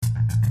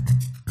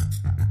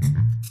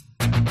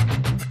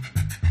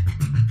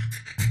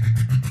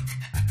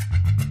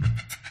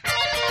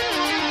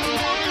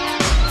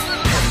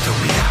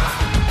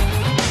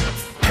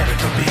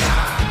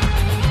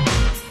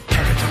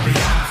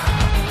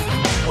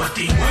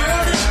The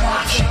world is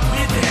watching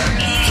with their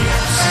ears.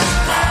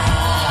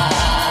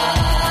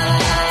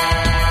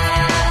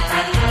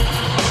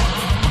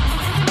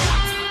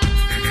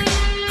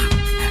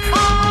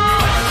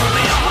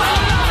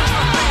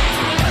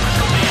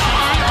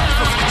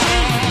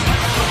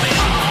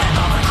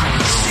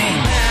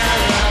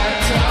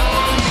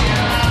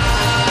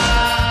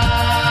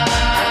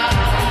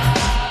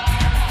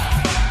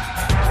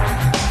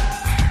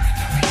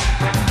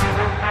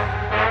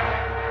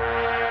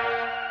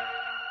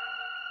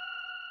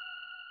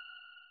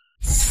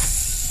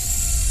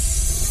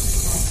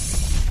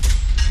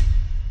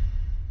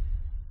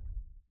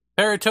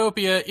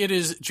 Paratopia, it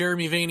is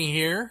Jeremy Vaney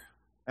here.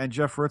 And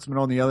Jeff Ritzman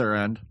on the other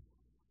end.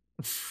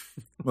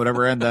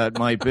 Whatever end that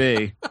might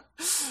be.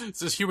 Is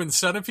this Human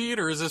Centipede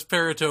or is this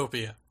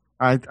Paratopia?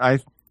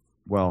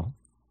 Well,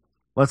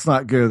 let's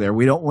not go there.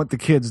 We don't want the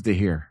kids to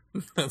hear.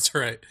 That's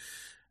right.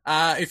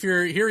 If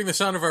you're hearing the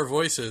sound of our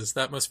voices,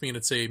 that must mean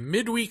it's a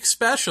midweek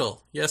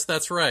special. Yes,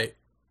 that's right.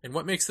 And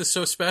what makes this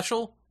so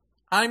special?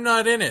 I'm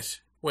not in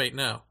it. Wait,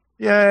 no.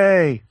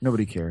 Yay!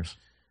 Nobody cares.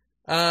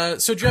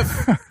 So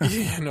Jeff,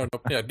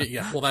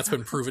 yeah. Well, that's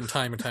been proven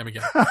time and time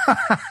again.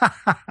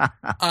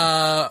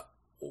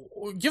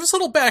 Give us a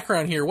little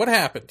background here. What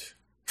happened?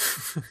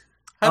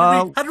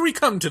 How did we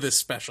come to this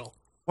special?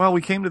 Well,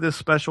 we came to this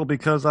special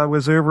because I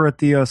was over at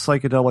the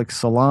Psychedelic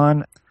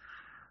Salon,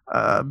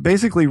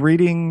 basically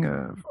reading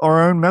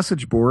our own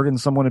message board, and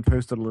someone had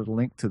posted a little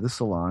link to the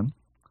salon.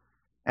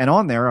 And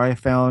on there, I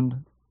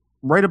found,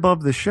 right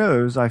above the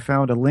shows, I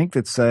found a link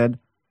that said,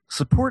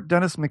 support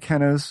Dennis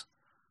McKenna's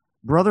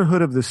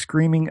Brotherhood of the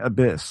Screaming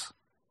Abyss.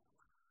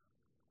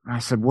 I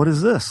said, what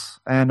is this?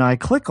 And I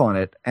click on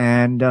it,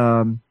 and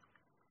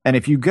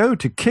if you go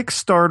to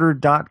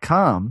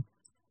Kickstarter.com,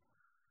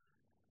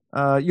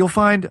 you'll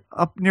find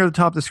up near the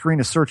top of the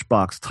screen a search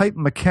box. Type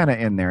McKenna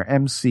in there,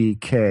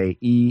 McKenna,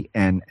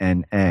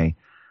 and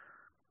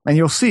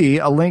you'll see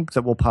a link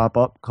that will pop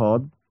up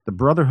called The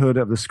Brotherhood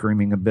of the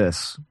Screaming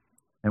Abyss.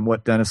 And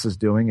what Dennis is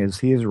doing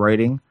is he is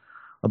writing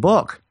a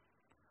book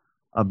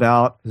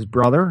about his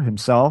brother,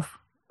 himself,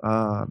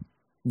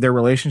 their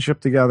relationship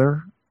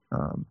together,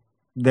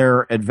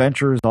 their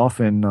adventures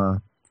off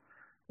in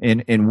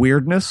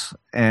weirdness,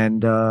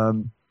 and a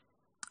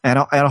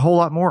whole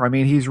lot more. I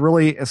mean, he's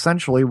really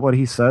essentially what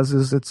he says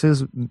is it's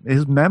his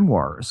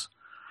memoirs.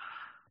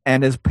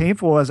 And as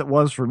painful as it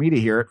was for me to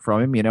hear it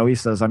from him, he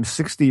says, I'm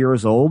 60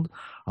 years old.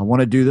 I want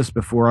to do this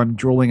before I'm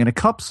drooling in a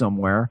cup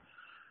somewhere.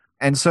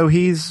 And so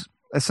he's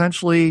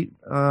essentially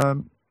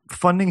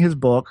funding his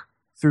book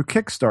through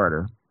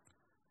Kickstarter.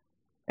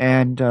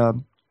 And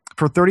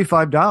for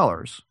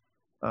 $35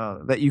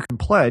 that you can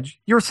pledge,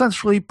 you're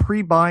essentially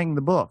pre-buying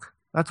the book.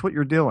 That's what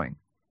you're doing.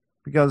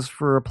 Because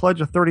for a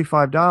pledge of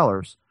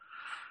 $35,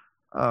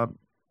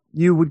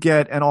 you would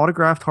get an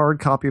autographed hard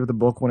copy of the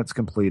book when it's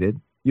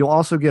completed. You'll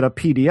also get a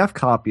PDF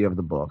copy of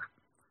the book.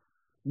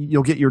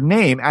 You'll get your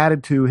name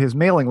added to his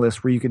mailing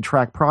list where you can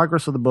track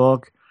progress of the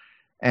book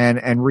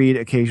and read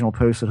occasional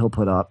posts that he'll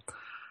put up.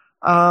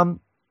 So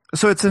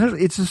it's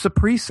just a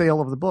pre-sale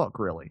of the book,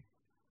 really.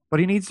 But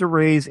he needs to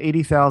raise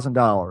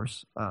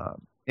 $80,000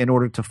 in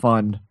order to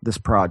fund this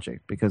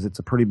project because it's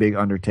a pretty big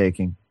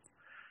undertaking.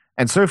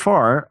 And so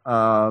far,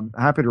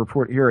 happy to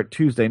report here at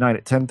Tuesday night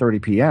at 10:30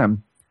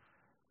 p.m.,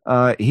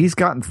 he's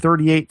gotten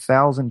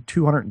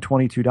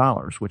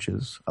 $38,222, which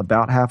is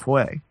about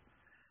halfway.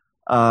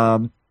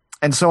 And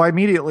so I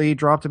immediately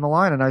dropped him a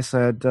line and I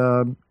said,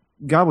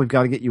 God, we've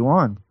got to get you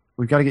on.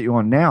 We've got to get you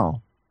on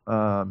now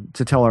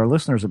to tell our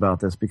listeners about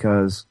this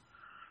because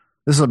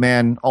this is a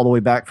man all the way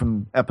back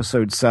from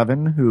episode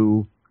 7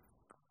 who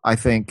I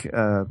think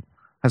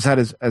has had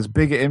as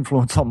big an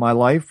influence on my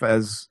life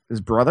as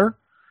his brother.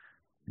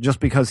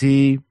 Just because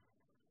he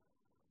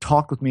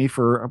talked with me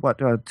for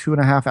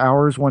 2.5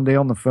 hours one day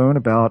on the phone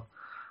about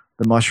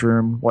the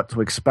mushroom, what to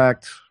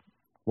expect,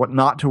 what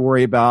not to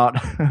worry about,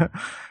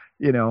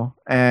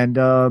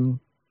 and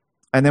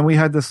then we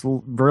had this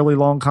really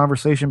long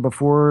conversation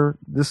before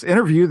this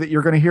interview that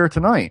you're going to hear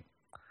tonight.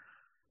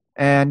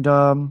 And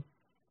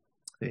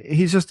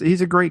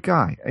he's a great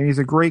guy. He's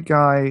a great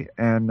guy,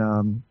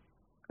 and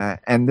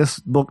this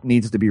book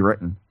needs to be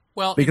written.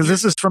 Well, because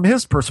this is from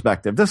his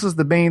perspective. This is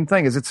the main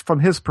thing, is it's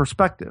from his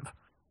perspective.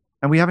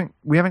 And we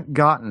haven't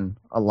gotten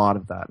a lot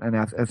of that. And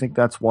I think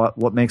that's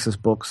what makes this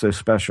book so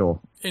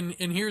special. And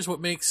here's what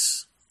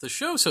makes the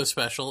show so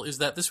special is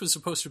that this was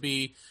supposed to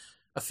be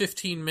a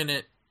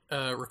 15-minute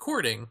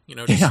recording,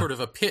 sort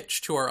of a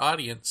pitch to our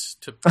audience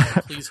to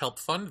please help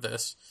fund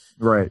this.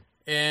 Right.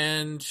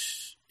 And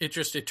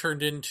it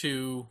turned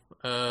into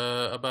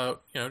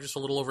about, just a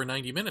little over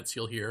 90 minutes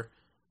you'll hear.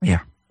 Yeah.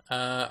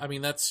 I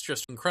mean, that's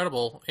just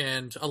incredible.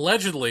 And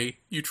allegedly,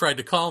 you tried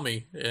to call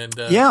me. And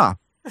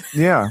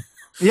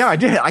Yeah, I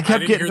did. I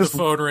kept getting the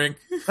phone ring.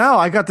 No,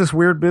 I got this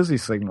weird busy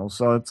signal.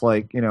 So it's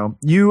like,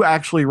 you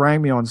actually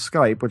rang me on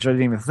Skype, which I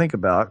didn't even think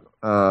about.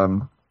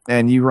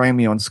 And you rang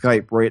me on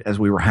Skype right as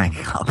we were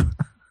hanging up.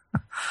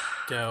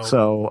 Dope.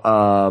 So,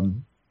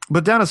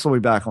 but Dennis will be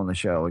back on the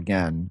show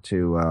again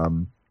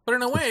to. But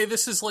in a way,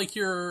 this is like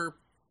your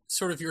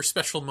sort of your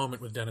special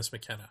moment with Dennis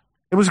McKenna?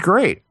 It was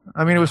great.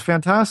 I mean, it was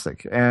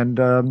fantastic. And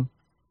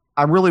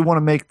I really want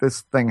to make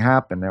this thing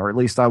happen, or at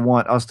least I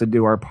want us to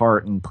do our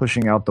part in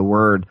pushing out the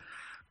word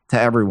to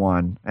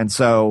everyone. And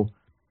so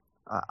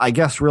I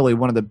guess really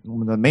one of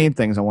the main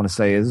things I want to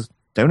say is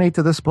donate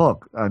to this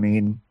book. I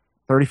mean,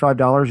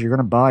 $35, you're going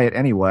to buy it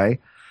anyway.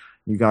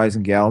 You guys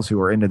and gals who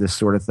are into this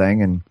sort of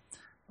thing and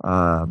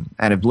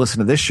have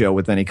listened to this show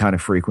with any kind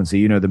of frequency,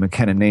 you know the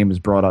McKenna name is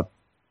brought up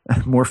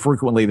more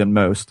frequently than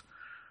most.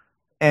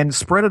 And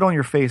spread it on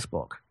your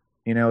Facebook.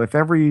 You know, if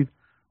every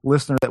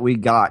listener that we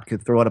got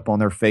could throw it up on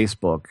their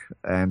Facebook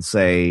and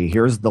say,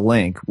 here's the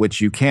link,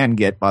 which you can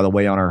get, by the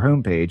way, on our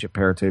homepage at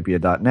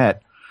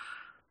paratopia.net,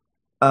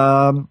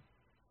 the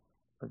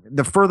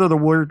further the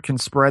word can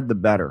spread, the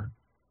better.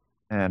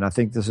 And I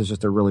think this is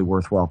just a really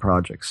worthwhile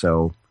project.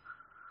 So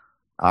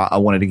I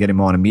wanted to get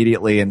him on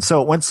immediately. And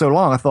so it went so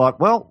long, I thought,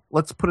 well,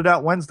 let's put it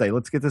out Wednesday.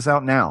 Let's get this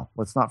out now.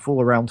 Let's not fool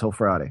around till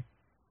Friday.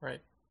 Right.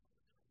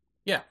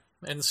 Yeah.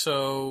 And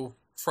so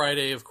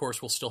Friday, of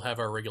course, we'll still have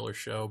our regular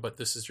show, but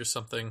this is just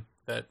something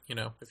that, you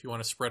know, if you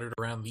want to spread it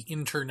around the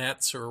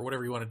internets or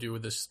whatever you want to do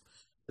with this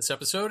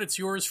episode, it's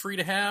yours, free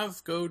to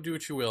have. Go do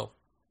what you will.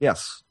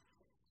 Yes.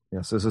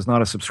 Yes, this is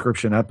not a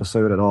subscription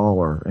episode at all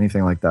or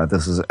anything like that.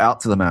 This is out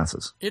to the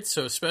masses. It's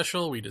so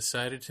special, we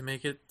decided to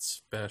make it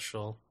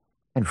special.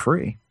 And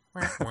free.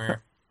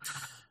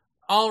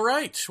 All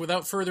right.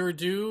 Without further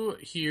ado,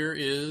 here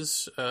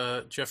is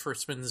Jeff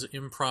Ritzmann's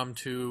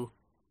impromptu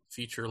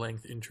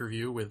feature-length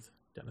interview with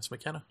Dennis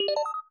McKenna.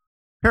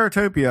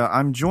 Paratopia,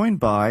 I'm joined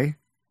by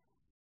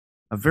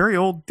a very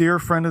old dear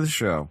friend of the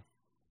show,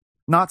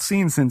 not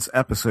seen since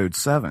episode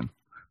 7,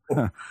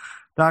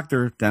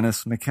 Dr.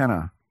 Dennis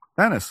McKenna.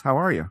 Dennis, how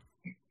are you?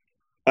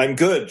 I'm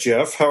good,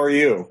 Jeff. How are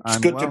you? It's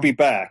good to be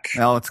back.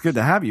 Well, it's good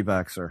to have you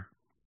back, sir.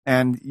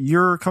 And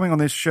you're coming on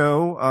this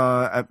show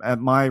at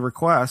my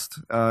request,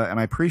 and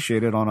I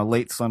appreciate it, on a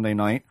late Sunday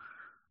night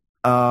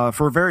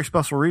for a very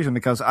special reason,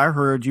 because I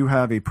heard you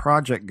have a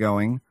project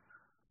going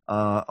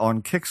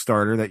on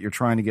Kickstarter that you're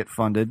trying to get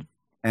funded,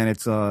 and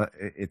it's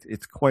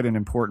quite an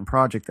important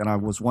project. And I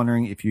was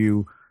wondering if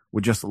you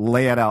would just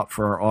lay it out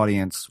for our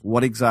audience,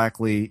 what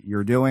exactly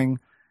you're doing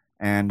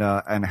and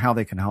how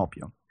they can help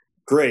you.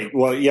 Great.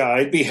 Well, yeah,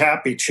 I'd be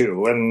happy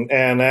to.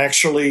 And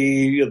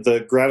actually,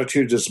 the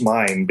gratitude is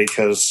mine,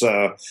 because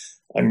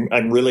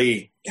I'm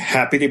really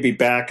happy to be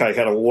back. I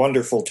had a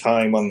wonderful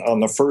time on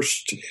the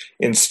first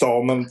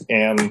installment,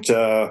 and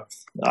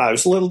I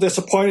was a little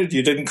disappointed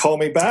you didn't call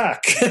me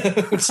back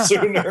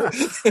sooner.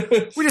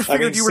 We just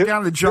figured you were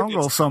down in the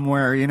jungle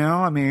somewhere, you know?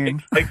 I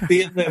mean, I've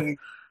been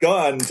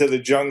gone to the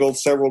jungle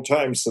several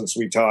times since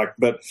we talked,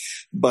 but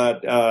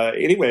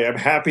anyway, I'm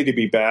happy to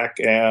be back,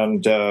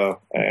 and I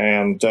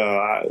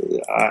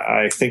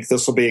think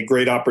this will be a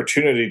great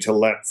opportunity to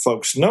let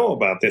folks know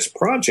about this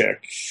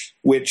project,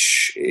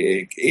 which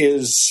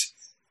is,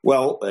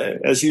 well,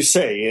 as you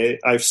say,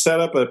 I've set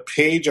up a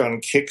page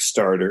on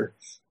Kickstarter.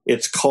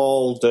 It's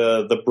called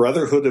The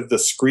Brotherhood of the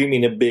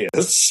Screaming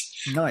Abyss.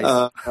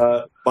 Nice.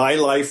 My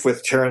Life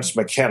with Terence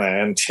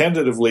McKenna, and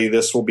tentatively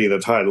this will be the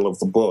title of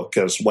the book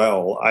as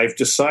well. I've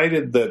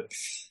decided that,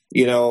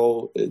 you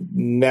know,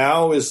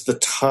 now is the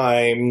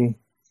time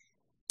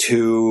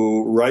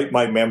to write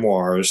my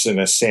memoirs, in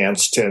a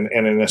sense, to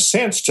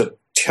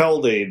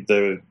tell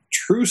the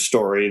true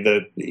story,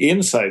 the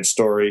inside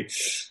story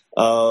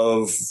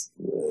of,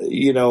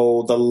 you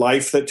know, the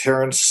life that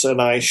Terence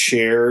and I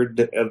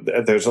shared.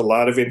 There's a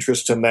lot of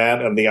interest in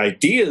that, and the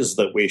ideas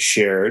that we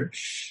shared.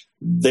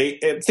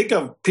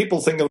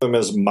 People think of them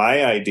as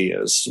my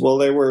ideas. Well,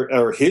 they were,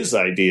 or his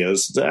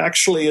ideas.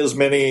 Actually, as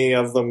many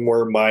of them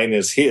were mine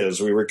as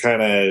his. We were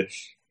kind of,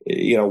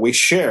 you know, we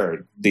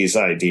shared these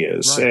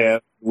ideas, right,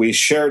 and we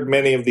shared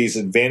many of these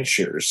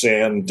adventures.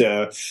 And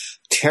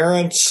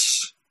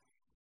Terence,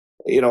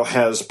 you know,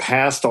 has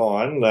passed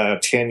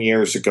on 10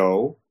 years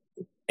ago,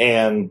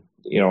 and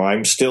you know,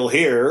 I'm still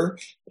here,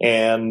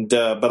 and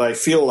but I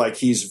feel like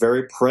he's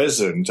very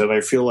present, and I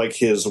feel like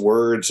his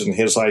words and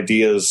his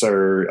ideas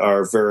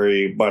are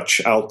very much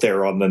out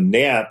there on the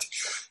net.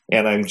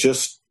 And I'm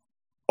just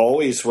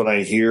always, when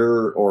I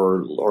hear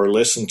or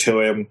listen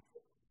to him,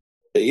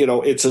 you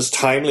know, it's as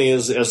timely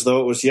as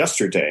though it was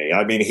yesterday.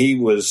 I mean, he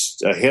was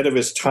ahead of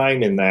his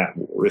time in that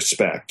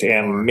respect,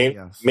 and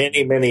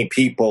many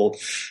people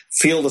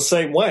feel the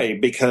same way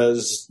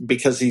because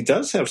he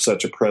does have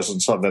such a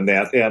presence on the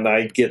net. And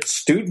I get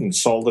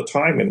students all the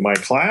time in my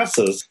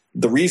classes.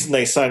 The reason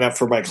they sign up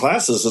for my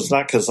classes is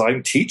not because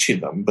I'm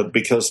teaching them, but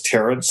because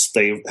Terence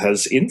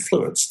has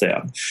influenced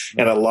them.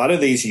 And a lot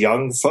of these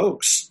young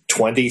folks,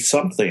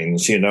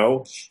 20-somethings, you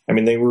know, I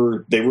mean, they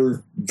were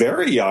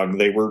very young.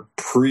 They were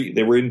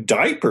in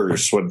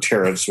diapers when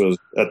Terence was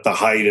at the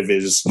height of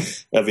his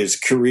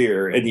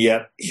career, and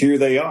yet here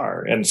they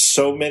are. And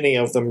so many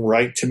of them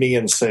write to me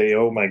and say,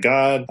 "Oh my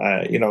God,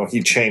 you know,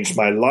 he changed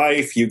my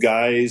life. You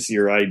guys,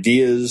 your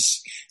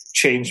ideas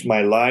changed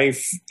my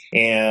life,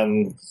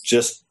 and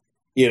just,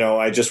 you know,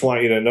 I just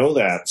want you to know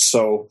that."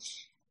 So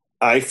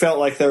I felt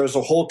like there was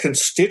a whole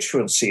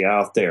constituency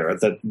out there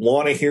that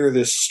want to hear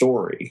this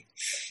story.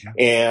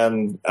 Yeah.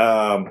 And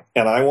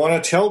I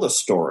want to tell the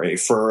story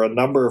for a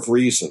number of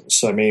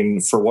reasons. I mean,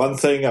 for one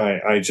thing,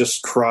 I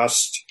just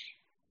crossed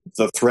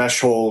the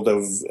threshold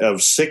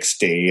of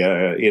 60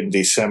 in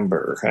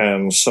December.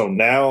 And so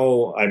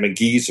now I'm a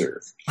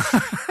geezer.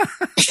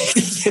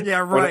 Yeah,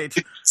 right.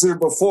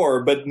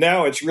 Before, but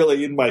now it's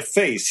really in my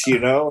face, you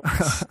know.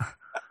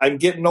 I'm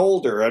getting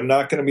older. I'm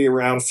not going to be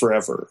around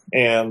forever.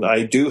 And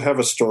I do have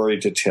a story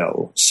to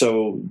tell.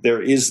 So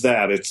there is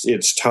that.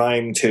 It's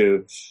time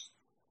to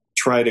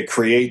try to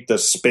create the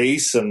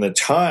space and the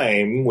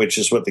time, which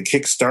is what the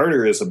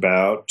Kickstarter is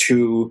about,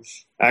 to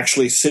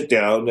actually sit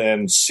down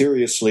and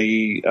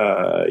seriously,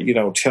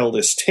 tell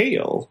this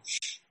tale,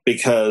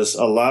 because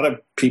a lot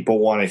of people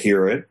want to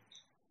hear it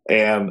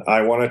and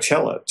I want to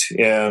tell it.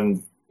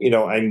 And,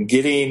 I'm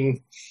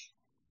getting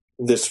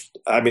this.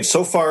 I mean,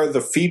 so far the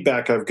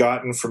feedback I've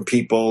gotten from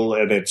people,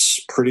 and it's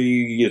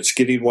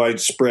getting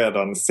widespread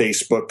on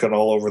Facebook and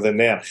all over the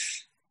net.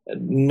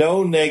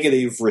 No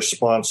negative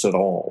response at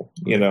all.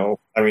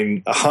 I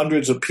mean,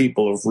 hundreds of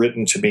people have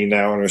written to me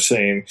now and are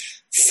saying,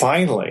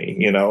 finally,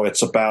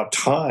 it's about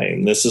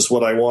time. This is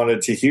what I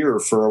wanted to hear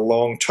for a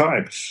long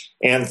time,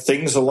 and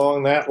things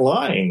along that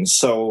line.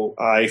 So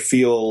I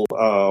feel,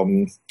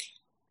 I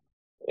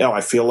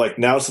feel like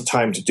now's the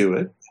time to do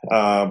it.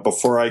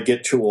 Before I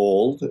get too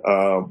old,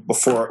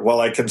 while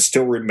I can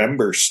still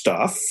remember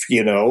stuff,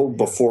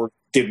 before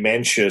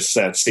dementia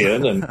sets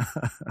in and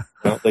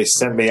they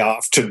send me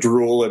off to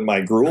drool in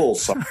my gruel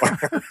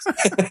somewhere.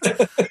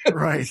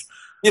 Right.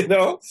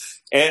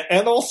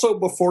 And also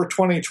before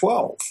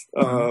 2012,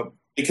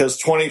 because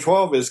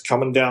 2012 is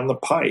coming down the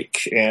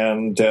pike.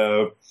 And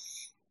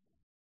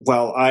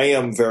while I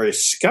am very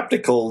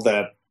skeptical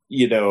that,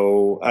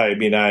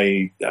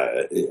 I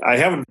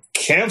haven't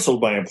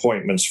canceled my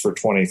appointments for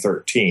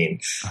 2013.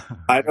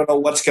 I don't know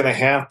what's going to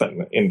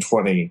happen in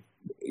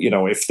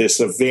if this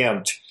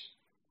event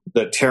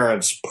that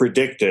Terrence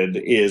predicted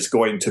is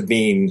going to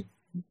mean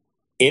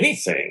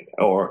anything,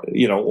 or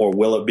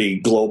will it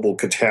be global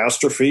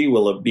catastrophe?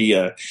 Will it be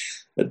a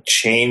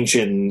change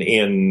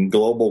in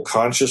global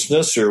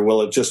consciousness, or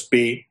will it just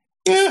be,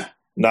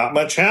 not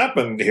much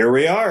happened. Here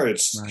we are.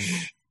 It's,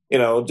 right.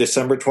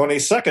 December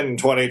 22nd,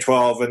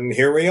 2012, and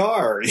here we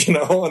are,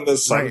 and the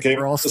sun came.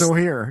 We're all still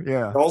here.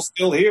 Yeah. We're all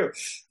still here.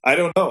 I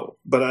don't know,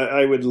 but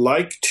I would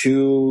like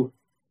to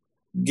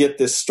get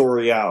this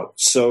story out.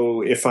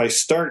 So if I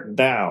start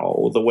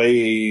now, the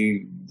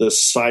way the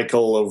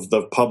cycle of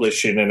the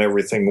publishing and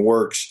everything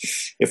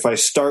works, if I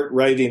start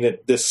writing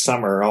it this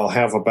summer, I'll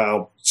have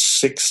about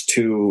 6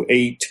 to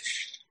 8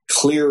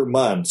 clear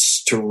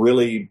months to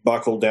really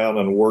buckle down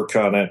and work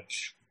on it,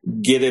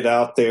 get it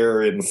out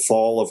there in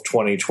fall of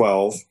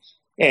 2012,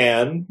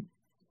 and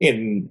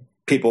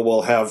people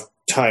will have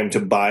time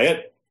to buy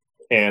it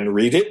and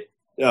read it,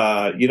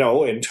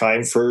 in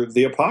time for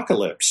the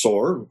apocalypse.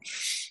 Or,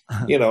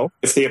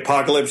 if the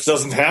apocalypse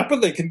doesn't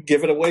happen, they can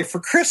give it away for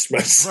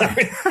Christmas.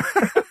 Right.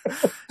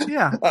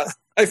 Yeah.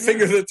 I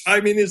figure the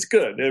timing is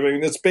good. I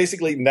mean, it's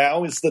basically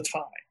now is the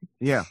time.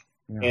 Yeah.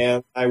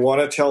 And I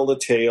want to tell the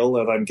tale,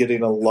 and I'm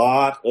getting a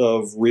lot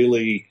of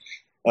really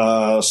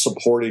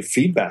supportive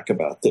feedback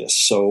about this.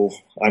 So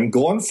I'm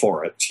going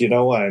for it.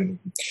 I'm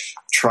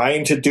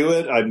trying to do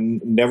it. I've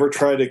never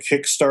tried a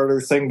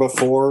Kickstarter thing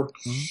before.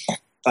 Mm-hmm.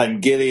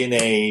 I'm getting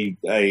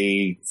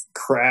a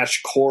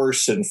crash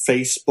course in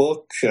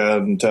Facebook,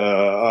 and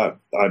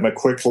I'm a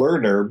quick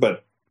learner,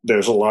 but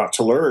there's a lot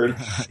to learn.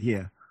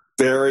 Yeah.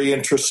 Very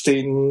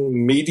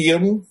interesting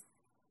medium,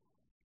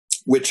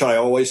 which I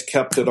always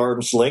kept at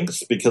arm's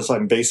length, because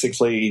I'm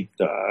basically,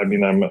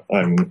 I'm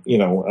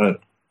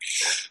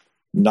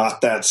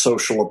not that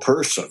social a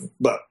person,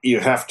 but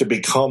you have to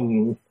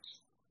become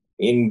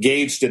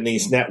engaged in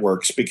these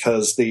networks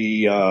because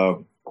you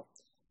got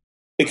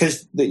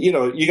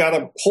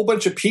a whole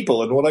bunch of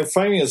people. And what I'm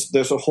finding is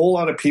there's a whole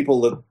lot of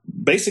people that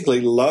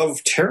basically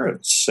love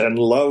Terrence and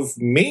love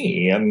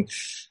me. And,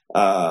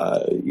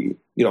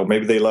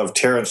 maybe they love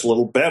Terrence a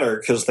little better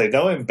because they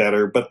know him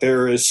better, but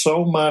there is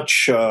so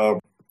much,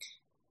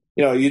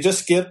 you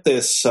just get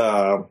this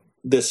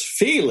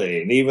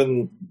feeling,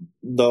 even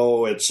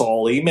though it's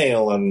all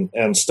email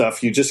and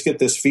stuff, you just get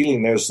this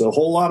feeling there's a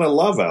whole lot of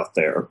love out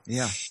there.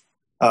 Yeah.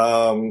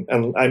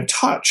 And I'm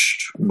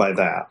touched by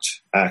that,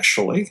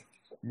 actually.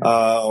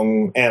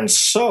 And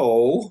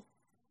so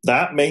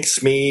that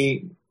makes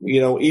me,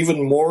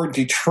 even more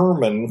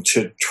determined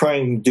to try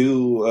and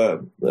do,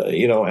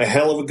 a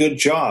hell of a good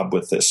job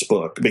with this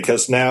book,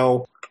 because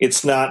now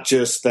it's not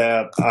just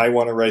that I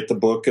want to write the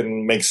book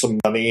and make some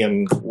money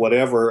and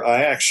whatever.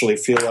 I actually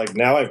feel like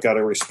now I've got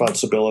a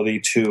responsibility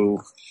to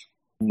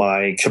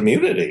my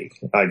community,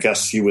 I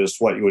guess is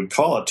what you would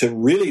call it, to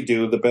really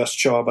do the best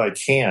job I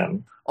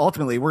can.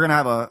 Ultimately, we're going to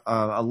have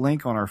a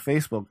link on our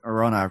Facebook,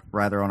 or on our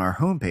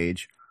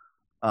homepage,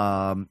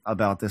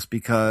 about this,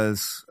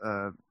 because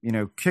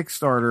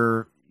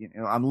Kickstarter.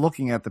 I'm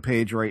looking at the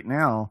page right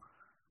now,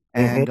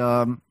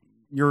 and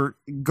your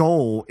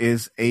goal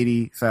is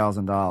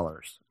 $80,000.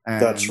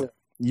 And That's right.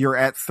 you're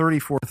at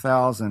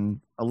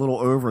 34,000, a little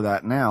over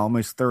that now,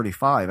 almost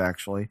 35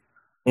 actually.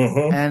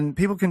 Mm-hmm. And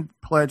people can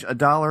pledge $1,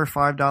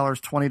 $5,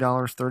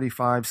 $20,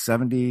 35,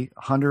 70,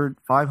 100,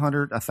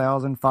 500,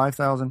 1,000,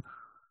 5,000.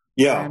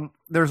 Yeah. And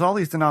there's all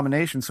these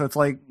denominations. So it's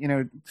like,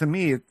 to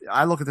me,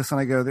 I look at this and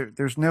I go,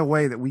 there's no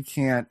way that we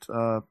can't,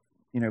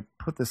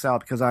 put this out,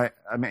 because I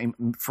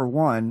mean, for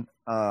one,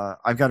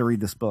 I've got to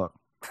read this book.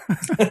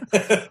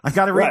 I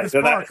got to read this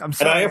book. I'm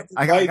sorry.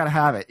 I got to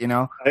have it,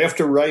 I have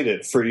to write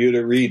it for you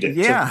to read it.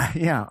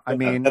 Yeah. I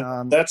mean,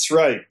 that's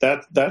right.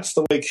 That's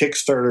the way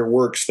Kickstarter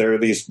works. There are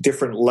these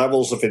different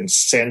levels of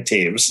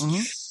incentives,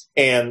 mm-hmm.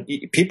 and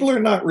people are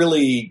not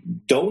really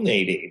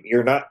donating.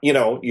 You're not,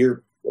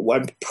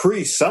 I'm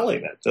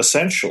pre-selling it,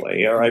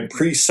 essentially, or I'm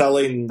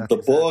pre-selling the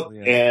book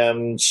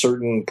and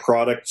certain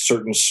products,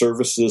 certain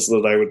services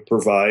that I would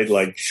provide,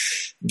 like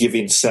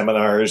giving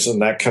seminars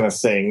and that kind of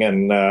thing.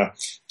 And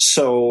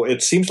so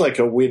it seems like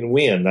a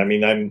win-win. I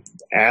mean, I'm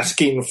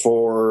asking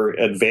for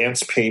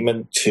advance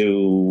payment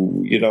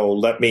to,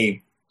 let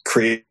me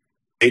create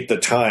the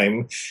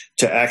time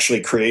to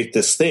actually create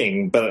this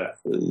thing. But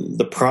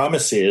the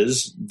promise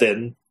is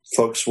then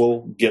folks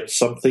will get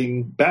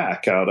something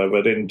back out of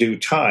it in due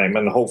time,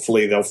 and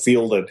hopefully they'll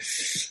feel that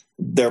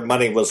their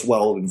money was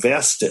well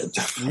invested.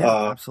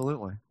 Yeah,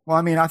 absolutely. Well,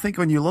 I mean, I think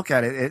when you look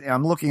at it,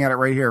 I'm looking at it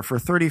right here, for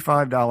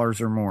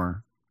 $35 or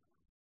more,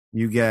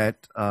 you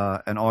get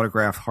an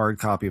autographed hard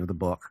copy of the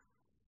book,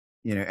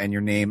 and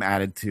your name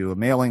added to a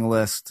mailing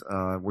list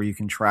where you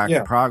can track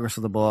the progress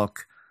of the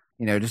book.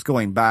 Just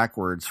going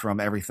backwards from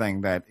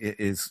everything that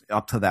is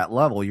up to that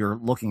level, you're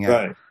looking at.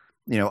 Right.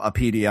 A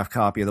PDF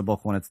copy of the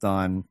book when it's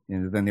done,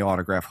 then the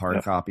autographed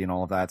hard copy and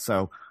all of that.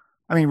 So,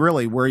 I mean,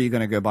 really, where are you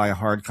going to go buy a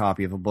hard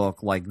copy of a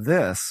book like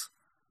this?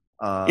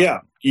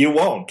 You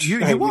won't.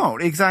 You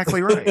won't.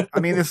 Exactly right.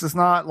 I mean, this is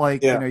not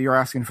like, you're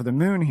asking for the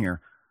moon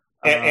here.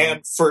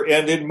 And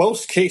in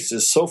most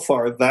cases, so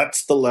far,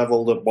 that's the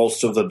level that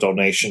most of the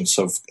donations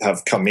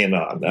have come in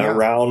on,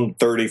 around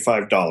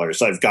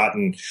 $35. I've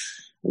gotten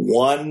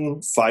one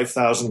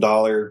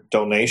 $5,000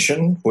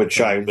 donation, which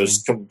I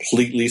was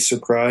completely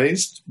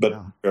surprised, but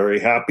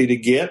very happy to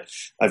get.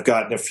 I've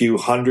gotten a few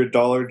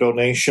 $100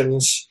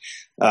 donations,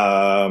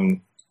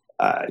 and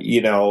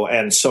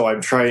so I'm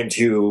trying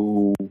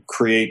to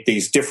create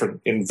these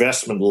different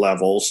investment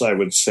levels, I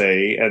would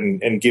say,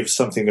 and give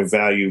something of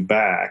value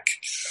back.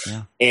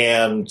 Yeah.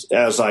 And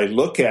as I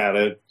look at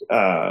it,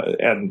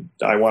 and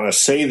I want to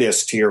say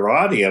this to your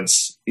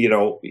audience,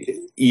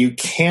 you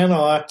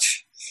cannot.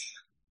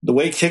 The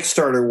way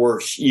Kickstarter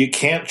works, you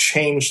can't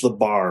change the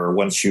bar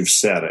once you've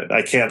set it.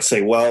 I can't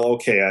say, well,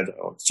 okay,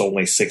 it's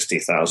only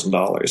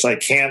 $60,000. I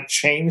can't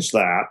change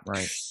that.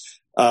 Right.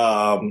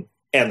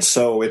 And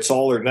so it's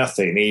all or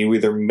nothing. You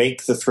either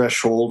make the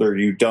threshold or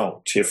you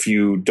don't. If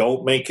you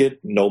don't make it,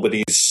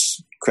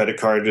 nobody's credit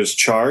card is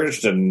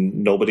charged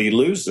and nobody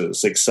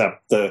loses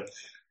except the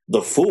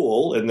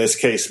fool, in this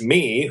case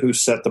me, who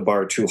set the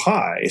bar too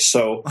high.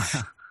 So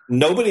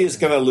nobody is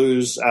going to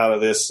lose out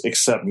of this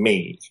except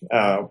me.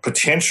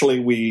 Potentially,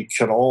 we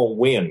can all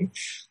win.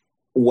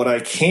 What I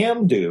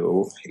can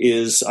do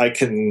is I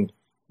can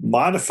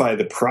modify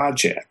the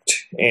project,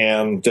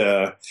 and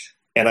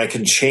I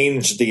can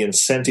change the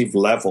incentive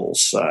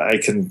levels. I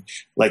can,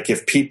 like,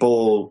 if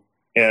people,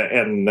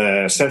 and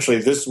essentially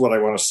this is what I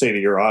want to say to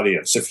your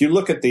audience. If you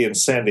look at the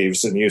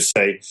incentives and you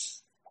say,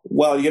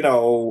 well,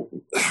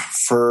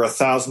 for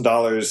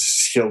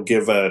 $1,000, he'll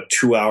give a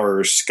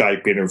 2-hour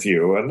Skype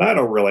interview. And I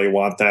don't really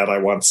want that. I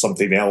want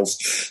something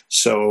else.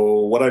 So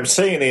what I'm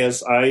saying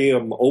is I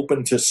am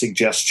open to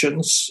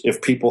suggestions.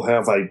 If people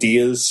have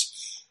ideas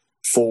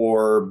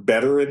for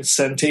better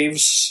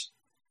incentives,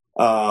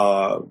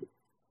 then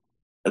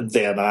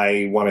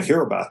I want to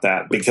hear about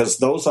that, because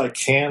those I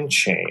can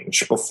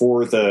change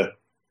before the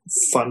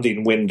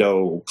funding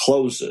window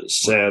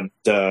closes. And,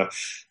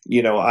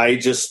 I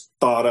just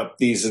thought up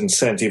these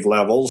incentive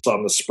levels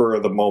on the spur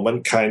of the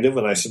moment, kind of,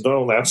 and I said,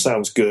 oh, that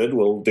sounds good.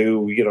 We'll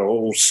do,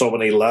 so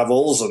many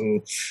levels,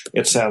 and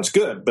it sounds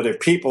good. But if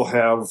people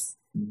have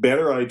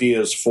better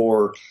ideas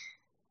for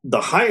the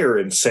higher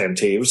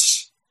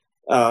incentives,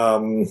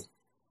 then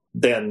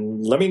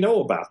let me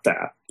know about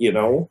that,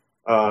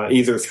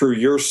 either through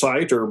your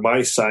site or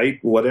my site,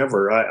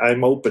 whatever.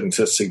 I'm open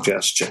to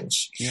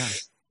suggestions. Yeah.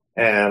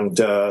 And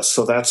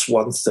so that's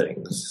one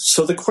thing.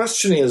 So the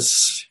question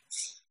is,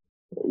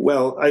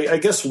 well, I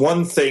guess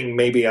one thing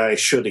maybe I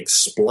should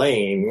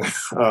explain,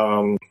 as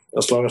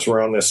long as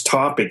we're on this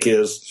topic,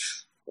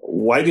 is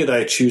why did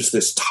I choose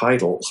this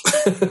title?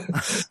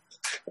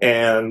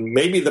 And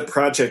maybe the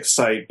project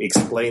site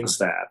explains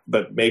that,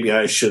 but maybe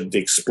I should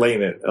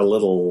explain it a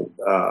little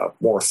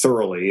more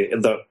thoroughly.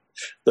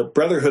 The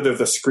Brotherhood of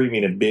the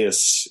Screaming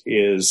Abyss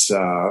is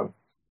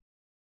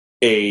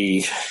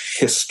a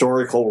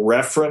historical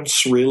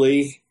reference,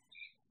 really,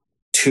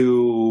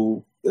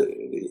 to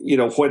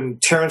when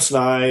Terrence and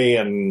I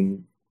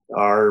and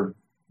our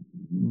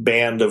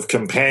band of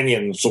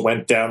companions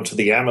went down to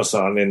the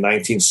Amazon in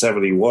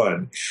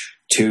 1971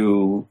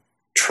 to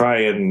try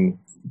and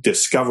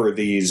discover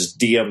these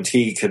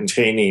DMT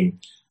containing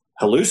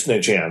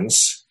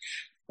hallucinogens,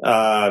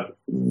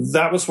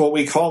 that was what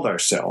we called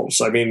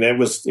ourselves. I mean, it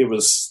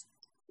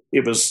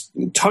was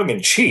tongue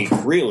in cheek,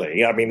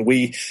 really. I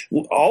mean,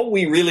 all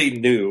we really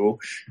knew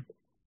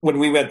when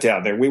we went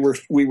down there, we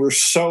were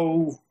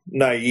so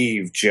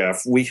naive,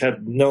 Jeff. We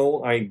had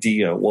no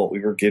idea what we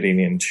were getting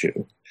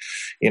into.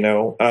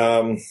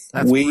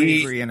 That's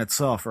bravery in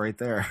itself, right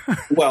there.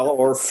 Well,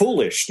 or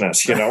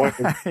foolishness. Yeah.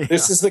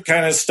 This is the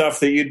kind of stuff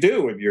that you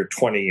do when you're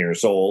 20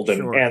 years old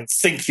and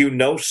think you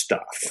know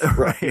stuff,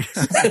 right?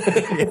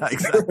 Yeah,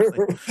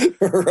 exactly.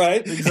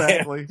 Right,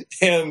 exactly.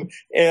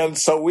 And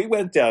so we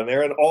went down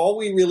there, and all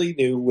we really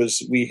knew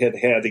was we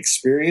had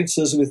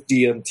experiences with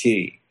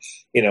DMT.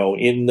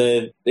 In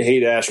the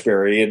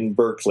Haight-Ashbury in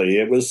Berkeley,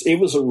 it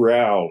was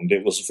around.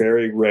 It was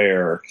very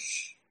rare.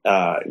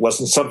 It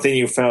wasn't something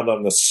you found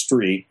on the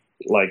street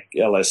like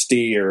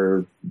LSD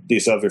or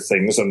these other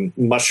things, and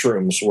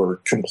mushrooms were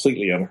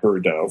completely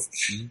unheard of.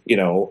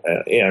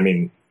 Mm-hmm. I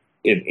mean,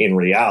 in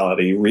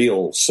reality,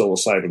 real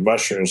psilocybin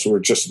mushrooms were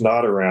just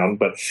not around,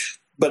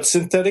 but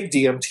synthetic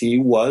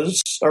DMT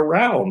was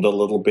around a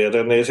little bit,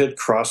 and it had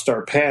crossed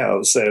our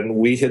paths, and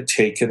we had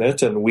taken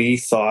it, and we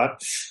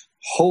thought,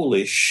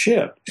 holy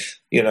shit,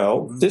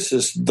 this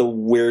is the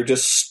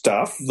weirdest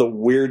stuff,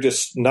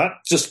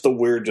 not just the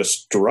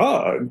weirdest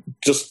drug,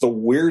 just the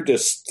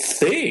weirdest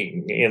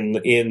thing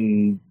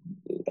in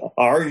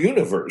our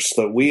universe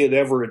that we had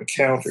ever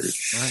encountered.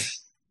 Right.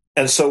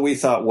 And so we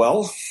thought,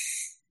 well,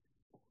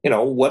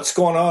 what's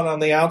going on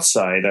the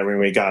outside? I mean,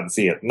 we got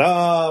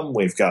Vietnam,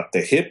 we've got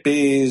the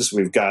hippies,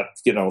 we've got,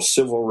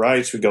 civil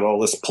rights, we've got all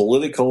this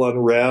political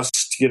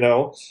unrest,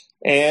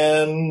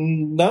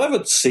 and none of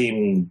it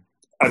seemed,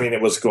 I mean,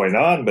 it was going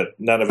on, but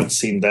none of it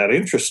seemed that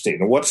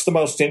interesting. What's the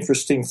most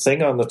interesting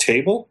thing on the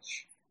table?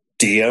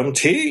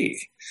 DMT.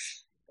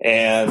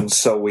 And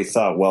so we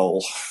thought,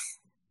 well,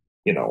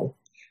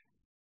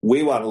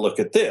 we want to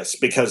look at this,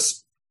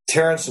 because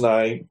Terrence and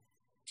I,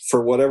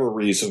 for whatever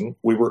reason,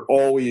 we were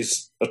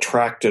always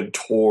attracted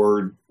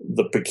toward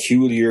the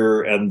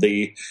peculiar and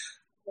the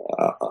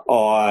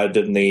odd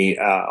and the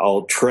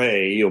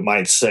outre, you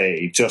might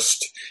say,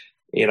 just...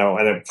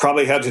 and it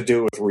probably had to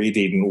do with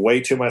reading way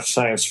too much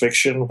science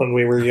fiction when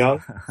we were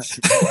young,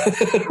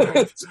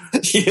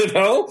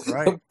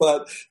 Right.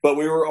 But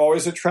we were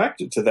always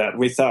attracted to that.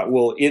 We thought,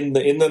 well, in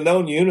the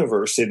known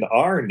universe, in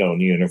our known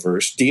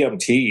universe,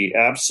 DMT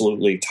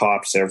absolutely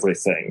tops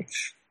everything.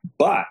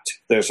 But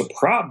there's a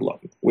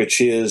problem, which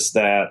is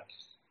that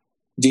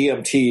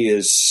DMT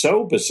is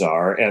so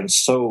bizarre and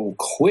so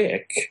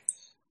quick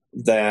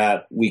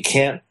that we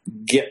can't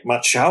get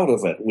much out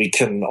of it.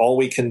 All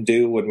we can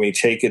do when we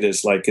take it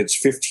is like it's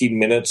 15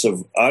 minutes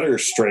of utter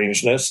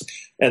strangeness,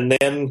 and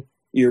then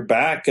you're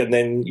back, and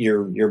then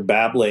you're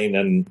babbling,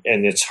 and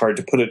it's hard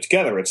to put it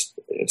together.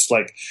 It's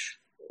like,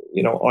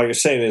 all you're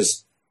saying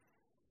is,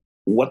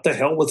 what the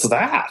hell was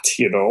that?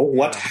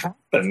 What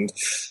happened?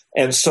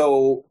 And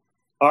so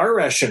our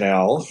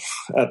rationale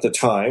at the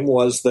time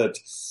was that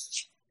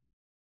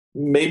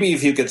maybe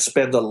if you could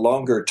spend a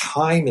longer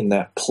time in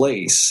that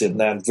place, in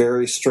that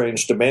very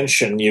strange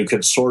dimension, you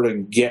could sort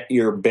of get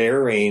your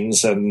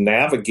bearings and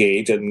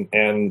navigate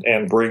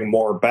and bring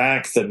more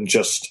back than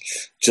just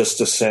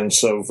a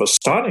sense of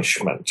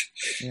astonishment.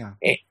 Yeah.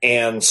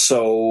 And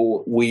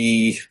so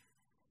we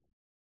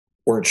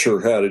weren't sure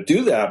how to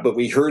do that, but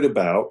we heard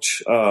about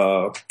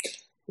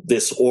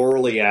this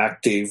orally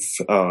active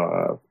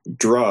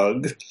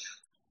drug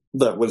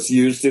that was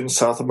used in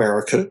South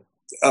America,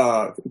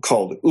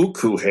 called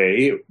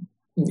ukuhe,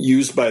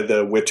 used by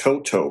the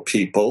Witoto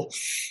people,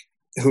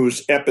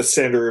 whose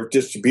epicenter of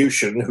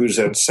distribution, whose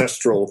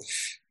ancestral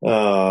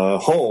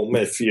home,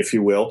 if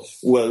you will,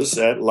 was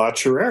at La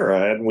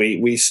Chorrera. And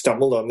we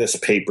stumbled on this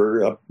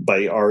paper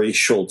by Ari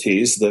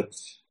Schultes,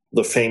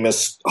 the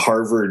famous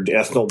Harvard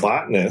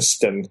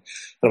ethnobotanist, and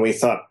we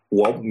thought,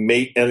 well,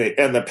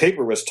 and the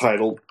paper was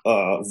titled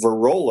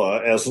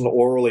Varola as an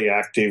orally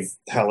active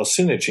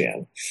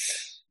hallucinogen.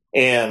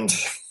 And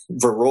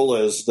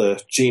Varola is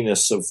the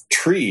genus of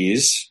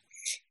trees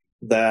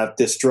that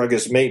this drug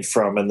is made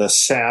from, and the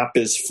sap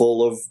is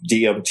full of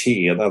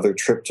DMT and other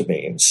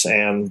tryptamines.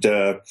 And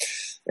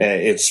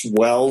it's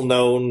well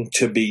known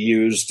to be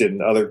used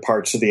in other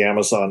parts of the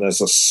Amazon as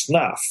a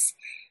snuff.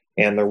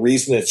 And the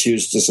reason it's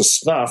used as a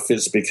snuff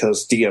is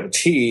because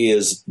DMT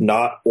is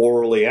not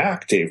orally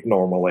active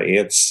normally.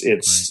 It's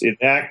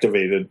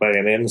inactivated by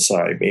an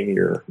enzyme in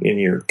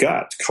your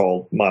gut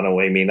called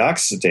monoamine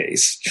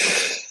oxidase.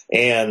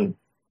 And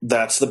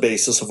that's the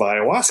basis of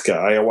ayahuasca.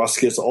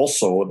 Ayahuasca is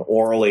also an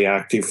orally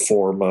active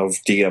form of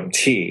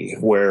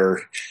DMT,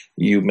 where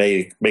you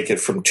make it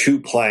from two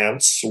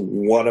plants,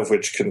 one of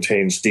which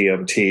contains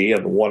DMT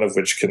and one of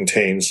which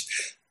contains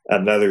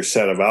another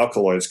set of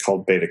alkaloids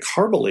called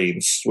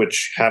beta-carbolines,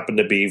 which happen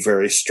to be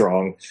very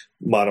strong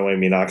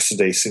monoamine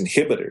oxidase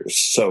inhibitors.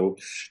 So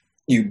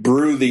you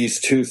brew these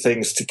two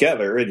things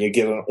together and you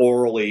get an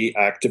orally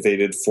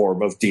activated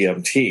form of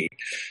DMT.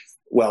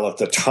 well, at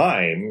the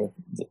time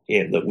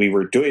that we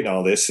were doing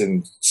all this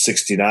in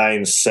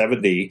 69,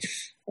 70,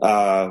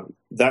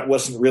 that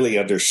wasn't really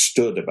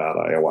understood about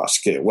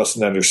ayahuasca. It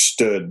wasn't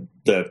understood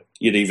that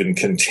it even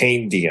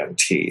contained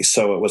DMT.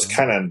 So it was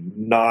kind of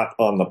not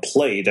on the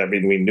plate. I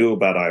mean, we knew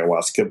about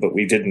ayahuasca, but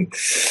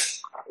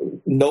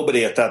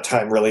nobody at that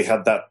time really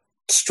had that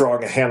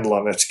strong a handle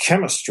on its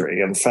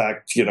chemistry. In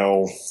fact,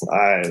 no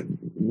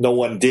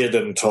one did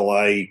until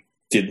I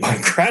did my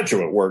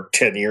graduate work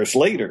 10 years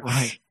later.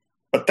 Right.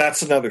 But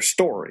that's another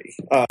story.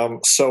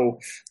 So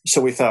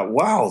we thought,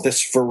 wow,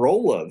 this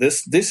Varola,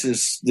 this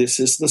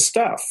is the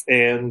stuff,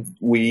 and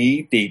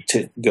we need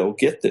to go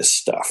get this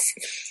stuff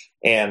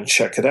and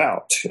check it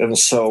out. And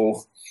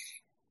so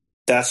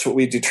that's what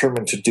we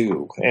determined to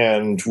do.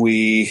 And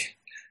we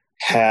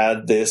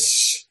had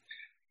this,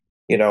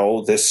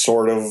 this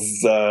sort of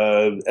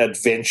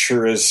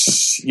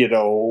adventurous,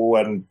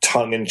 and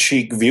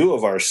tongue-in-cheek view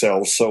of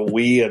ourselves. So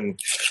we and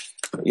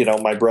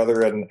my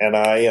brother and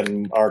I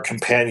and our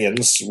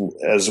companions,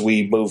 as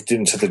we moved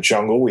into the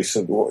jungle, we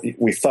said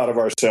we thought of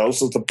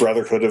ourselves as the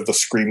Brotherhood of the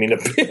Screaming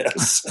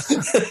Abyss.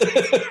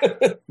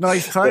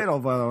 Nice title,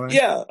 by the way.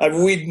 Yeah,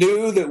 we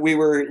knew that we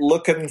were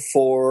looking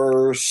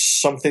for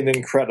something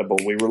incredible.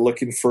 We were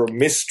looking for a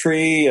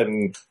mystery,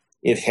 and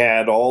it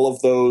had all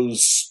of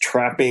those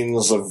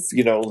trappings of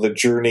the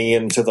journey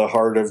into the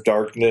heart of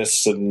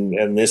darkness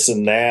and this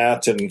and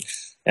that,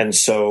 and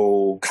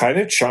so kind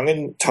of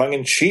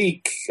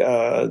tongue-in-cheek,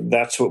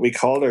 that's what we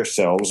called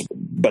ourselves,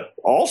 but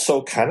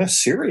also kind of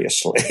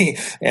seriously.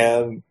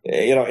 And,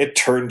 it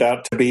turned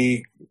out to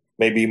be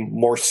maybe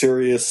more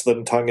serious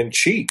than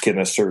tongue-in-cheek in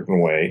a certain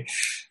way,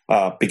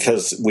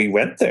 because we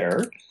went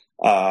there,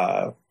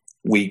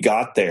 we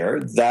got there.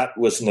 That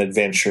was an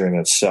adventure in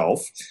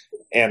itself.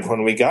 And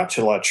when we got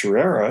to La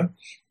Chirera,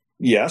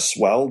 yes,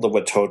 well, the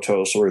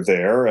Watotos were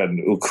there and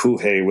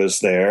Ukuhe was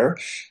there,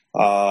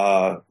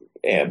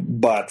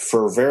 but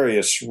for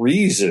various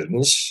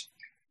reasons,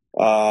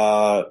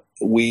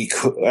 we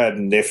could,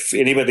 and if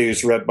anybody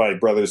who's read my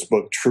brother's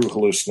book, True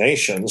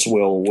Hallucinations,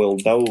 will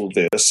know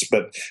this,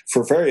 but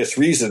for various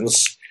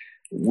reasons,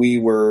 we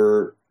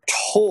were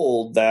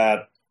told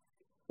that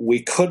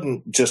we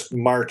couldn't just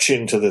march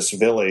into this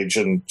village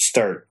and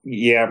start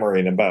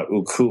yammering about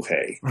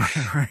Ukuhe.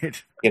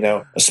 Right.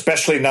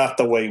 Especially not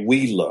the way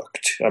we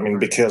looked. I mean,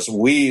 because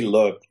we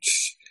looked,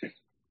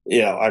 we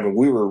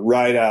were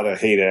right out of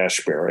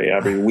Haight-Ashbury.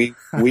 I mean,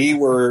 we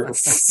were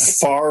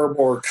far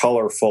more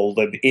colorful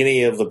than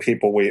any of the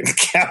people we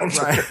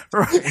encountered.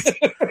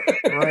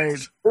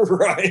 Right.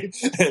 Right.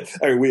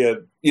 I mean, we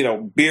had,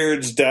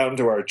 beards down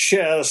to our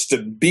chest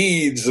and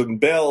beads and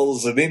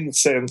bells and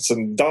incense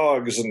and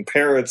dogs and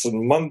parrots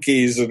and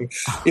monkeys. And,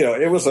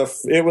 it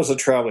was a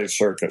traveling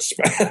circus,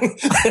 man.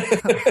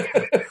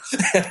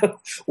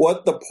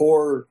 What the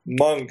poor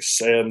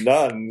monks and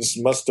nuns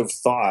must have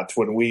thought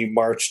when we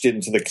marched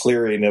into the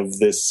clearing of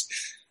this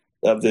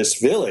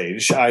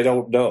village, I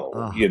don't know.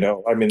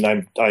 I mean,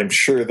 I'm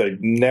sure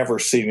they've never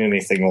seen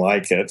anything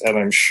like it, and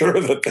I'm sure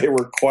that they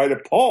were quite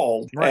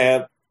appalled. Right.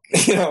 And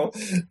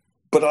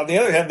but on the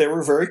other hand, they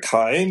were very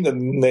kind,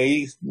 and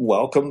they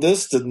welcomed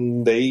us,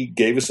 and they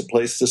gave us a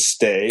place to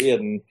stay,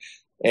 and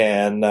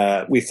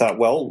we thought,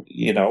 well,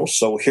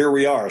 so here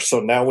we are.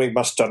 So now we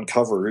must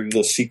uncover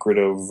the secret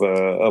of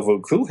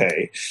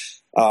Ukuhe.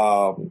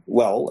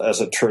 Well, as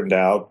it turned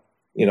out,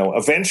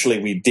 eventually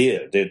we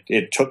did.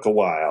 It took a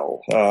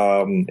while.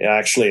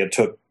 Actually, it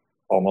took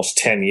almost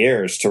 10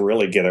 years to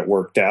really get it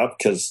worked out,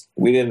 because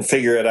we didn't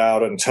figure it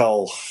out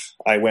until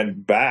I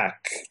went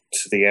back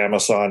to the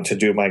Amazon to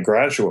do my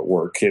graduate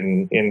work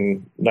in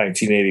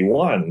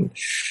 1981.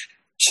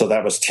 So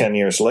that was 10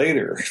 years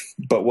later.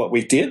 But what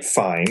we did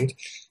find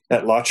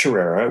at La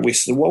Chirera, we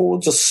said, well, we'll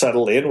just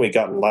settle in. We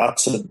got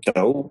lots of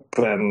dope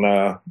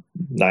and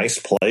nice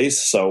place,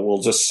 so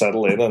we'll just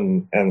settle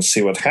in and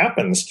see what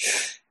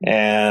happens.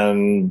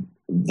 And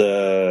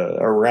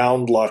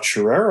around La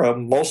Chirera,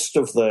 most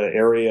of the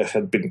area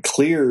had been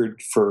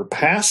cleared for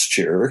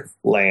pasture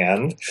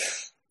land,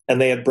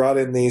 and they had brought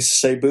in these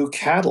Cebu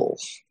cattle.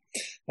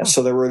 And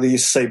so there were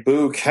these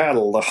Cebu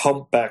cattle, the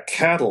humpback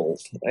cattle,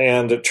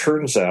 and it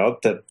turns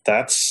out that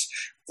that's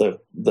the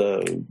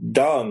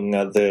dung,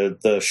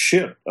 the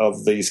shit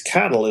of these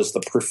cattle is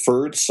the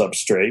preferred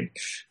substrate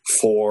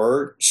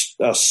for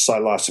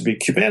Psilocybe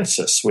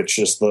cubensis, which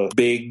is the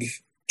big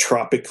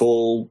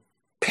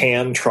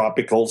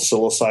pan-tropical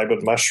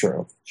psilocybin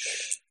mushroom.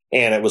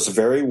 And it was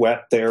very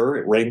wet there.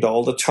 It rained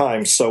all the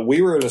time. So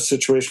we were in a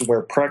situation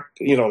where,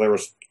 there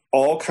was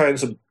all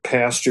kinds of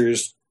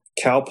pastures,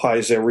 cow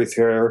pies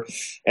everywhere,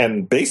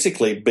 and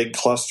basically big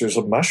clusters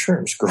of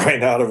mushrooms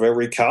growing out of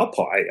every cow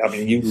pie. I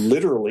mean, you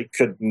literally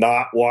could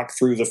not walk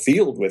through the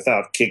field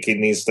without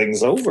kicking these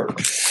things over.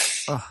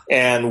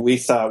 And we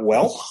thought,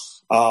 well,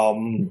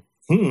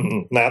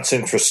 that's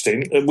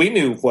interesting. We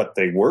knew what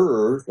they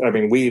were. I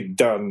mean, we'd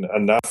done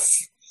enough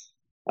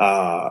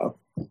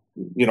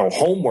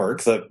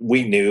homework that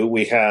we knew.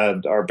 We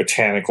had our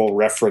botanical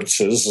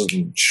references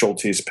and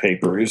Schultes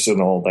papers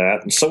and all that.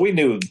 And so we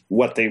knew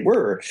what they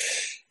were.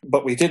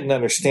 but we didn't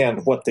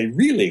understand what they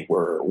really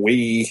were.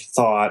 We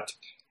thought,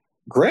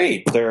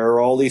 great, there are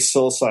all these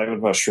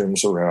psilocybin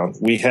mushrooms around.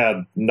 We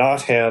had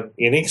not had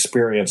any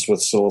experience with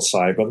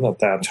psilocybin at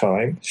that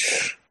time,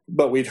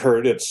 but we'd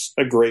heard it's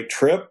a great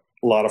trip,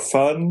 a lot of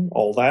fun,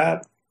 all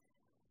that.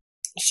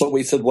 So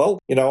we said, well,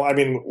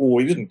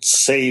 we didn't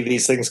say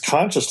these things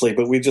consciously,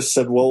 but we just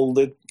said, well,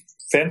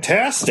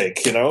 fantastic,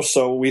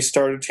 so we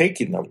started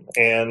taking them.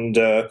 And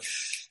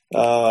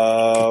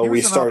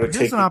we started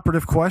taking... Here's an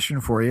operative question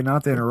for you,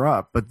 not to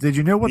interrupt, but did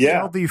you know what the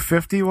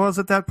LD50 was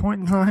at that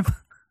point in time?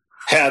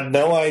 Had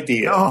no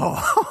idea.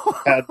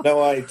 Oh. Had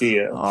no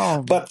idea.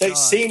 Oh, but they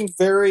seemed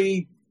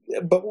very...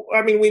 But,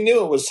 we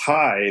knew it was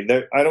high.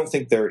 I don't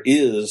think an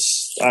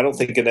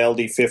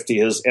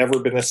LD50 has ever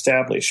been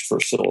established for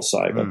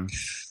psilocybin.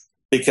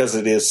 Because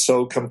it is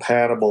so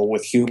compatible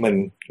with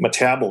human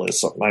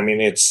metabolism.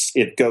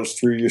 It goes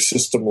through your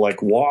system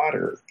like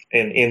water.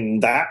 And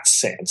in that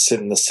sense,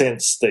 in the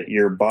sense that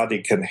your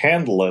body can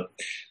handle it,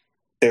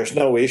 there's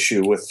no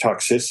issue with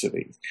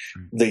toxicity.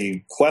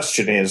 The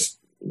question is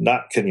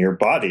not can your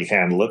body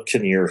handle it,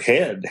 can your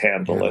head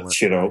handle it,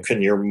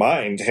 can your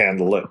mind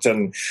handle it?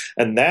 And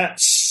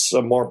that's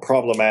a more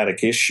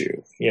problematic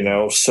issue,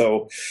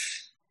 So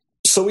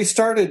we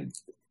started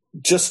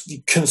just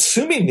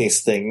consuming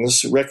these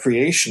things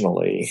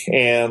recreationally.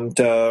 And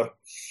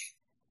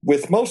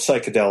with most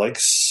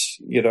psychedelics,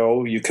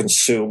 you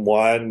consume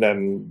one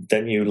and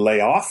then you lay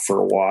off for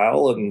a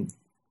while. And,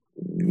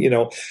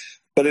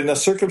 but in the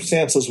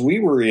circumstances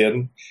we were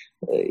in,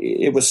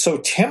 it was so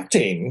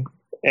tempting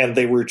and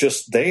they were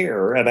just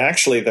there. And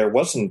actually there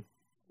wasn't,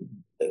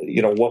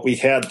 what we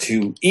had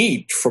to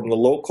eat from the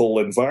local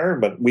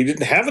environment. We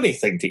didn't have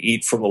anything to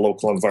eat from the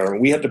local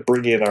environment. We had to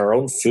bring in our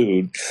own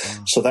food.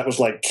 So that was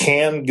like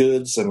canned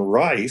goods and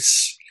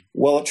rice.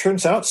 Well, it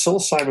turns out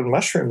psilocybin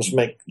mushrooms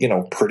make,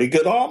 pretty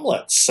good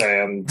omelets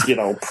and,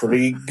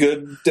 pretty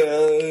good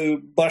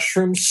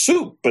mushroom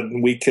soup.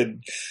 And we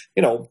could,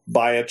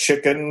 buy a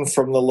chicken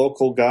from the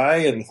local guy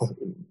and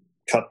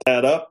cut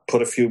that up,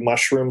 put a few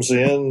mushrooms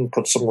in,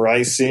 put some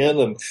rice in,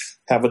 and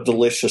have a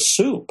delicious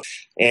soup,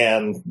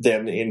 and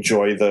then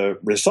enjoy the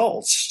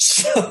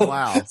results.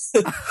 Wow.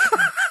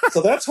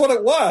 So that's what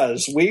it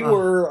was. We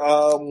were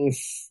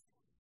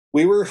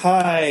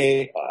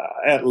high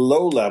at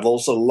low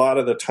levels a lot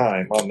of the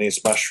time on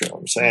these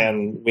mushrooms,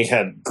 and we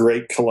had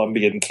great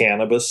Colombian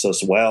cannabis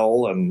as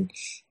well. And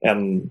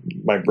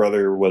my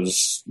brother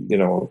was,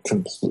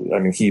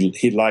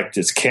 he liked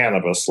his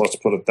cannabis. Let's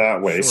put it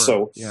that way. Sure.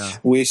 So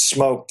we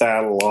smoked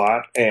that a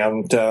lot,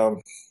 and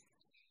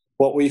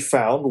what we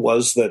found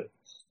was that,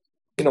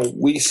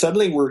 we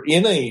suddenly were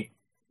in a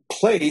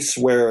place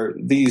where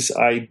these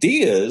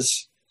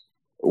ideas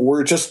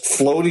were just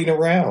floating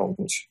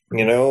around,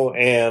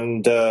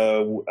 and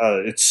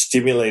it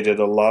stimulated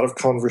a lot of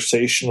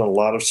conversation, a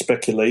lot of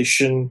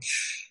speculation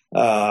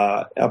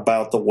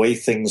about the way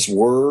things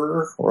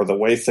were or the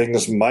way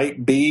things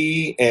might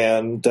be.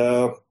 And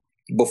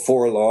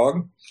before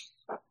long,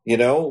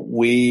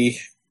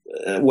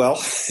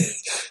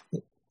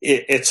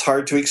 it's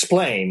hard to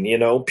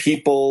explain.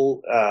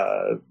 People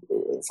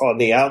on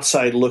the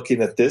outside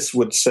looking at this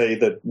would say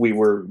that we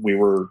were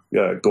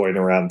going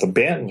around the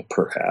bend,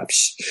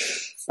 perhaps,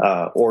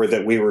 or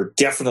that we were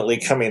definitely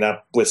coming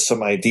up with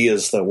some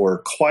ideas that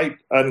were quite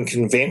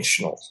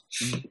unconventional.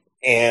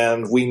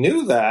 And we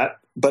knew that,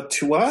 but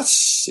to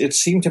us, it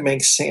seemed to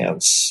make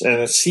sense, and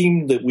it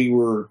seemed that we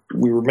were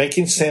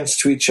making sense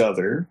to each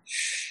other,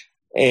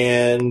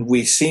 and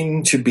we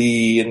seemed to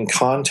be in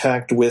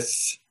contact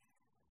with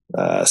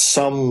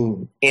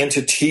some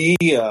entity,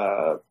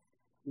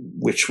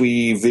 which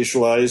we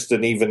visualized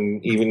and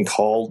even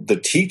called the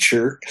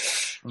teacher,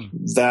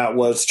 that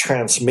was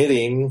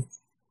transmitting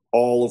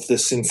all of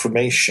this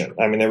information.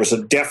 There was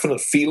a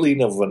definite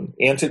feeling of an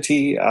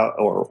entity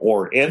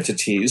or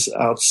entities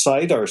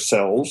outside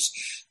ourselves,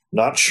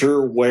 not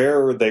sure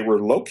where they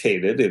were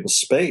located in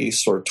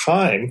space or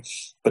time,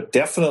 but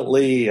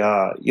definitely,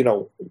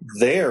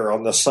 there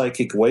on the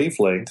psychic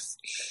wavelength,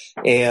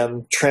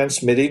 and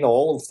transmitting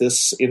all of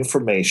this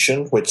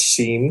information, which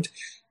seemed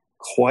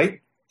quite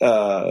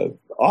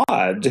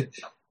odd,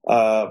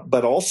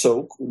 but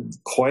also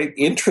quite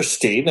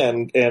interesting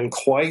and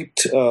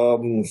quite,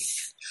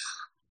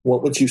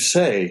 what would you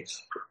say?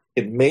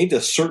 It made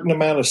a certain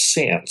amount of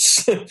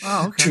sense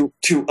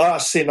to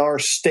us in our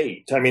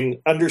state.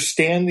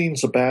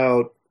 Understandings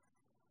about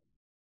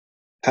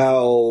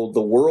how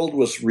the world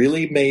was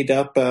really made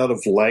up out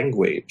of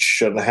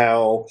language, and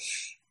how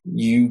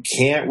you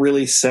can't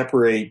really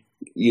separate,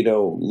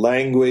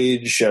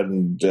 language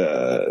and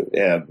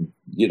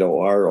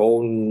our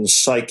own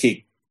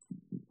psychic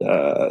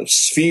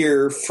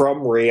sphere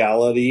from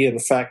reality. In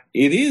fact,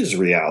 it is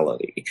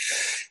reality.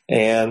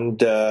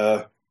 And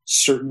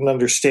certain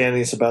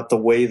understandings about the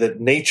way that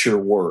nature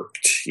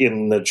worked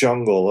in the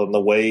jungle and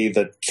the way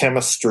that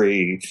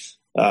chemistry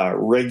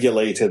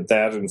regulated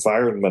that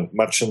environment,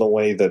 much in the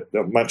way that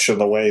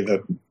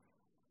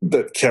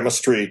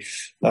chemistry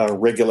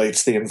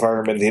regulates the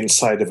environment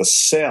inside of a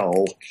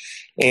cell,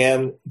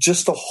 and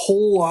just a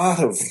whole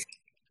lot of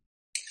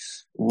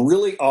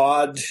really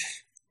odd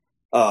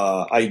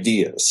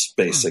ideas,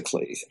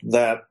 basically,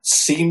 that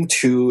seem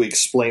to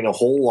explain a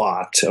whole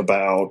lot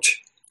about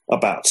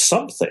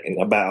something,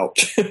 about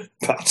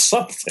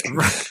something.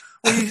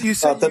 Well, you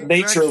said about the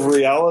nature of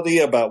reality,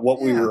 about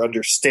what we were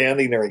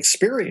understanding or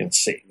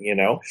experiencing,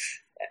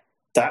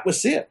 that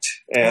was it.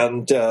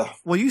 And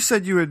well, you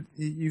said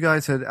you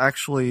guys had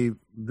actually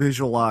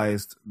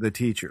visualized the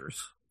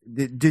teachers.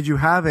 Did you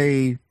have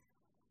an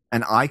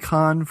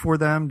icon for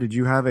them? Did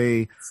you have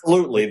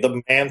absolutely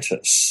the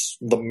mantis?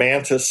 The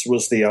mantis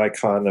was the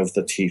icon of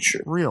the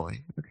teacher.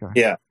 Really? Okay.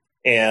 Yeah,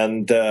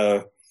 and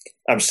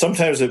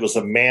sometimes it was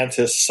a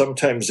mantis.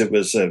 Sometimes it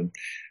was a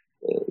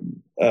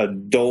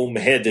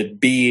dome-headed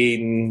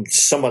being,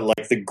 somewhat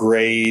like the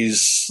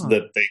Greys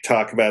that they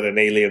talk about in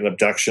Alien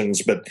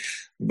Abductions, but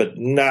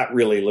not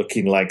really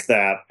looking like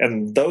that.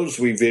 And those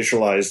we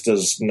visualized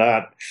as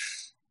not.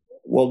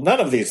 Well, none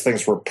of these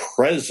things were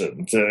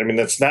present. I mean,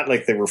 it's not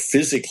like they were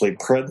physically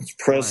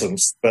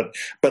present, but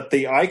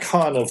the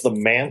icon of the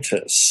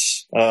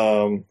mantis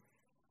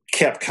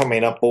kept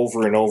coming up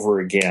over and over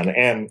again,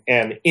 and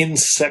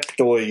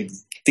insectoid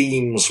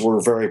themes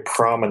were very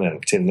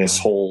prominent in this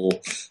whole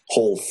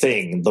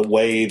thing. The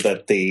way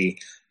that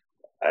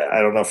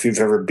I don't know if you've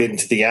ever been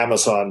to the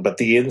Amazon, but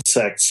the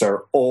insects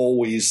are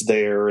always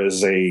there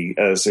as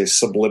a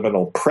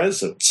subliminal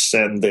presence,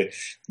 and the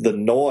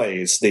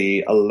noise,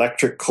 the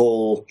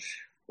electrical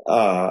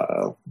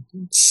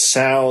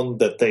sound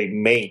that they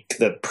make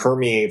that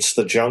permeates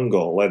the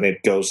jungle, and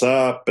it goes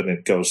up and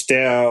it goes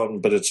down,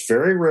 but it's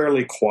very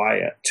rarely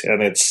quiet,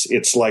 and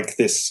it's like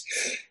this.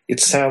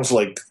 It sounds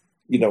like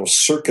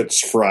circuits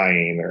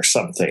frying or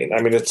something.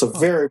 I mean, it's a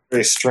very,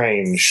 very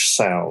strange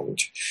sound.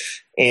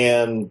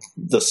 And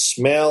the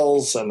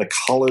smells and the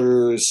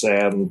colors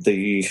and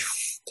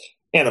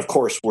of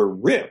course we're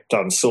ripped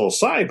on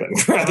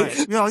psilocybin,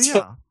 right? Yeah.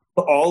 So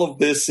all of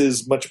this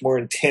is much more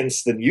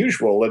intense than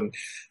usual. And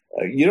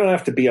you don't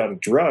have to be on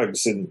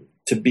drugs and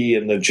to be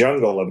in the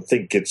jungle and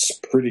think it's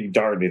pretty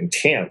darn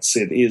intense.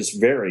 It is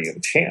very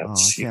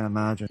intense. Oh, I can't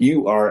imagine.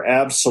 You are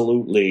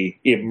absolutely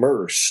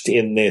immersed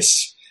in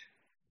this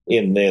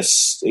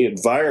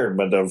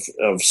environment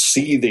of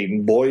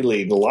seething,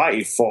 boiling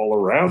life all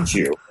around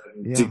you.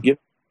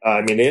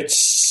 I mean,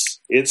 it's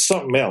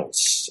something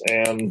else.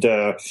 And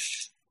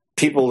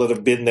people that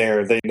have been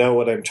there, they know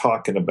what I'm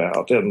talking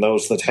about. And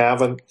those that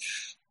haven't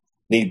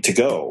need to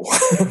go.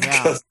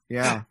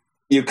 Yeah.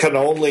 You can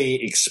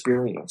only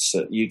experience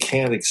it. You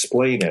can't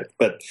explain it.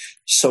 But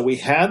so we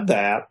had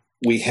that.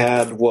 We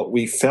had what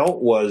we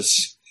felt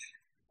was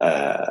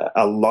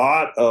a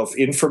lot of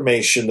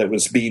information that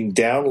was being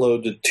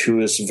downloaded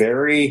to us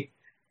very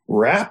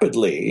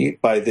rapidly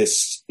by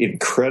this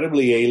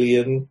incredibly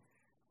alien,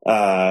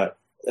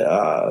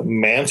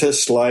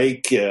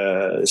 mantis-like,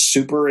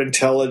 super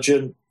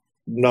intelligent,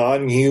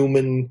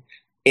 non-human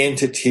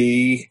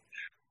entity,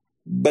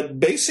 but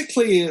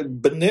basically a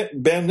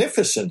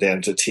beneficent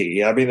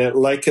entity. I mean,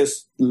 like a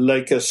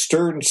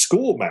stern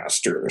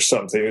schoolmaster or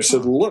something. He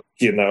said, look,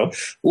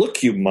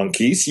 you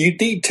monkeys, you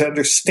need to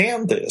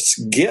understand this.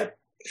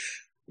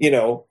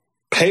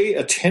 Pay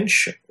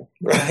attention,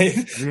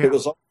 right? Yeah. It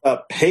was all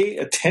about pay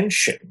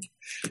attention.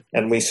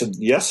 And we said,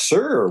 yes,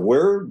 sir,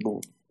 we're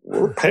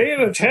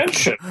paying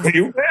attention.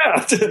 You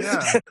bet.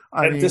 Yeah.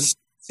 And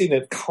discussing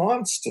it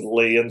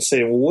constantly and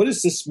saying, well, what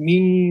does this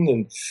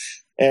mean?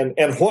 And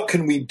what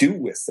can we do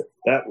with it?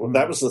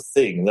 That was the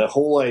thing. The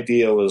whole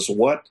idea was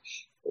what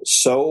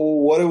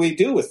do we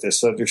do with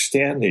this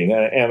understanding?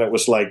 And it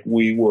was like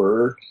we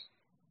were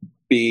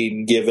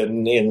being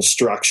given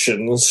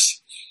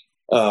instructions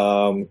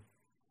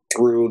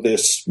through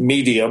this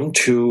medium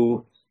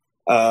to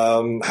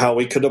how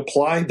we could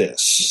apply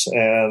this.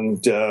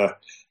 And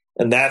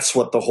that's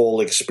what the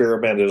whole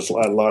experiment at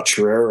La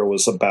Chirera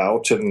was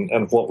about,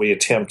 and what we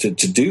attempted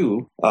to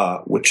do,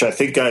 which I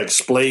think I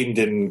explained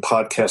in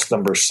podcast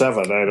number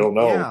 7. I don't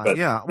know.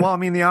 Yeah. Well, I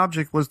mean, the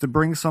object was to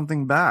bring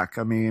something back.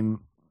 I mean,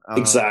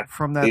 exactly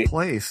from that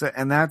place.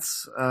 And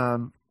that's, I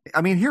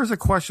mean, here's a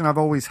question I've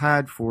always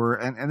had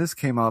and this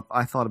came up,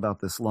 I thought about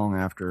this long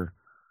after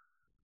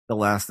the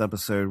last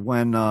episode,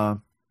 when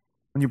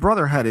your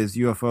brother had his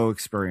UFO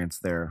experience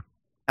there,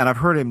 and I've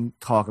heard him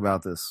talk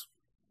about this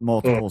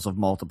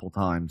multiple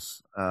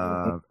times.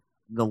 The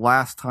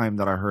last time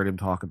that I heard him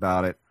talk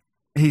about it,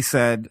 he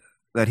said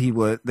that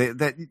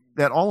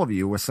that all of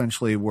you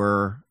essentially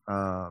were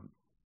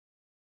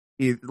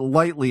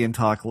lightly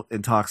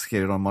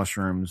intoxicated on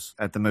mushrooms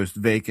at the most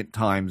vacant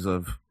times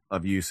of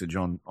usage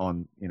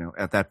on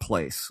at that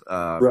place.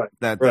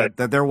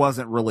 That there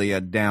wasn't really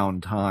a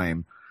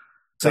downtime.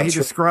 So he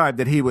described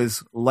that he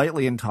was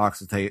lightly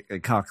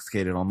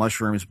intoxicated on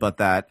mushrooms, but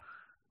that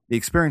the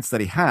experience that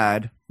he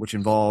had, which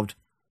involved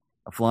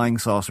a flying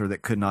saucer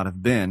that could not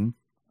have been,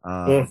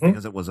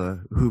 because it was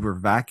a Hoover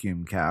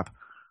vacuum cap.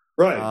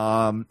 Right.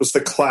 It was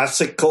the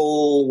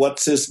classical,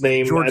 what's his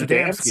name? George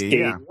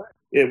Adamski.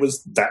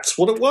 That's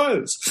what it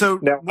was. So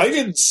now I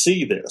didn't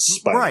see this,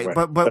 by the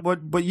way.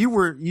 But you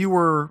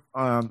were.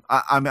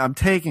 I'm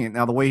taking it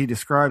now. The way he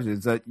describes it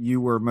is that you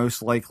were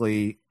most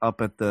likely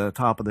up at the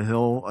top of the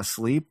hill,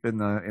 asleep in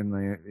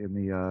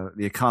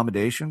the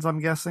accommodations. I'm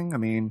guessing. I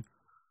mean,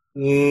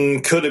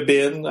 could have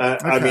been.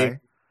 I mean,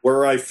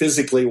 where I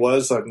physically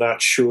was, I'm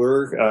not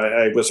sure.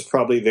 I was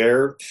probably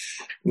there.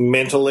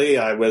 Mentally,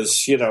 I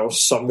was,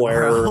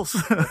 somewhere at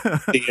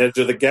the edge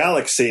of the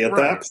galaxy at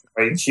that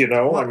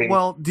point,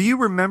 Well, do you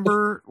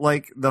remember,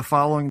 like, the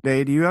following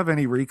day, do you have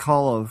any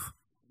recall of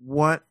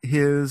what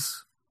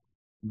his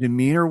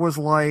demeanor was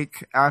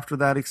like after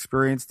that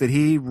experience? Did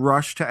he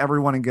rush to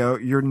everyone and go,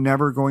 "You're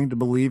never going to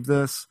believe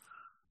this"?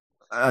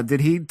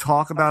 Did he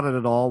talk about it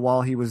at all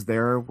while he was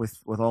there with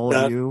all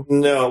of you?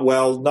 No,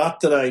 well, not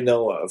that I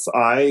know of.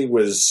 I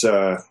was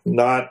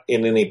not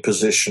in any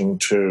position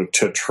to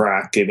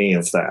track any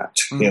of that.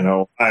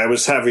 Mm-hmm. I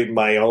was having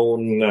my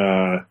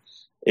own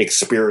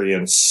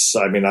experience.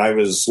 I mean, I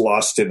was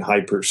lost in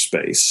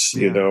hyperspace.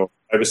 Yeah.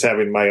 I was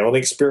having my own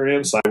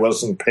experience. I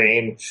wasn't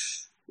paying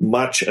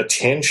much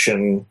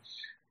attention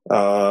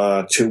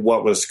to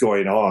what was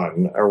going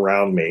on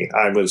around me.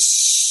 I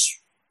was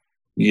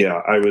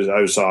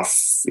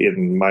off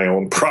in my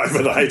own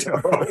private Idaho.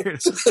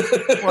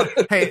 Well,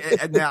 hey,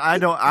 now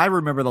I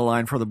remember the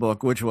line for the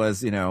book, which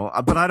was,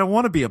 but I don't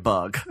want to be a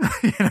bug,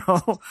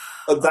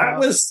 That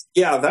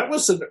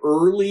was an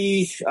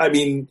early,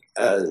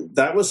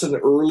 that was an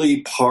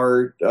early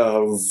part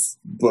of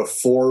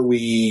before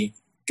we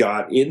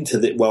got into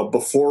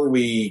before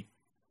we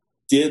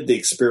did the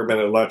experiment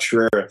at La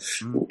Chirera,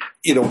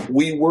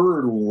 we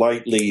were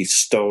lightly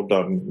stoned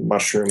on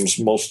mushrooms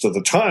most of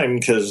the time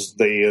because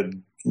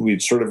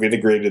we'd sort of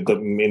integrated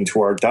them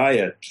into our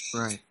diet.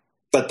 Right.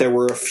 But there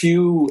were a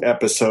few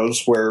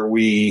episodes where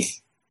we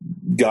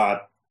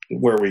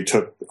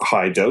took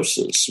high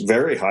doses,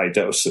 very high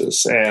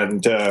doses.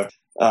 And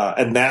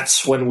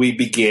that's when we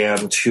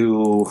began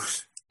to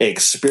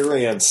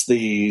experience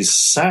these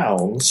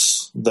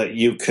sounds that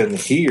you can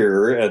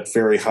hear at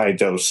very high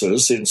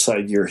doses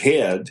inside your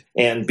head,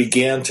 and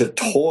began to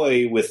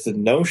toy with the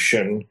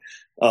notion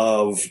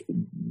of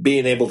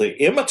being able to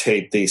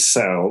imitate these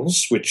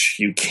sounds, which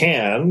you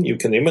can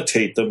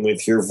imitate them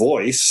with your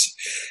voice.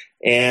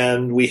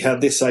 And we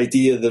had this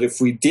idea that if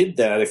we did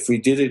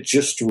it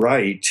just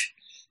right,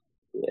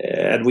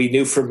 and we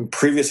knew from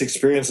previous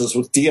experiences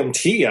with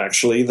DMT,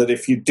 actually, that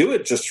if you do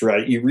it just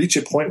right, you reach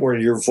a point where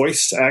your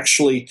voice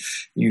actually,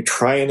 you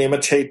try and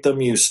imitate them.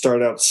 You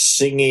start out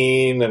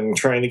singing and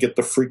trying to get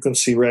the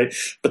frequency right.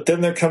 But then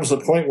there comes a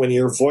point when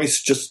your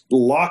voice just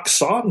locks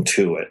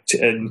onto it.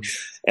 And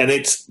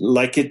it's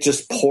like it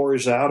just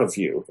pours out of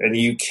you and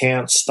you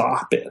can't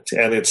stop it.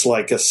 And it's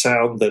like a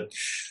sound that,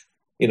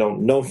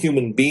 no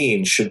human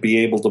being should be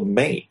able to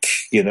make.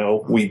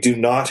 We do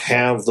not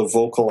have the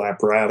vocal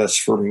apparatus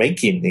for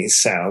making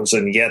these sounds,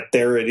 and yet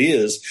there it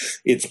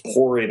is. It's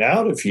pouring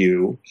out of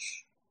you,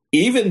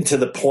 even to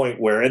the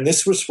point where, and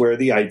this was where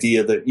the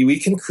idea that we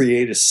can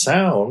create a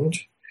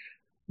sound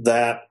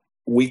that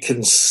we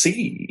can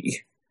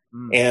see,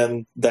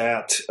 and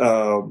that,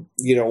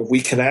 we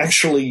can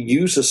actually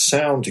use a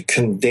sound to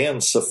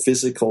condense a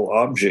physical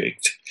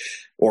object,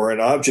 or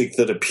an object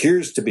that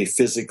appears to be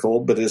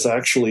physical but is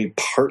actually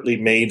partly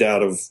made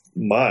out of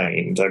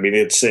mind. I mean,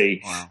 it's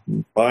a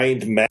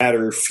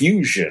mind-matter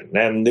fusion.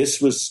 And this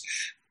was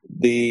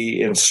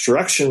the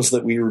instructions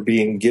that we were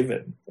being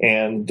given.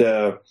 And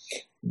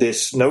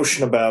this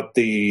notion about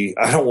I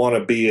don't want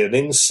to be an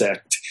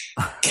insect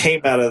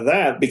came out of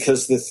that,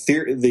 because the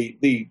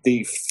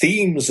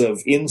themes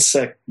of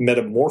insect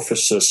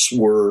metamorphosis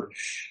were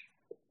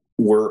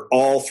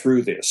all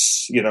through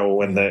this,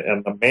 and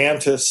the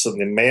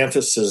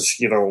mantis is,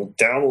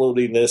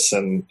 downloading this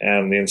and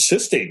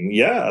insisting,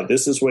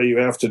 this is what you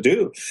have to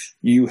do.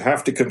 You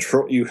have to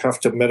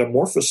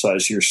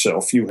metamorphosize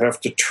yourself. You have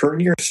to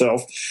turn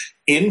yourself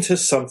into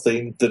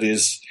something that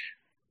is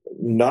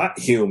not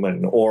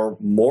human or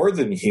more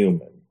than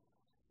human.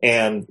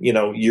 And,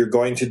 you're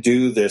going to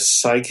do this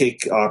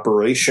psychic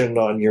operation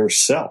on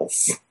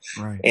yourself.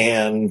 Right.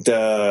 And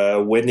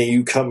when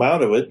you come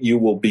out of it, you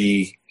will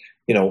be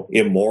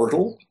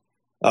immortal,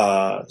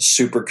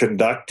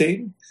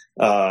 superconducting.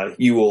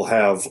 You will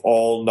have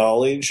all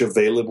knowledge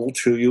available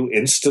to you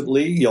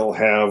instantly. You'll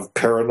have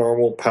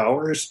paranormal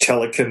powers,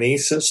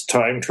 telekinesis,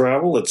 time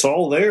travel. It's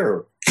all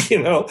there.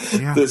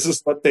 This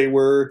is what they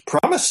were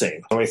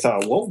promising. And we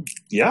thought, well,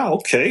 yeah,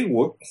 okay,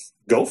 we'll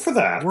go for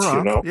that.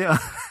 Yeah.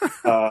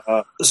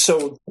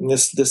 So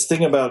this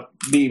thing about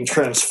being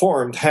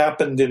transformed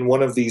happened in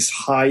one of these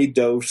high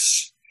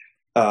dose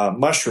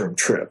mushroom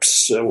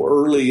trips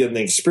early in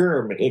the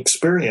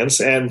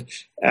experience, and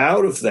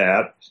out of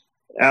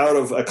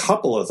a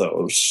couple of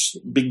those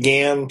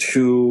began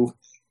to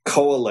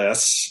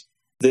coalesce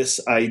this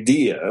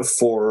idea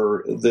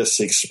for this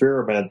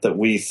experiment that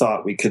we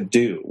thought we could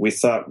do. We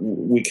thought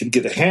we could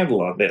get a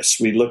handle on this.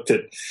 We looked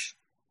at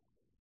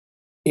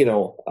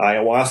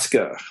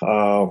ayahuasca.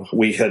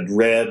 We had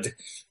read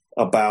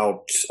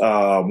about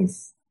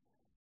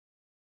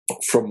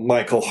from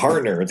Michael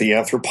Harner, the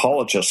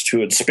anthropologist who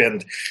had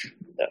spent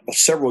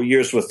several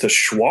years with the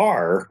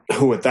Shuar,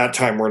 who at that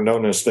time were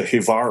known as the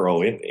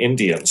Jivaro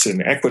Indians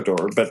in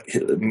Ecuador, but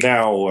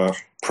now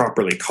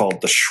properly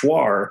called the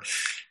Shuar.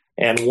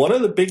 And one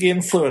of the big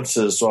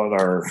influences on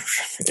our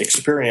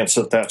experience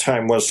at that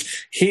time was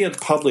he had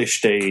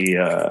published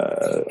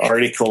a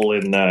article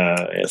in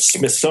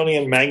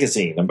Smithsonian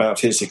Magazine about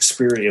his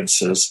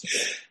experiences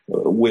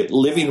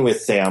living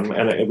with them,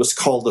 and it was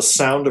called The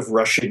Sound of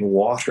Rushing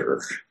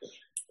Water.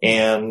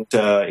 And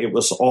it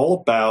was all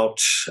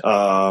about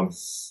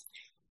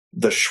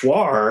the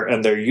Shuar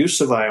and their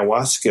use of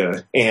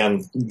ayahuasca,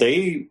 and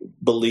they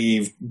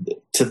believed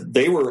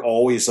they were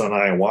always on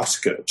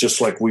ayahuasca,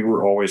 just like we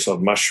were always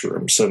on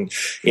mushrooms. And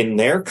in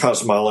their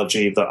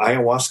cosmology, the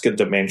ayahuasca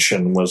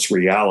dimension was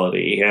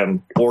reality,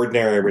 and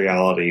ordinary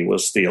reality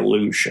was the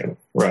illusion,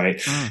 right?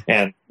 Mm.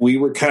 And we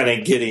were kind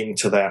of getting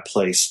to that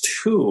place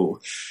too.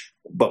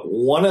 But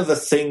one of the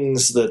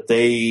things that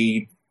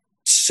they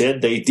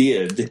said they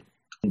did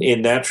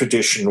in that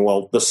tradition,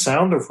 well, the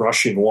sound of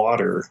rushing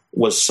water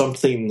was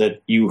something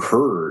that you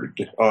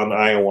heard on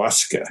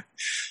ayahuasca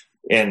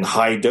in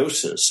high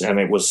doses, and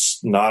it was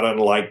not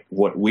unlike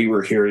what we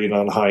were hearing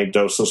on high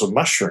doses of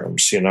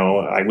mushrooms. You know,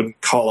 I wouldn't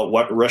call it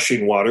what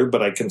rushing water,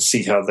 but I can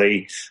see how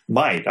they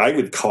might. I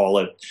would call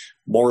it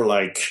more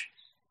like,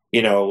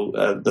 you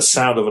know, the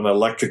sound of an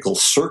electrical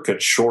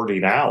circuit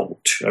shorting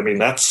out. I mean,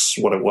 that's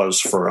what it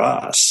was for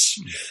us,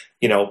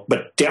 you know,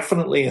 but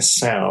definitely a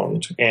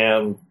sound.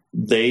 And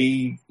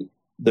the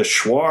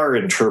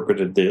Shuar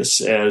interpreted this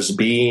as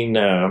being,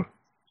 a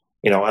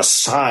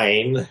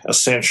sign,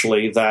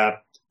 essentially,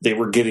 that they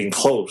were getting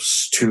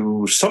close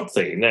to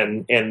something,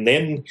 and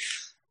then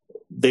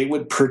they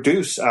would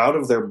produce out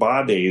of their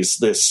bodies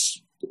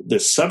this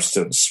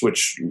substance,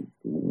 which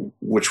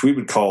we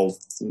would call,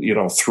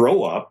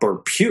 throw up or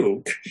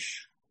puke.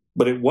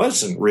 But it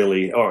wasn't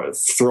really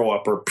throw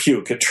up or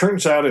puke. It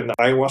turns out in the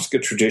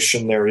ayahuasca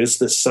tradition, there is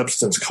this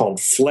substance called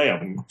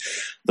phlegm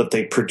that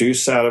they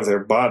produce out of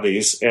their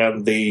bodies.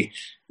 And the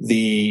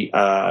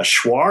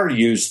Shuar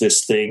use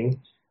this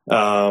thing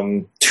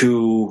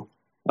to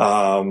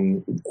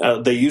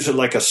they use it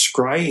like a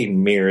scrying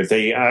mirror.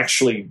 They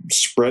actually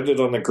spread it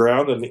on the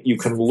ground, and you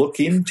can look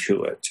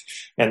into it,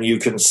 and you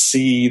can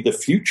see the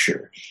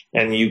future,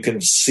 and you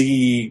can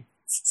see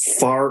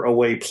far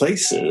away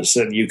places,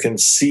 and you can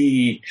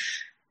see,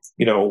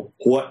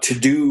 what to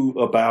do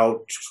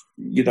about,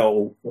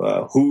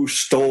 who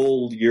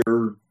stole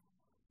your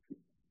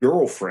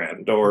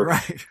girlfriend, or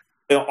right.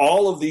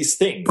 All of these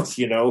things,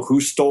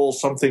 who stole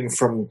something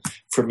from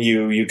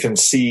you. You can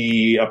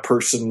see a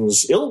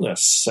person's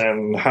illness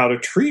and how to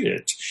treat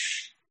it.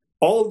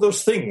 All of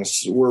those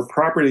things were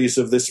properties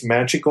of this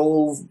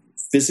magical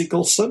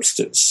physical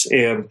substance.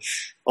 And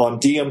on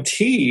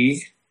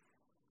DMT,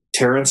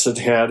 Terence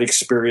had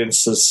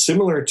experiences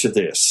similar to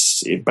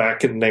this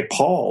back in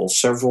Nepal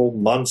several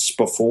months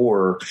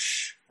before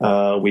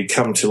we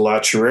come to La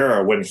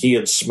Chirera, when he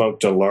had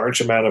smoked a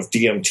large amount of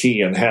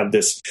DMT and had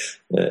this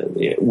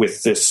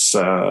with this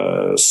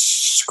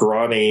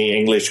scrawny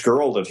English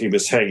girl that he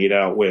was hanging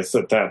out with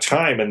at that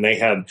time. And they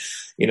had,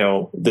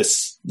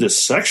 this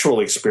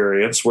sexual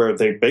experience where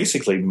they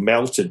basically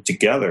melted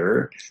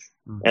together.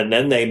 And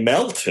then they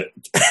melted.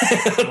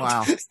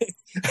 Wow.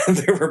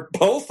 They were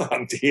both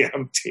on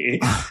DMT,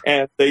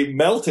 and they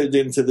melted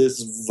into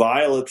this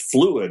violet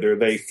fluid, or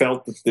they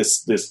felt that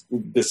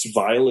this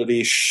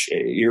violetish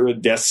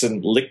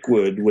iridescent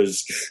liquid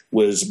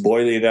was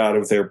boiling out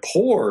of their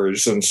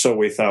pores. And so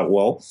we thought,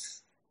 well,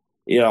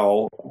 you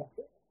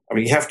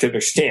have to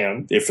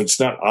understand, if it's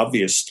not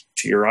obvious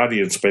to your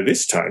audience by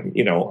this time,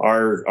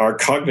 our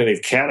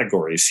cognitive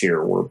categories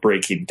here were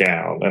breaking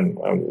down, and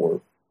we're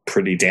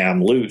pretty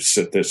damn loose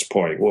at this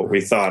point. What we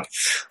thought,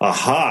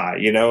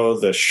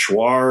 the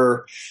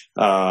Shuar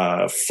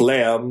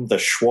phlegm, the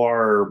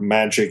Shuar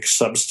magic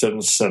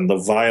substance, and the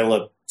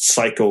violet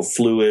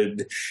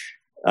psychofluid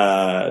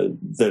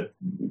that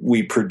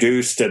we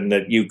produced and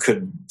that you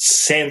could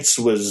sense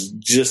was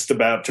just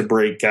about to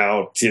break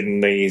out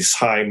in these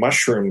high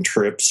mushroom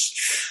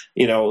trips,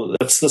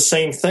 that's the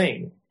same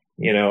thing.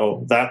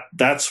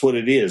 That's what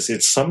it is.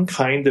 It's some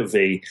kind of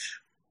a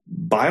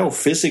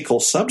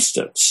biophysical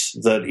substance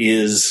that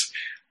is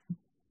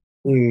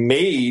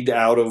made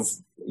out of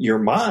your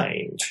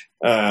mind,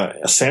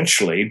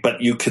 essentially,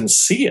 but you can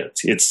see it.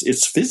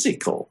 It's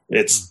physical.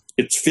 It's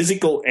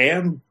physical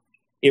and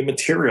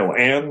immaterial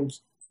and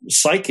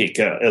psychic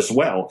as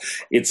well.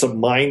 It's a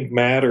mind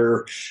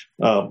matter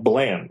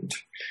blend,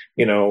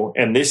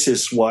 and this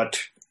is what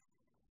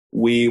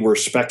we were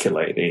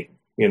speculating,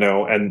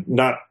 and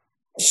not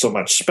so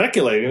much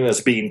speculating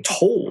as being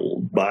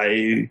told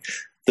by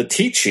the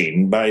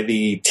teaching, by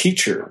the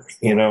teacher,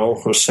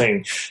 who's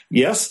saying,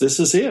 yes,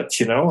 this is it.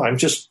 I'm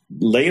just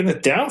laying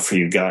it down for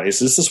you guys.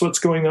 This is what's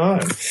going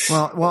on.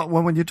 Well,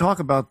 when you talk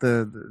about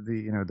the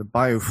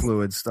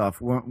biofluid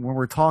stuff, when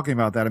we're talking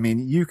about that, I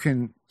mean, you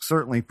can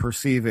certainly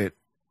perceive it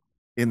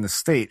in the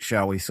state,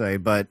 shall we say,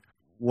 but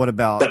what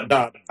about? But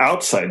not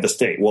outside the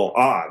state. Well,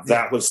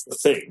 that was the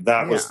thing.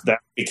 That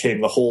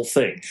became the whole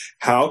thing.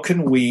 How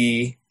can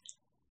we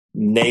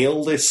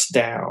nail this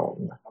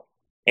down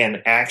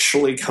and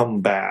actually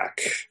come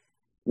back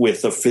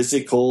with a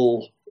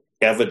physical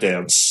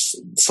evidence,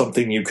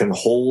 something you can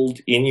hold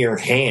in your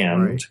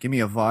hand? Right. Give me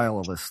a vial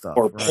of this stuff.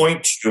 Or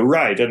point to,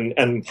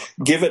 and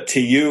give it to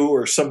you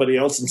or somebody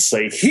else and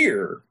say,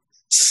 here,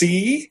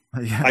 see,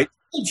 I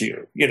told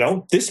you.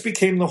 This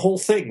became the whole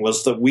thing,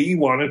 was that we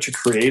wanted to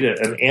create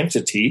an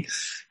entity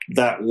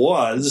that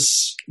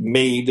was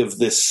made of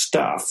this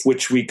stuff,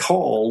 which we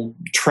call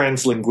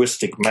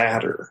translinguistic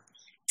matter,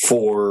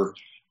 for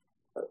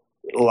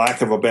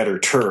lack of a better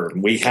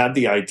term. We had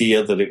the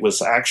idea that it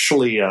was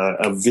actually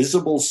a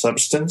visible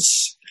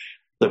substance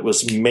that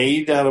was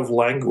made out of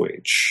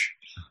language.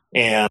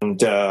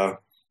 And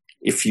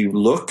if you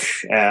look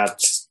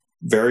at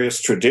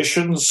various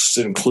traditions,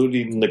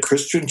 including the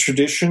Christian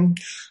tradition,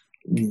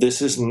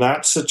 this is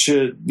not such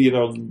a,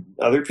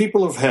 other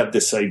people have had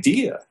this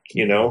idea,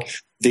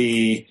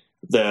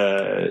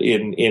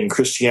 in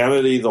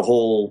Christianity, the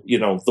whole,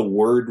 the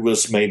Word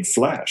was made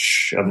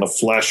flesh, and the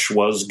flesh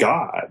was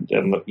God,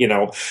 and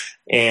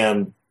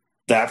and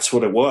that's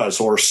what it was.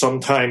 Or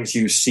sometimes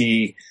you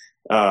see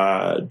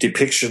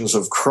depictions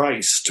of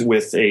Christ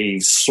with a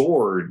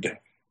sword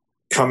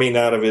coming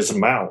out of his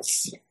mouth,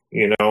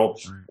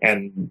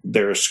 and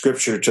there's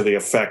scripture to the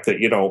effect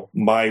that,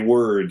 my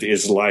word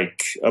is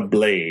like a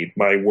blade,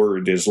 my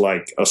word is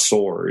like a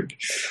sword.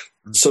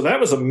 So that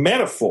was a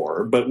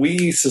metaphor, but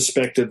we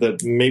suspected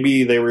that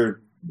maybe they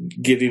were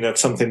getting at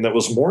something that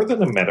was more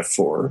than a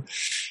metaphor.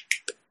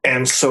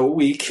 And so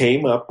we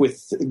came up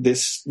with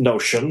this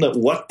notion that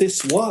what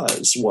this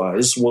was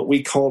what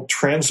we call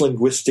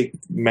translinguistic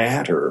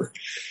matter,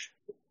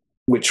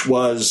 which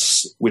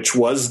was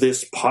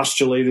this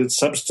postulated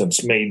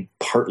substance made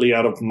partly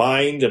out of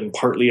mind and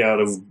partly out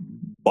of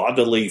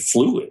bodily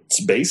fluids,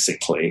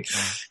 basically.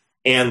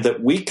 And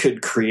that we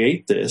could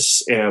create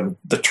this, and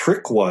the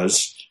trick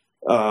was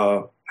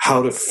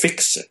how to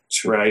fix it,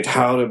 right?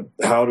 How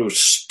to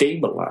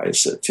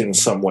stabilize it in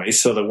some way,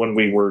 so that when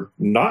we were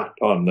not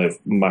on the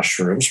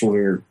mushrooms, when we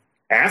were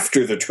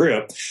after the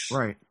trip,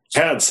 right,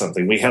 had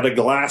something. We had a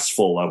glass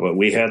full of it.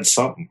 We had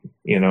something,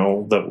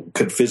 that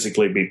could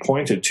physically be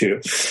pointed to.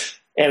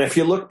 And if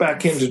you look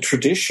back into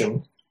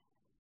tradition,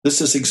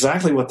 this is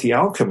exactly what the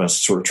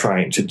alchemists were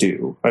trying to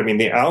do. I mean,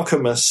 the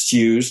alchemists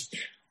used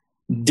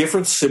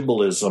different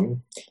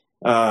symbolism,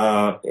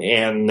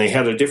 and they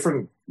had a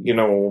different,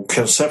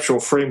 conceptual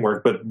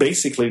framework, but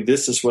basically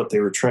this is what they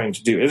were trying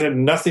to do. It had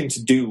nothing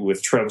to do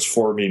with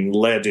transforming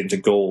lead into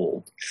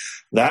gold.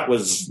 That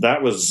was a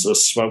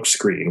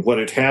smokescreen. What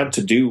it had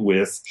to do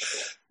with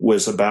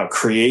was about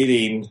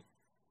creating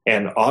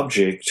an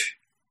object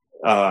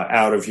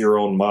out of your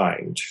own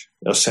mind,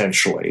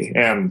 essentially.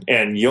 And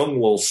Jung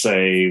will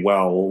say,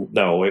 well,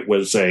 no, it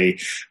was a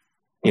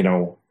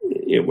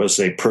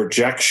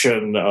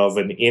projection of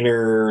an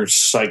inner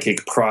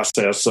psychic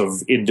process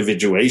of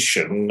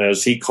individuation,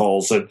 as he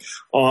calls it,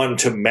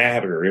 onto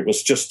matter. It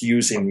was just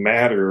using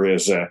matter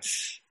as a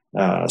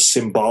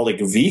symbolic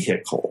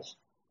vehicle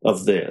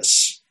of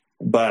this.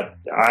 But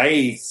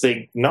I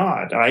think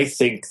not. I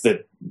think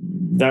that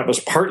was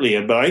partly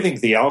it, but I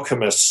think the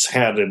alchemists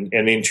had an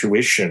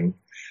intuition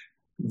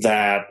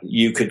that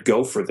you could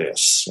go for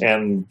this.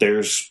 And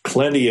there's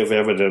plenty of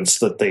evidence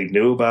that they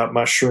knew about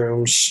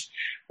mushrooms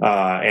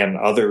and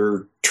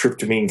other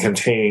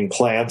tryptamine-containing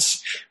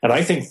plants. And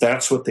I think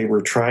that's what they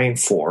were trying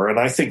for. And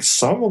I think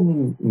some of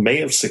them may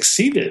have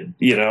succeeded,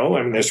 I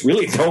mean, there's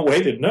really no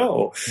way to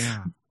know.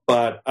 Yeah.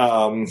 But,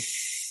 well,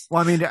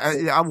 I mean,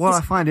 what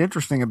I find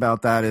interesting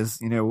about that is,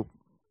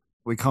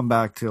 we come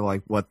back to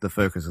like what the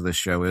focus of this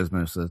show is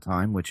most of the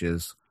time, which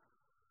is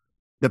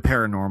the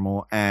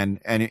paranormal. And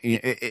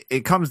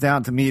it comes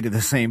down to me to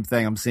the same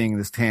thing. I'm seeing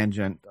this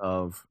tangent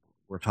of,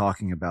 we're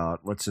talking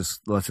about, let's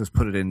just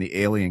put it in the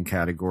alien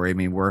category. I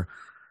mean,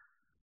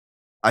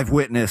 I've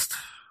witnessed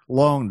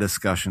long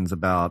discussions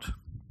about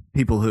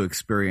people who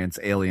experience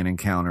alien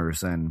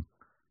encounters, and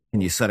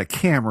can you set a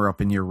camera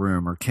up in your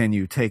room, or can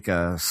you take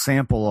a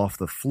sample off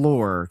the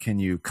floor? Can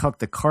you cut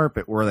the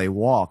carpet where they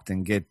walked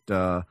and get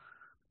some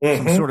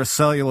sort of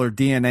cellular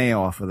DNA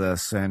off of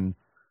this? And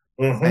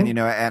and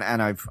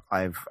I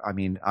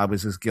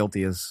was as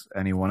guilty as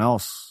anyone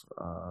else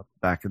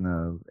back in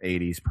the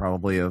 80s,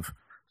 probably, of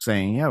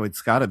saying,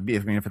 it's got to be. I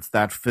mean, if it's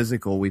that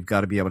physical, we've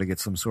got to be able to get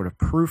some sort of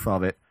proof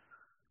of it.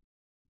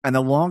 And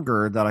the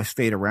longer that I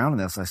stayed around in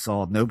this, I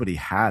saw nobody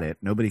had it.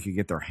 Nobody could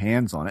get their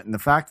hands on it. And the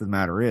fact of the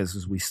matter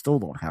is we still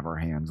don't have our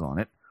hands on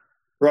it.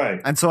 Right.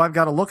 And so I've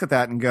got to look at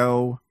that and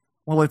go,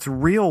 well, it's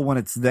real when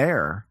it's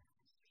there,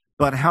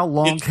 but how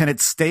long can it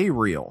stay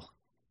real?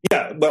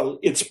 Yeah, well,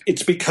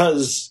 it's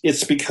because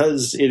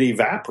it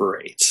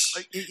evaporates.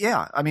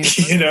 Yeah, I mean,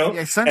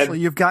 essentially,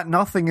 you've got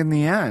nothing in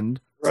the end.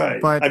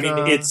 Right. But I mean,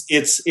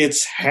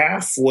 it's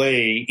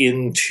halfway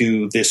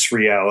into this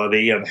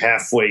reality and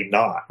halfway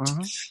not.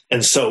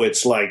 And so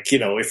it's like,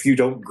 if you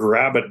don't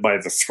grab it by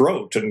the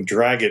throat and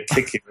drag it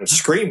kicking and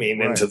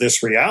screaming into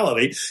this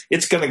reality,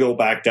 it's going to go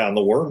back down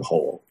the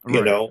wormhole,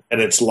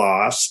 and it's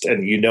lost,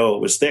 and it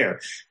was there.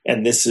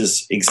 And this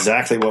is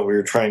exactly what we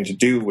were trying to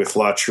do with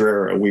La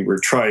Chirera. We were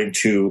trying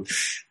to,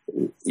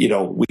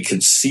 we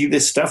could see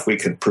this stuff, we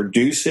could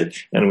produce it,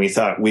 and we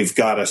thought we've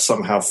got to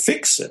somehow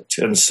fix it.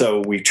 And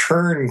so we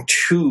turned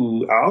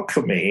to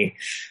alchemy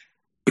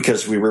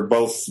because we were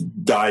both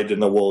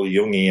dyed-in-the-wool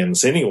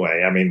Jungians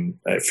anyway. I mean,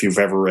 if you've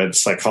ever read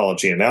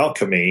Psychology and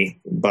Alchemy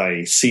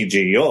by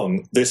C.G.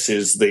 Jung, this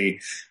is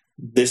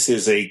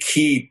a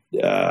key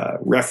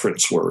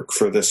reference work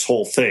for this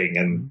whole thing.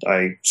 And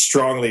I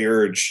strongly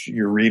urge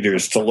your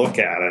readers to look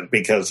at it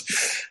because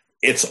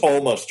it's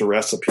almost a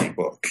recipe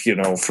book,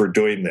 for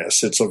doing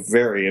this. It's a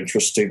very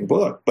interesting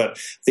book. But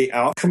the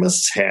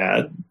alchemists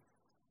had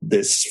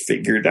this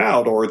figured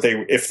out, or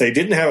if they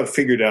didn't have it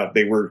figured out,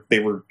 they were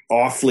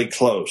awfully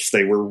close.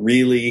 They were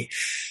really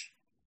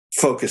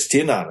focused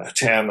in on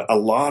it. And a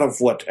lot of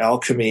what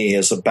alchemy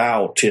is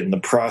about in the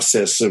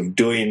process of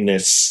doing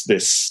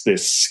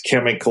this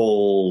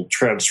chemical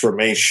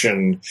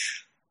transformation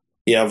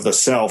of the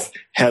self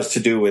has to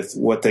do with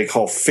what they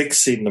call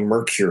fixing the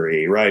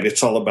mercury, right?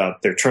 It's all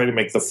about, they're trying to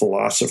make the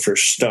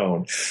philosopher's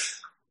stone.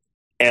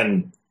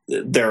 And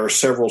there are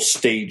several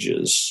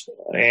stages.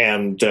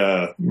 And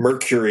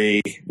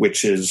mercury,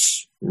 which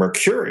is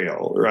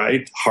mercurial,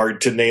 right?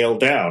 Hard to nail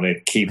down.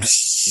 It keeps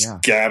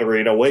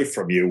scattering away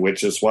from you,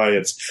 which is why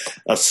it's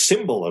a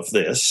symbol of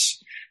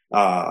this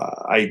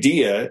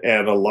idea.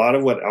 And a lot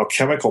of what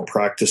alchemical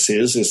practice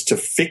is to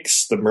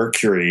fix the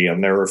mercury,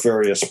 and there are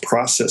various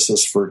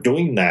processes for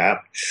doing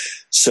that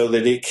so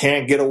that it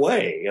can't get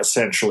away,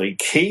 essentially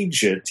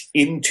cage it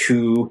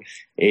into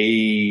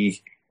a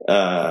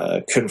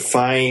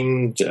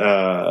confined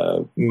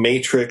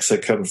matrix, a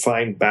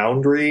confined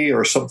boundary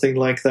or something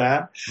like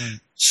that,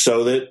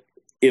 so that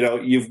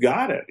you've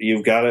got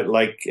it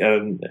like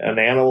an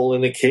animal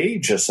in a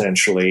cage,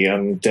 essentially.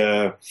 And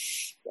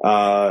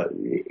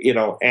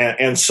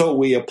and so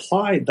we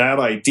applied that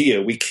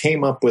idea. We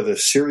came up with a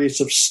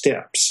series of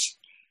steps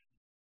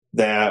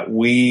that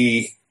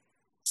we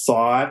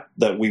thought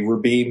that we were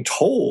being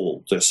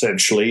told,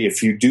 essentially,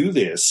 if you do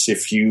this,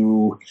 if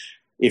you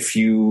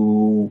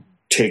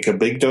take a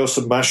big dose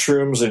of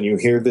mushrooms and you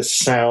hear this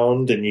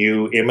sound and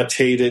you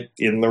imitate it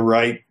in the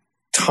right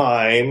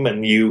time,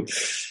 and you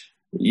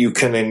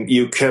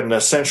can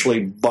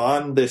essentially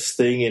bond this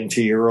thing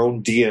into your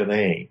own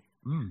DNA.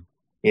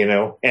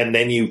 And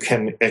then you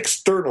can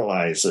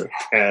externalize it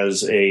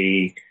as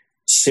a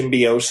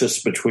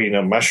symbiosis between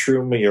a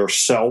mushroom,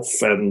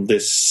 yourself, and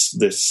this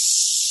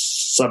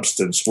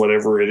substance,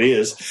 whatever it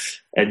is,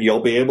 and you'll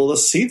be able to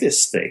see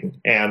this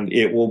thing, and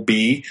you will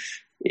be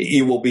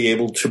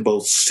able to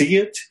both see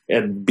it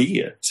and be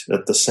it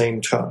at the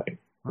same time.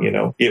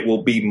 It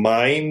will be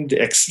mind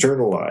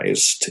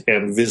externalized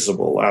and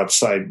visible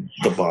outside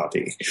the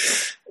body.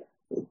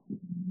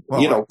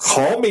 Well,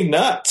 call me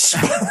nuts.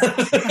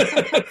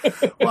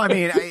 Well, I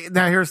mean,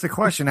 now here's the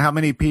question. How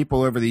many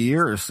people over the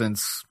years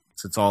since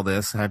all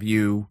this have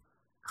you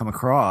come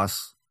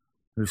across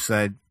who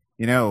said,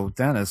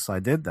 Dennis, I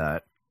did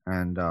that,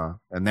 and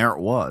there it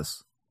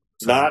was?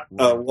 So, not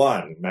a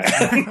one,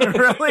 man.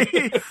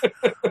 Really?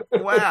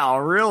 Wow,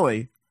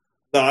 really?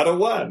 Not a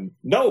one.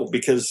 No,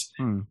 because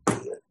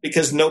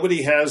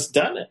nobody has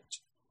done it.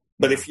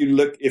 But if you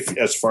look,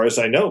 as far as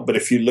I know,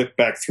 if you look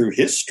back through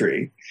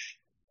history,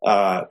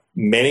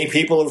 many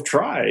people have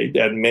tried,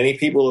 and many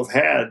people have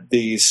had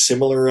these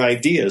similar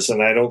ideas,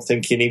 and I don't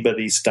think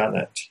anybody's done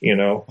it,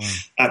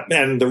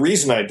 and the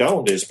reason I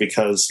don't is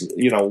because,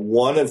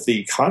 one of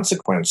the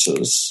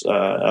consequences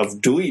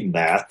of doing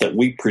that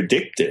we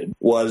predicted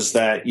was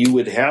that you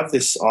would have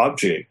this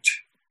object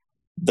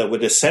that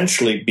would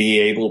essentially be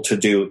able to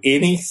do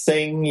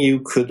anything you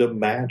could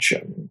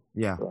imagine.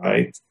 Yeah.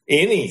 Right?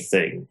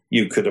 Anything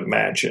you could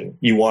imagine.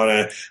 You want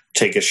to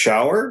take a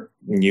shower,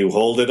 and you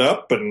hold it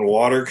up and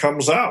water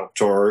comes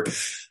out. Or,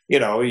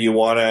 you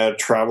want to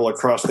travel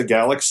across the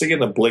galaxy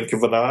in a blink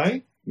of an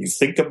eye. You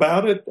think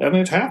about it and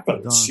it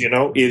happens. It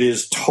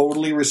is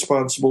totally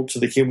responsible to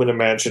the human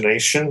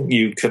imagination.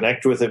 You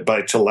connect with it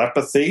by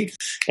telepathy,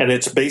 and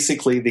it's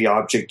basically the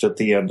object at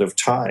the end of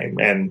time.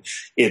 And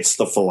it's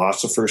the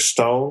Philosopher's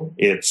Stone,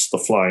 it's the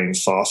flying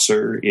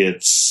saucer,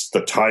 it's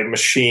the time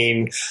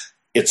machine.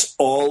 It's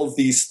all of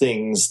these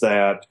things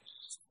that,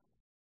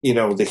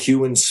 the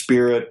human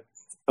spirit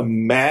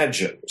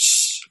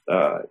imagines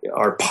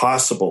are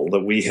possible, that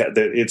we have,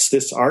 that it's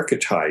this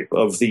archetype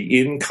of the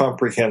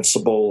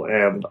incomprehensible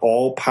and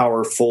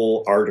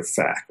all-powerful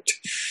artifact,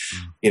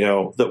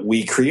 that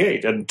we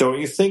create. And don't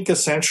you think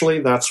essentially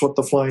that's what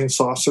the flying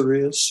saucer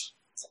is?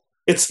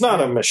 It's not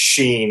a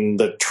machine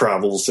that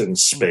travels in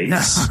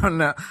space.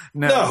 No.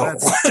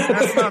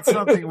 That's not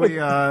something we.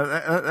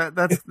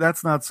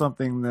 That's not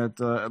something that,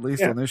 at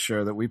least on this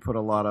show, that we put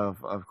a lot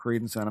of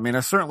credence in. I mean, I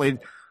certainly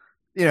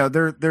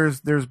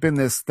there's been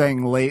this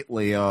thing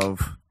lately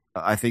of,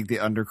 I think the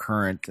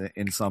undercurrent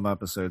in some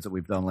episodes that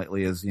we've done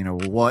lately is,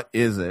 what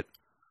is it?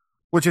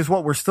 Which is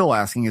what we're still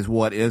asking is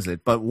what is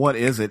it? But what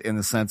is it in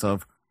the sense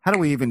of how do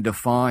we even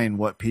define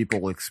what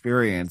people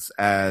experience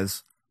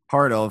as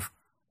part of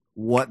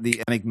what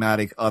the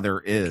enigmatic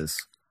other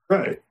is?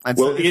 Right. And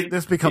so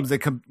this becomes a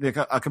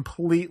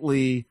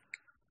completely,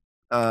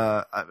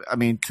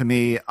 to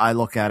me, I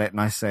look at it and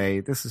I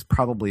say, this is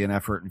probably an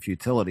effort in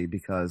futility,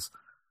 because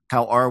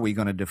how are we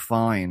going to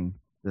define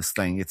this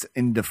thing? It's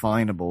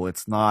indefinable.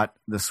 It's not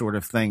the sort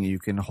of thing you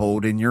can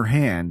hold in your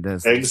hand.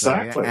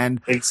 Exactly.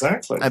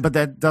 Exactly. But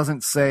that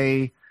doesn't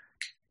say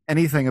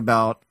anything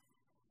about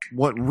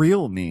what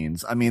real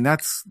means. I mean,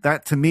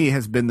 that to me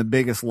has been the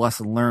biggest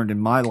lesson learned in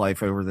my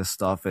life over this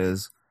stuff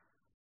is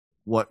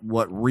what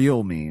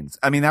real means.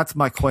 I mean, that's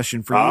my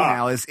question for you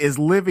now is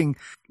living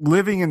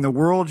in the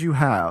world you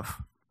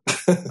have,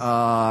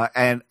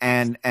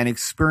 and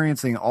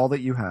experiencing all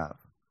that you have,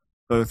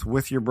 both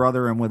with your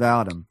brother and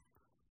without him.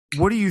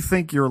 What do you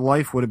think your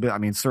life would have been? I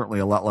mean, certainly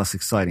a lot less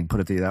exciting,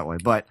 put it to you that way.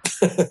 But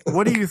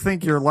what do you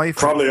think your life?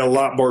 Probably a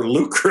lot more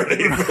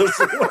lucrative as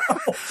well.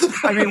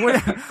 I mean,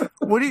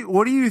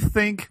 what do you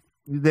think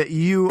that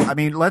you? I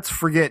mean, let's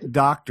forget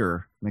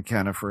Dr.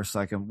 McKenna for a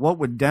second. What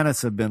would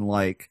Dennis have been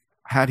like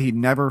had he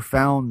never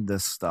found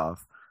this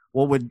stuff?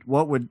 What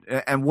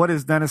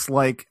is Dennis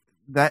like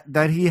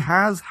that he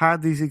has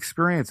had these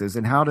experiences,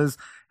 and how does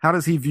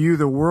he view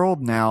the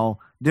world now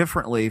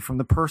differently from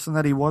the person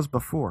that he was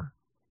before?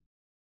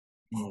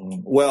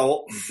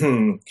 Well,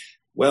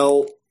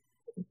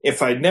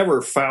 if I had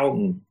never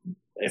gone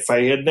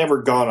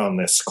on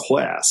this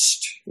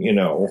quest,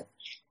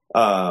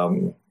 I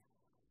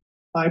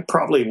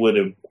probably would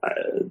have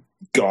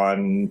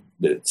gone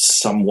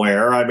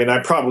somewhere. I mean,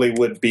 I probably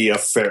would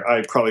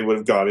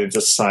have gone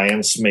into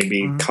science,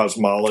 maybe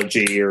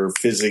cosmology or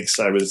physics.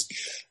 I was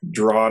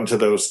drawn to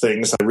those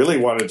things. I really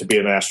wanted to be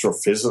an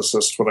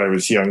astrophysicist when I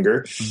was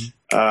younger.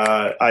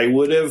 I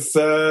would have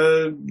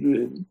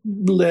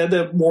led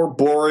a more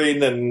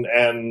boring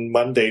and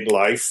mundane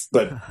life,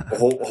 but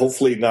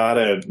hopefully not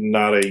a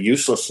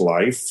useless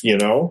life,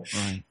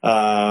 Right.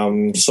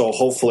 So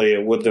hopefully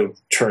it wouldn't have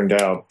turned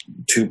out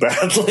too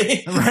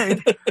badly. Right.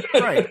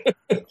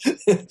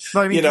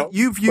 But I mean, do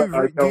you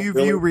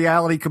view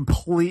reality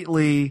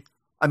completely?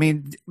 I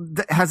mean,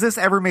 has this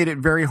ever made it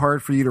very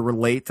hard for you to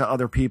relate to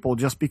other people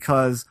just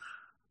because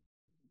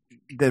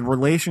the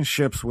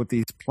relationships with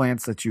these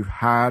plants that you've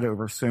had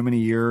over so many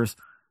years?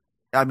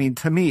 I mean,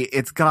 to me,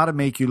 it's got to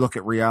make you look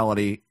at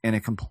reality in a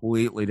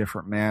completely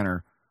different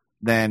manner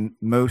than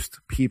most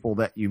people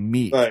that you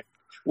meet. Right.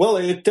 Well,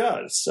 it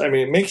does. I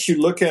mean, it makes you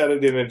look at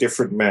it in a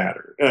different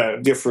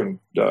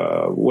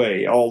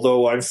way.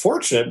 Although I'm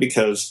fortunate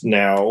because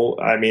now,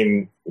 I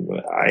mean,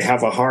 I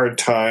have a hard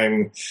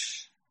time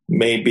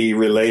maybe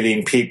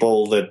relating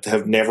people that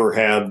have never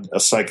had a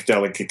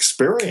psychedelic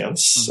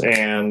experience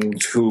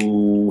and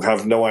who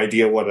have no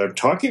idea what I'm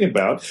talking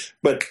about.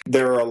 But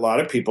there are a lot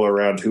of people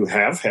around who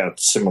have had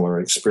similar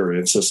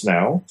experiences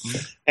now.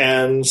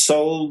 And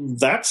so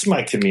that's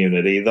my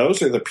community.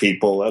 Those are the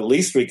people, at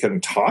least we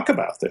can talk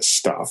about this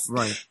stuff.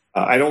 Right.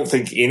 I don't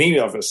think any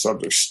of us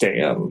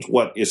understand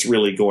what is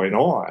really going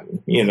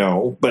on,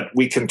 but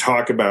we can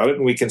talk about it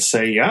and we can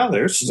say, yeah,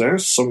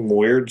 there's some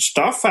weird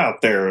stuff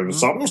out there and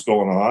something's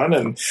going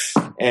on.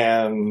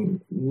 And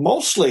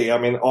mostly, I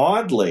mean,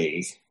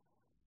 oddly,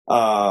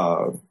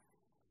 in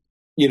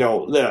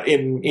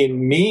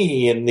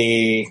me, in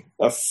the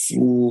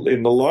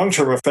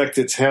long-term effect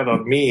it's had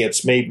on me,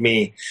 it's made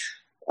me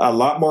a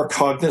lot more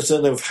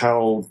cognizant of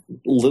how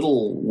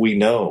little we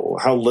know,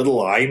 how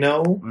little I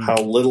know, how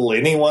little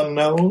anyone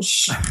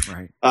knows.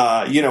 Right.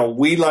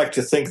 We like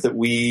to think that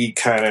we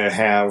kind of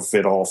have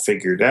it all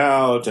figured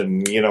out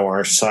and,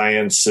 our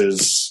science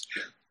is,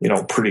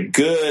 pretty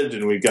good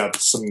and we've got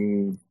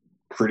some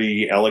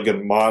pretty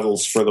elegant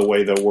models for the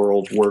way the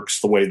world works,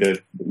 the way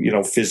that,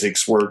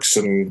 physics works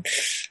and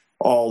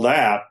all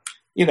that,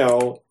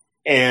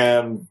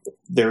 and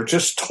they're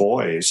just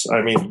toys.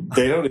 I mean,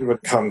 they don't even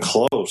come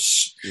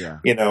close,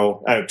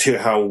 to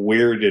how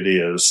weird it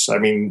is. I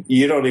mean,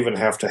 you don't even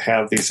have to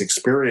have these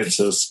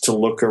experiences to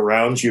look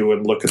around you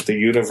and look at the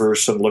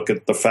universe and look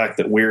at the fact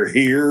that we're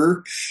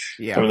here.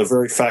 Yeah. I mean, the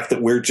very fact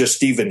that we're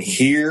just even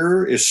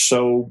here is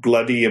so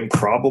bloody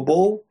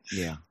improbable.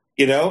 Yeah.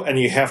 And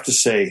you have to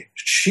say,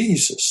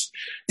 Jesus,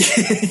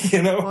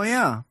 Well,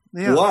 yeah.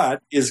 Yeah.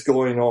 What is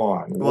going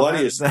on? Well, what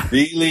is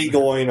really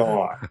going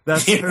on?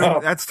 That's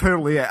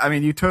totally it. I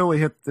mean, you totally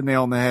hit the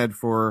nail on the head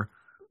for,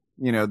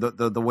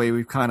 the way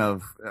we've kind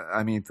of,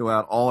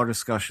 throughout all our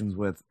discussions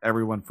with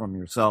everyone from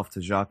yourself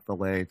to Jacques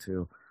Vallée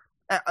to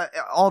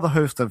all the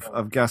host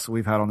of guests that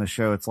we've had on the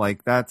show. It's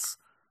like that's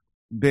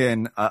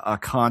been a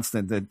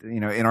constant that,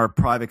 in our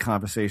private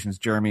conversations,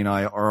 Jeremy and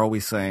I are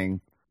always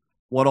saying,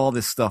 what all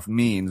this stuff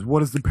means.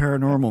 What does the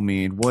paranormal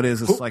mean? What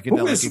is a psychedelic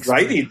who is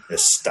writing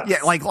this stuff?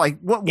 Yeah, like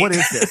what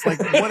is this? Like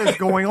what is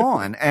going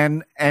on?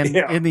 And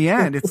in the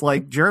end, it's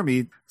like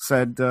Jeremy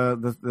said,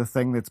 the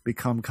thing that's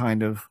become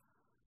kind of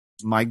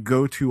my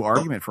go-to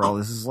argument for all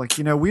this is like,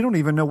 we don't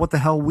even know what the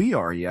hell we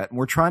are yet, and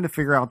we're trying to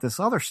figure out this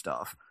other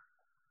stuff.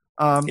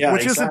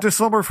 Which isn't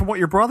dissimilar from what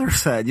your brother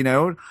said.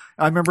 I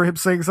remember him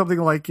saying something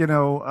like, you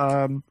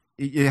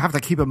have to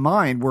keep in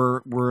mind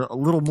we're a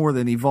little more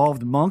than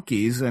evolved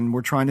monkeys, and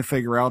we're trying to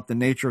figure out the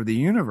nature of the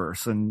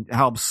universe. And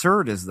how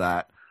absurd is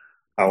that?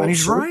 And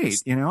he's right.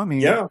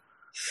 Yeah.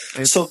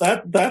 So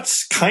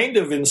that's kind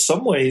of, in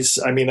some ways,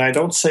 I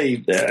don't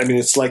say,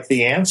 it's like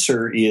the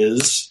answer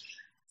is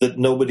that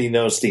nobody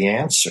knows the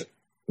answer,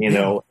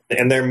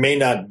 and there may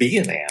not be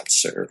an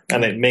answer,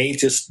 and it may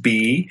just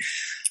be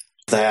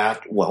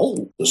that,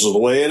 well, this is the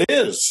way it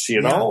is,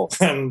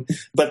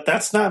 but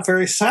that's not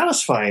very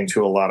satisfying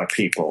to a lot of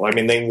people.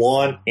 They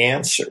want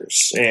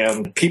answers,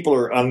 and people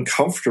are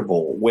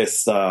uncomfortable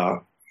with,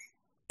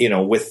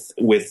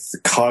 with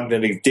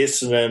cognitive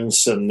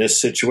dissonance and this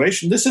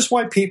situation. This is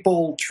why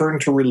people turn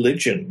to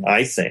religion,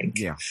 I think.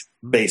 Yeah.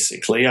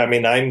 Basically,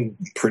 I'm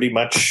pretty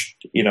much,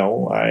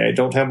 I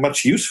don't have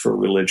much use for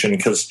religion,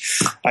 because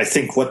I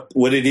think what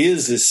it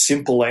is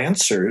simple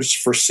answers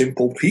for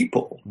simple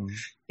people.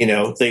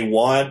 They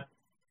want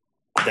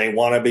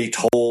to be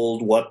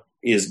told what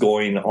is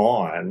going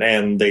on,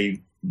 and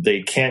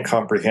they can't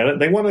comprehend it.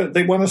 They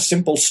want a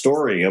simple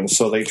story, and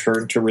so they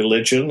turn to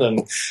religion,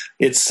 and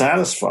it's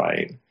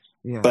satisfying.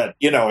 Yeah. But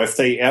if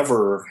they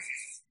ever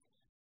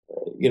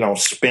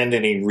spend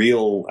any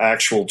real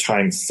actual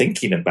time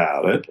thinking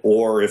about it,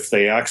 or if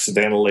they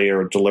accidentally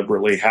or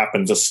deliberately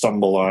happen to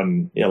stumble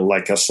on,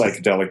 like a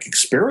psychedelic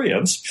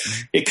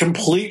experience, it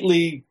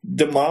completely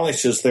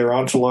demolishes their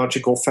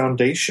ontological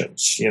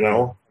foundations.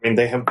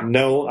 They have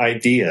no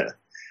idea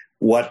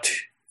what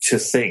to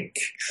think.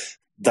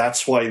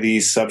 That's why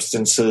these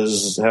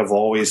substances have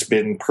always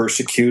been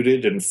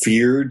persecuted and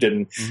feared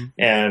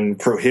and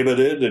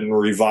prohibited and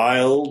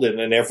reviled and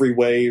in every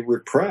way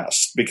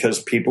repressed, because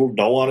people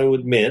don't want to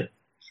admit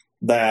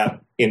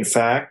that, in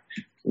fact,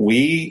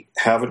 we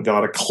haven't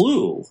got a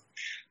clue,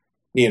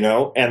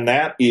 and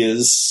that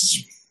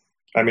is,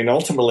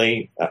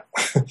 ultimately,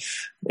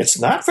 it's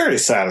not very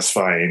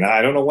satisfying.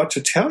 I don't know what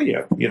to tell you,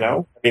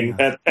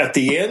 At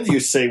the end, you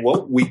say,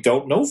 well, we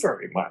don't know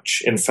very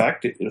much. In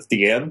fact, at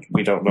the end,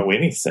 we don't know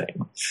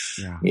anything,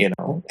 Yeah.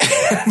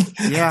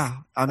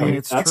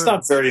 It's that's true.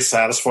 Not very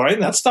satisfying.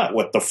 That's not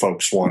what the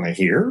folks want to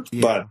hear,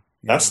 but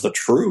that's the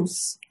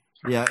truth.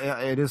 Yeah,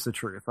 it is the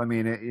truth.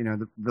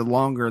 The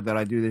longer that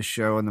I do this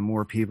show and the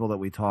more people that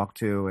we talk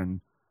to,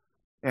 and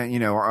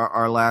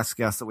our last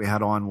guest that we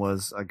had on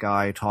was a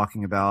guy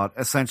talking about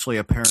essentially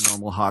a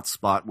paranormal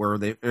hotspot where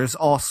there's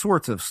all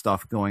sorts of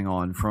stuff going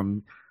on,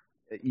 from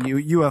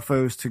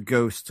UFOs to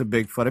ghosts to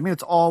Bigfoot.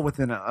 It's all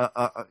within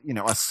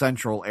a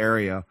central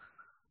area.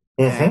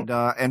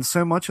 And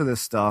so much of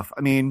this stuff,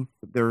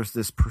 there's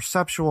this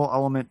perceptual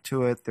element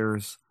to it.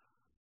 There's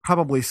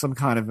probably some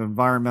kind of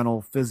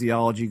environmental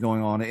physiology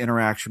going on, an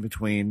interaction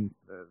between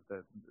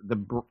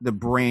the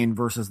brain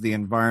versus the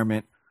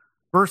environment,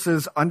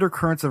 versus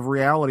undercurrents of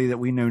reality that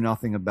we know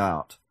nothing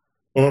about.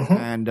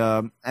 And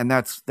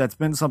that's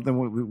been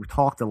something we've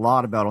talked a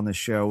lot about on this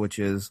show, which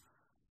is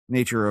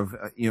nature of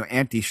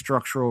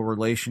anti-structural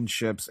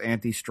relationships,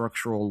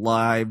 anti-structural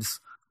lives,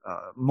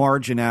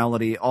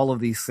 marginality, all of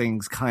these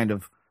things kind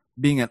of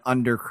being an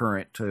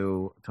undercurrent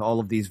to all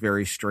of these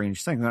very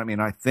strange things.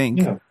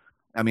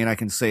 I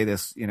can say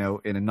this, in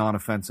a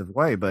non-offensive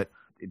way, but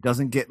it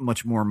doesn't get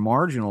much more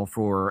marginal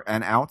for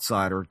an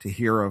outsider to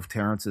hear of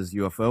Terrence's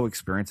UFO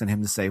experience and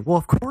him to say, well,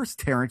 of course,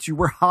 Terrence, you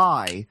were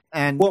high.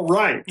 And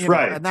right.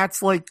 And that's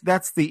the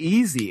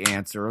easy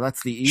answer.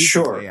 That's the easy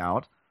way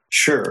out.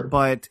 Sure.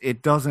 But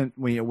it doesn't,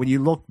 when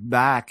you look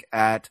back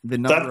at the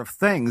number of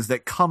things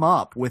that come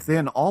up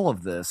within all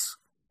of this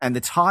and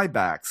the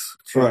tiebacks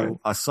to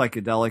a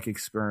psychedelic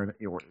experience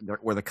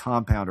or the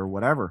compound or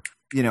whatever,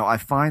 I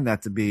find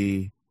that to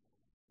be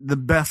the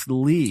best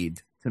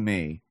lead to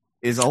me.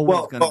 Is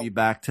always going to be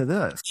back to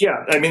this.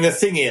 Yeah, the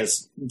thing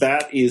is,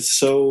 it's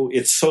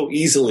so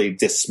easily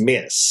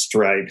dismissed,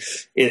 right?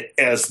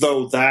 As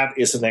though that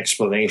is an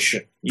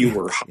explanation. You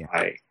were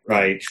high,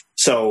 right?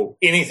 So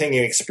anything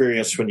you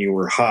experienced when you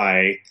were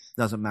high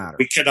doesn't matter.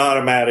 We can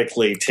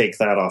automatically take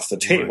that off the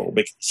table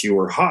because you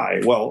were high.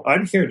 Well,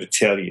 I'm here to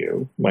tell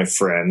you, my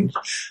friend,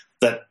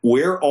 that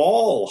we're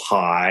all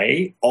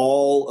high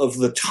all of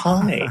the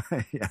time.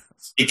 Yes.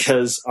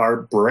 Because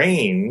our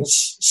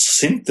brains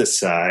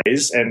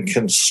synthesize and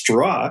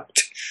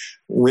construct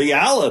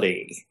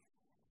reality.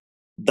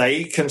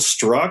 They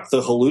construct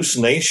the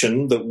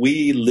hallucination that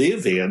we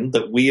live in,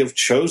 that we have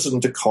chosen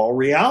to call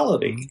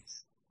reality.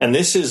 And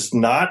this is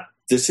not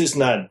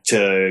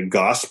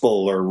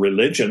gospel or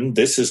religion.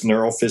 This is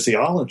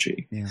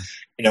neurophysiology.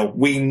 Yeah.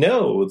 We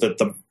know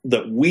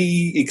that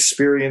we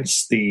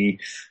experience the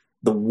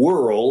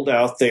world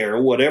out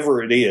there,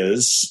 whatever it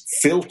is,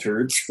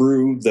 filtered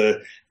through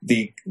the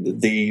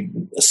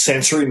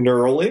sensory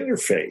neural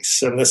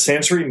interface. And the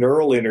sensory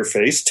neural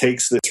interface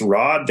takes this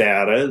raw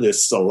data,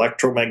 this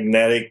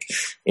electromagnetic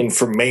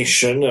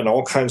information and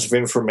all kinds of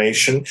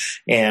information,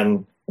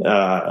 and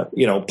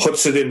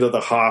puts it into the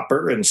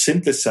hopper and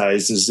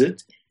synthesizes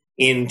it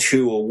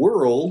into a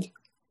world,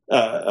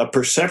 a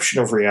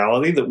perception of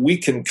reality that we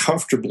can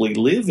comfortably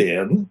live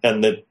in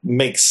and that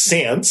makes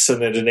sense,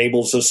 and it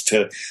enables us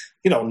to,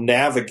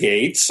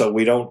 navigate so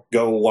we don't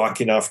go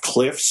walking off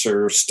cliffs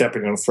or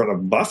stepping in front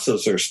of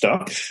buses or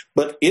stuff.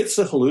 But it's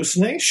a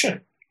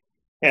hallucination.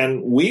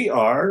 And we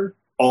are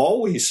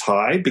always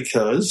high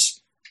because,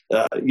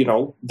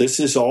 this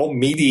is all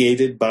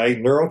mediated by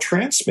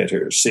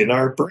neurotransmitters in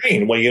our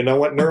brain. Well, you know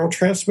what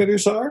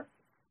neurotransmitters are?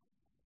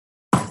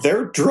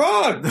 They're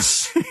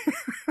drugs,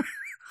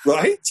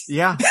 right?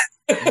 Yeah.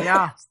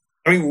 Yeah.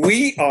 I mean,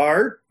 we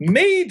are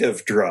made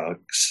of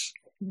drugs,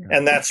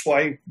 and that's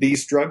why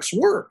these drugs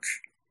work.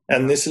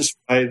 And this is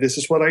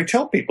what I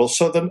tell people.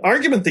 So the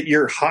argument that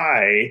you're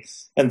high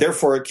and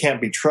therefore it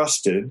can't be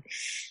trusted,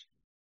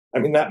 I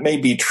mean, that may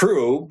be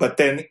true, but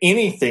then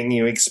anything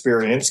you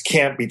experience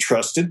can't be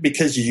trusted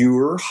because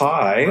you're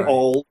high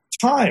all the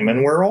time,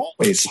 and we're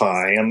always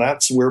high, and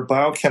we're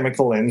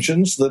biochemical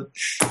engines that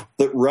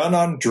run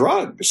on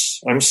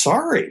drugs. I'm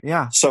sorry.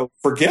 Yeah. So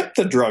forget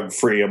the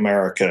drug-free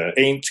America.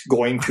 Ain't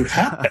going to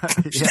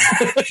happen.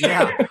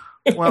 Yeah.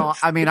 Well,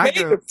 I mean, what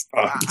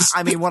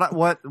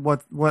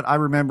I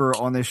remember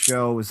on this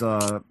show was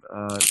our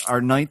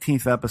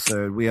 19th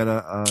episode. We had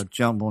a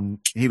gentleman.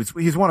 He's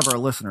one of our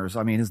listeners.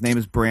 I mean, his name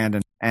is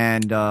Brandon,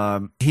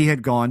 and he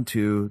had gone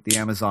to the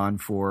Amazon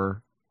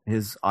for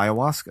his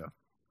ayahuasca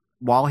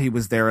while he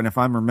was there. And if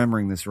I'm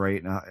remembering this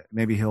right,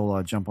 maybe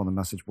he'll jump on the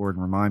message board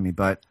and remind me.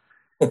 But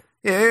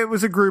it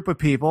was a group of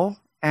people,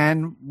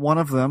 and one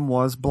of them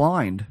was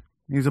blind.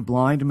 He was a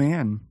blind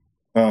man,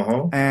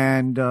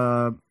 and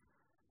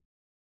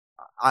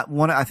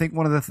I think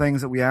one of the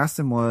things that we asked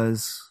him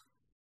was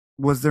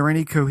there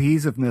any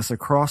cohesiveness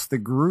across the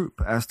group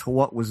as to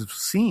what was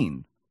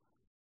seen?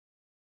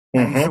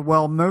 And he said,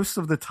 well, most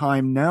of the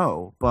time,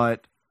 no.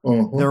 But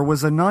there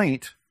was a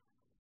night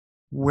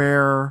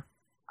where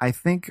I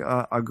think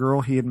a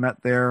girl he had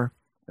met there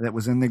that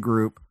was in the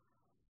group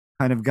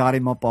kind of got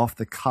him up off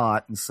the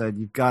cot and said,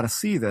 you've got to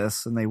see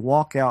this. And they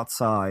walk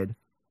outside,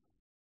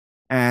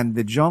 and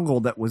the jungle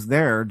that was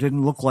there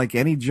didn't look like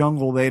any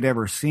jungle they'd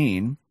ever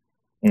seen.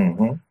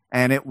 And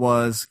it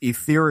was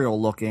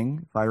ethereal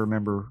looking, if I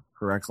remember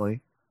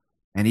correctly.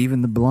 And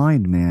even the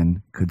blind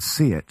man could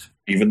see it.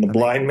 Even the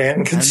blind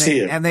man could see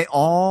it. And they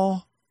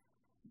all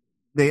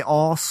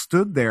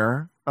stood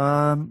there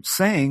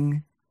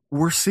saying,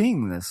 we're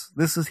seeing this.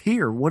 This is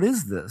here. What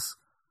is this?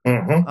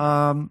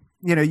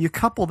 You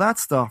couple that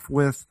stuff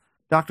with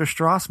Dr.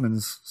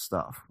 Strassman's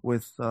stuff,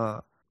 with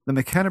the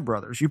McKenna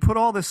brothers. You put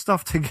all this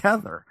stuff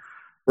together.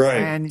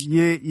 Right. And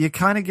you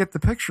kind of get the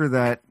picture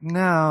that,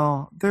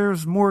 no,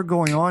 there's more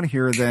going on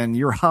here than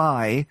you're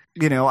high.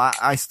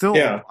 I still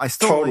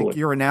totally like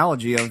your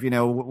analogy of,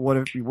 what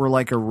if we're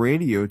like a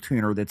radio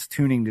tuner that's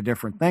tuning to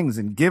different things,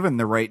 and given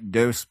the right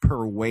dose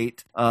per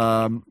weight,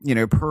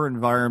 per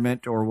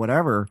environment or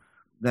whatever,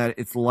 that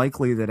it's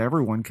likely that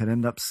everyone could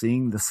end up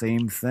seeing the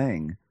same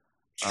thing.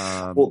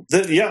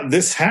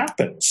 This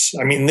happens.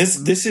 I mean,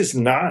 this is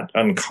not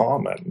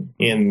uncommon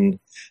in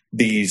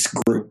these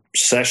group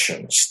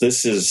sessions.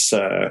 This is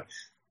a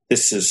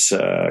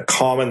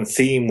common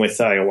theme with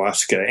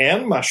ayahuasca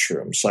and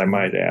mushrooms, I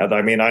might add.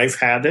 I mean, I've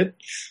had it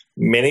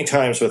many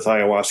times with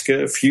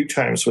ayahuasca, a few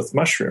times with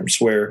mushrooms,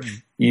 where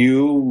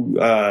you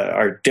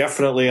are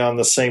definitely on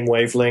the same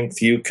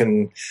wavelength. You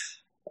can,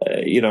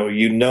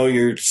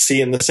 you're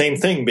seeing the same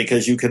thing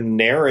because you can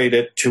narrate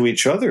it to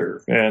each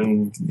other.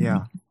 And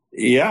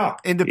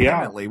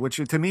independently, which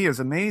to me is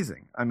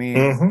amazing. I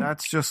mean,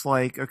 that's just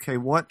like, okay,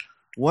 what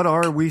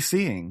are we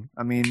seeing?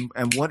 I mean,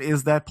 and what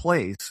is that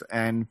place?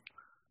 And,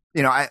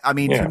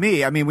 to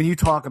me, when you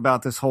talk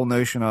about this whole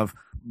notion of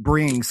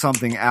bringing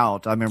something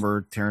out, I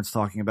remember Terrence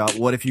talking about,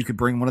 what if you could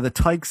bring one of the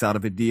tykes out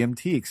of a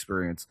DMT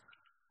experience?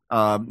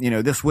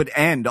 This would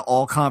end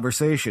all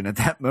conversation at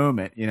that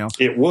moment,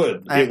 It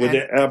would. It would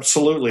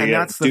absolutely and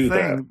that's the do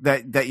thing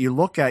that you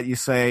look at, you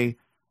say,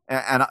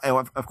 and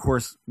of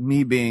course,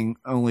 me being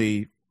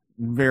only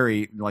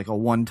very like a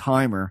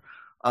one-timer,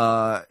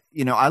 I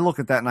look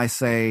at that and I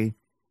say,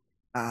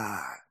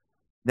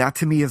 that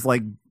to me is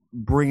like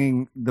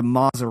bringing the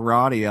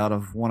Maserati out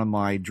of one of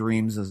my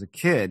dreams as a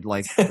kid.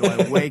 Like, do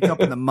I wake up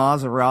and the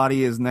Maserati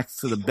is next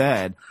to the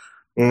bed?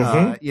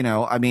 How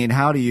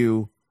do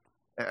you?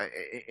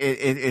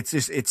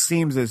 It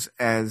seems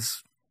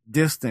as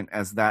distant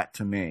as that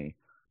to me.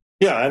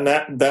 Yeah, and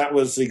that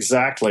was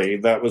exactly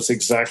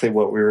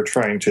what we were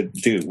trying to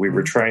do. We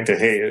were trying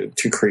to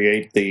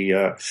create the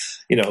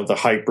the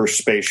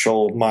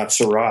hyperspatial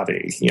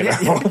Maserati,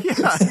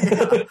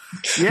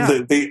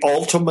 the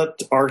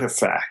ultimate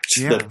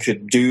artifact that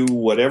could do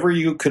whatever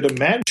you could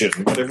imagine,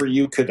 whatever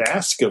you could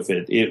ask of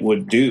it, it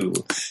would do.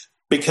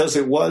 Because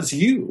it was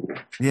you,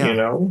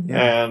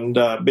 and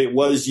it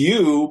was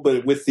you,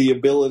 but with the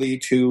ability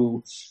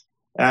to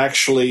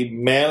actually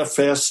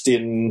manifest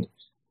in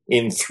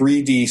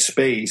 3D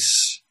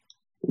space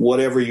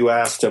whatever you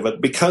asked of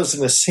it. Because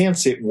in a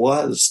sense, it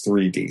was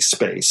 3D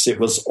space. It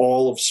was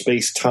all of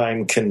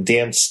space-time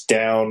condensed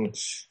down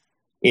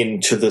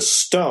into the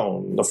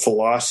stone, the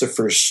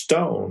philosopher's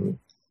stone.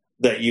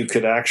 that you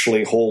could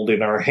actually hold in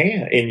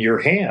your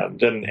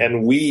hand.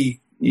 And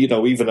we,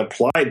 even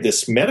applied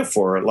this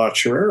metaphor at La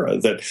Chorrera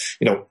that,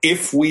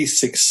 if we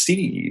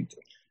succeed,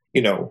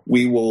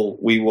 we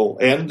will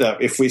end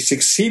up, if we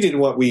succeed in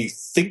what we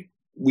think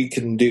we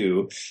can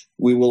do,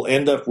 we will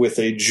end up with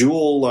a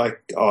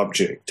jewel-like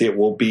object. It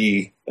will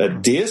be a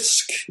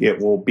disc. It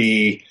will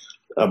be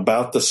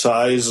about the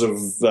size of,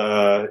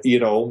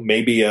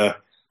 maybe a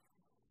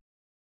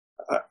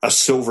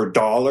silver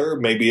dollar,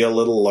 maybe a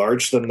little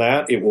larger than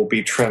that. It will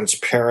be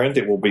transparent.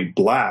 It will be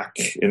black,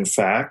 in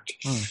fact.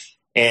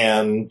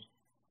 And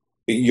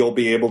you'll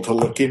be able to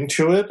look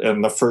into it,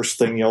 and the first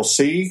thing you'll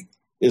see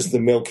is the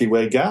Milky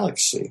Way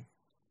galaxy.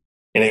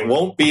 And it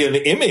won't be an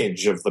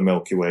image of the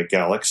Milky Way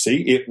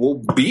galaxy. It will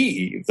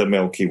be the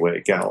Milky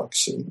Way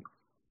galaxy.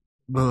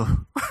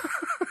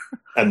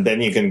 And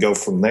then you can go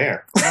from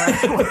there.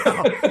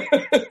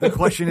 The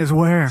question is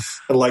where?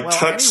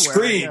 Touch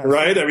screen,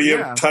 right? I mean,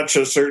 you touch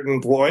a certain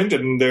point,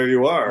 and there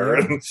you are.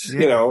 Yeah.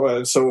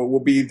 And, so it will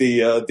be the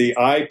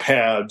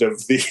iPad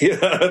of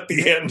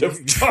the end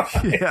of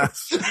time.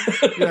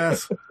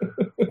 Yes.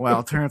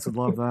 Wow, Terrence would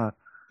love that.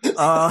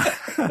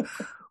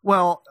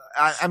 Well,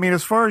 I mean,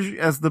 as far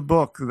as the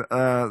book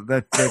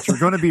that you're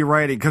going to be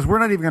writing, because we're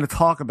not even going to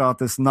talk about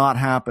this not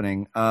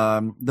happening.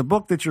 The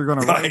book that you're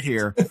going to write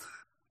here.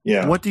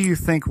 Yeah. What do you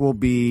think will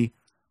be,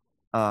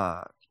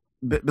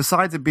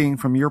 besides it being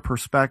from your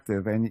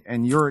perspective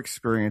and your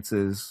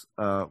experiences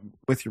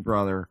with your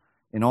brother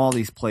in all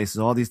these places,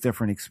 all these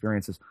different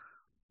experiences,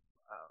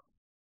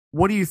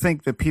 what do you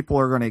think that people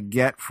are going to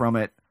get from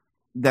it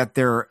that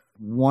they're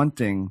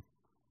wanting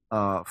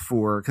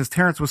for? Because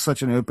Terrence was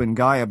such an open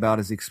guy about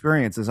his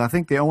experiences. I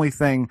think the only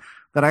thing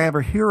that I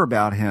ever hear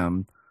about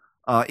him,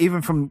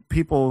 even from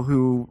people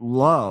who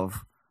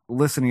love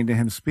listening to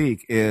him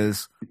speak,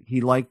 is he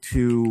liked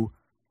to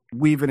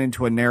weave it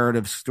into a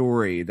narrative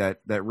story that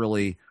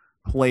really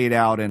played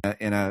out in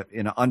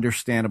an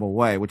understandable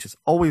way, which is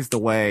always the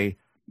way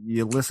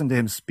you listen to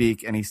him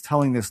speak, and he's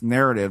telling this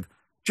narrative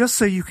just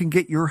so you can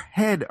get your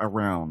head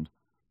around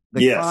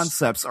the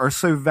concepts are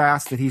so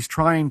vast that he's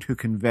trying to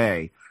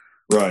convey.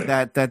 Right.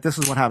 That this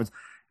is what happens.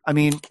 I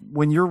mean,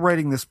 when you're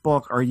writing this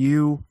book,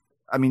 you're,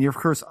 of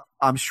course,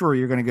 I'm sure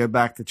you're going to go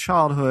back to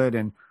childhood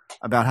and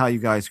about how you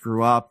guys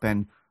grew up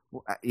and,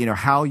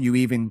 how you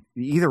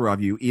either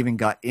of you even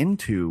got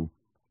into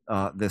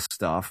this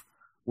stuff,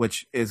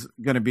 which is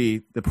going to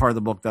be the part of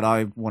the book that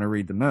I want to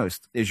read the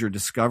most, is your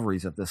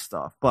discoveries of this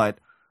stuff. But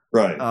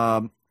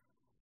right.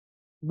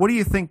 What do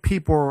you think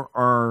people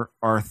are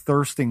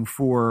thirsting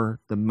for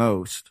the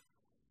most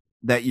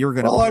that you're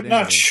going to? Well, I'm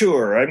not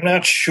sure.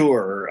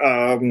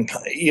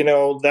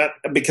 That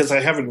because I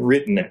haven't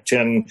written it,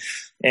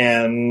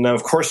 and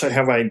of course I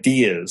have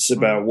ideas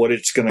about what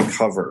it's going to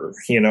cover.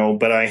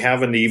 But I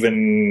haven't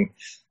even,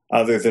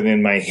 other than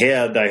in my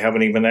head, I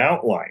haven't even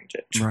outlined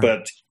it. Right.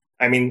 But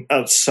I mean,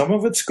 some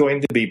of it's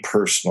going to be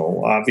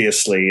personal,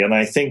 obviously, and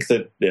I think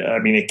that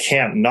it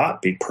can't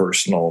not be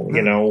personal.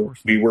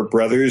 We were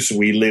brothers.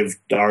 We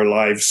lived our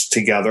lives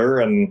together,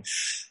 and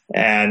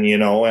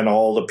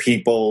all the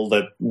people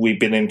that we've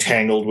been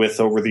entangled with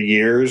over the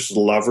years,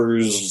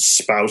 lovers,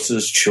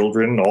 spouses,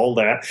 children, all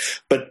that.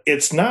 But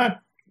it's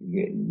not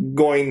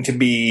going to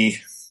be,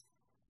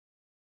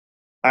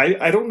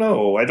 I don't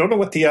know. I don't know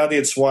what the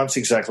audience wants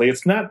exactly.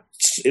 It's not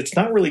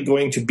really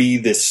going to be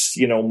this,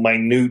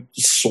 minute,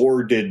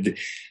 sordid,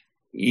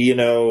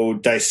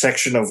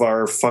 dissection of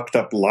our fucked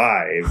up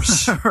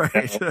lives.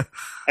 Right.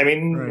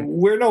 Right.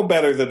 We're no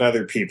better than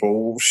other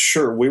people.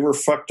 Sure, we were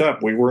fucked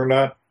up. We're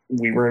not,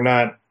 we're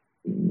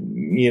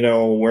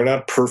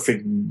not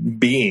perfect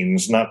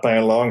beings, not by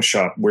a long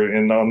shot.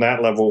 And on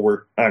that level,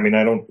 I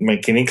don't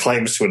make any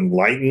claims to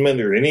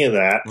enlightenment or any of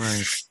that.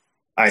 Right.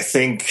 I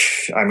think,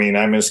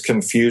 I'm as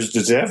confused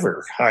as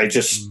ever.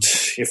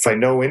 If I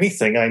know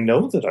anything, I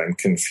know that I'm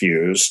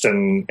confused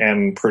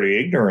and pretty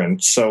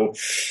ignorant. So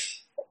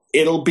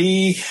it will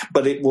be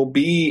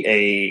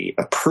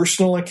a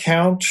personal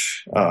account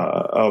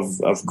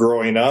of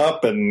growing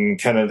up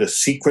and kind of the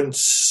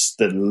sequence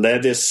that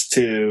led us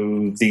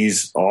to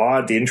these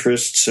odd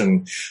interests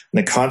and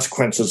the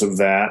consequences of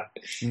that,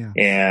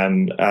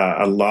 and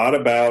a lot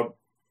about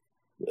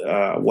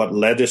what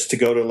led us to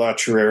go to La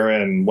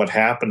Chorrera and what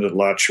happened at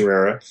La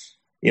Chorrera,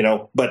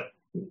 But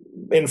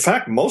in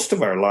fact, most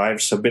of our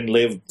lives have been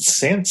lived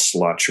since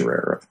La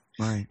Chorrera,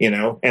 right.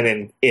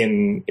 And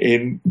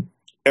in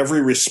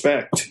every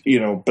respect,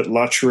 but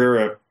La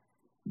Chorrera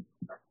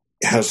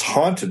has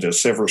haunted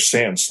us ever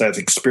since. That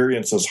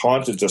experience has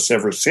haunted us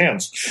ever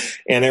since.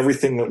 And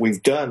everything that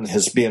we've done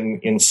has been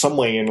in some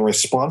way in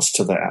response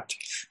to that,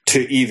 to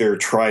either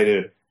try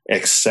to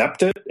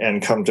accept it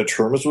and come to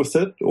terms with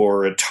it,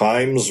 or at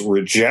times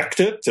reject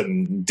it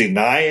and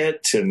deny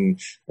it and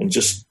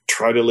just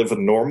try to live a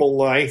normal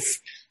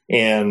life.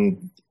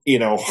 And,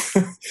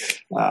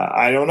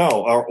 I don't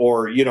know,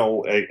 or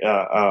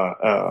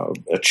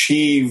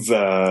achieve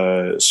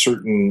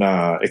certain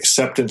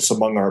acceptance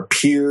among our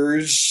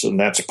peers. And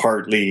that's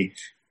partly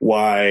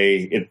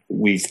why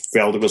we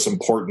felt it was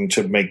important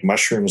to make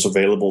mushrooms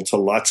available to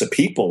lots of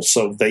people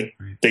so they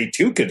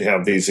too could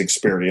have these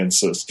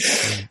experiences.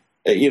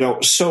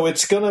 So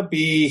it's going to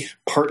be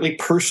partly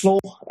personal,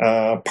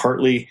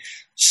 partly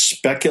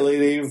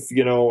speculative,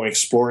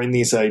 exploring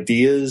these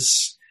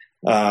ideas,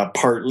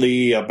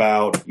 partly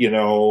about,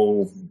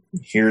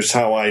 here's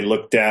how I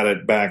looked at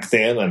it back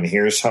then and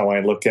here's how I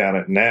look at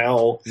it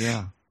now.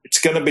 Yeah. It's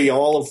going to be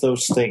all of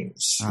those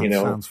things, and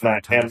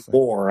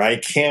more. I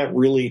can't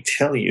really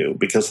tell you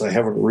because I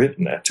haven't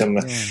written it. And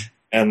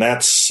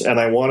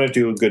I want to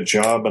do a good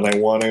job, and I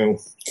want to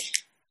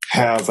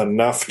have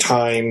enough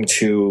time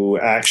to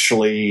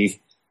actually,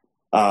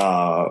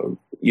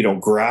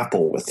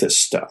 grapple with this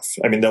stuff.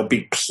 I mean, there'll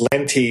be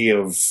plenty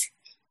of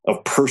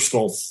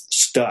personal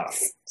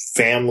stuff,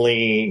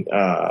 family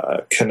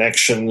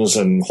connections,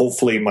 and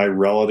hopefully my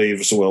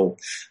relatives will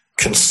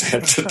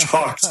consent to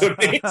talk to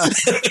me.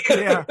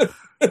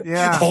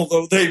 Yeah.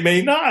 Although they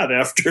may not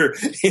after,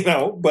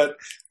 but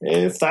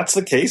if that's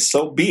the case,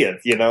 so be it,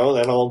 then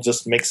I'll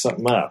just make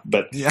something up.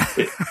 But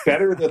it's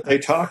better that they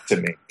talk to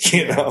me,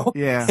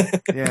 Yeah.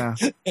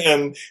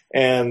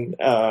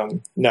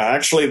 No,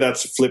 actually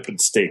that's a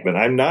flippant statement.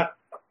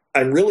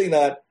 I'm really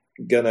not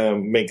gonna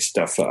make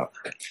stuff up.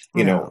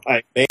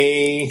 I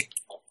may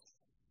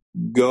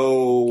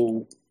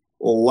go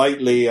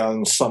lightly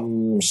on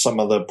some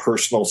of the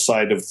personal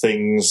side of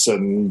things,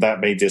 and that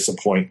may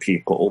disappoint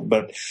people.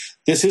 But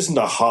this isn't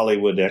a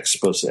Hollywood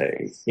expose.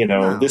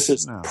 This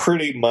is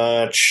pretty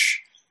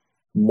much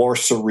more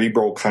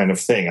cerebral kind of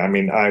thing. I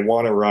mean, I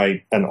want to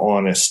write an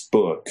honest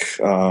book,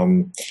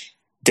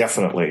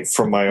 definitely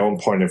from my own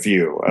point of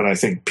view, and I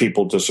think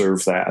people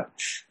deserve that.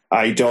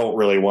 I don't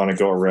really want to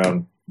go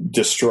around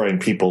destroying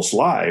people's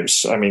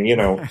lives. I mean,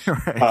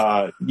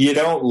 right. You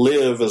don't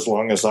live as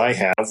long as I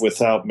have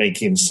without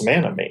making some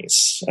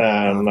enemies.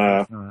 And,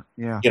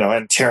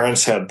 and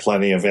Terrence had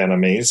plenty of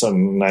enemies,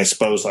 and I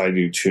suppose I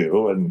do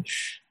too. And,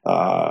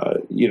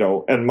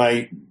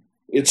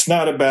 it's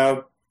not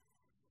about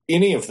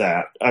any of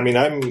that. I mean,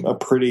 I'm a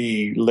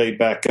pretty laid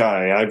back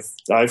guy.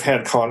 I've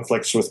had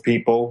conflicts with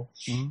people,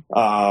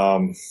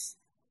 a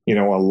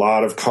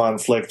lot of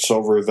conflicts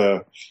over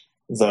the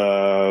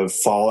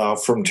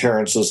fallout from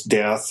Terrence's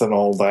death and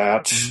all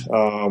that.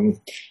 And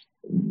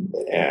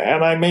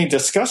I may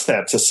discuss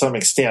that to some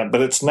extent,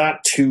 but it's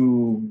not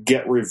to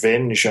get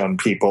revenge on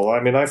people. I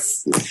mean,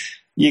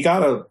 you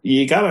gotta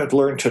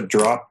learn to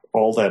drop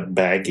all that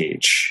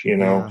baggage,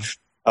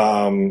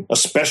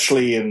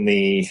 especially in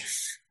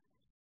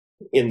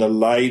the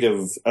light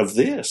of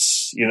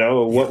this,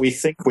 what we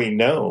think we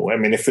know. I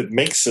mean, if it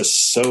makes us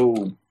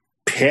so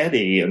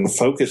petty and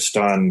focused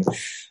on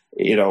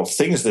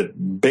things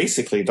that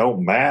basically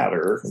don't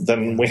matter,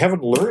 then we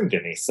haven't learned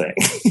anything.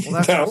 Well,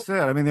 that's what I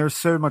said. I mean, there's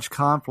so much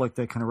conflict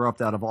that can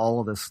erupt out of all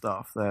of this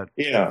stuff that,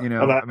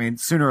 I mean,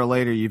 sooner or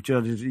later, you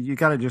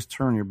got to just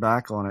turn your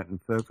back on it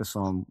and focus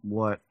on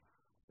what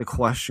the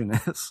question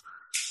is.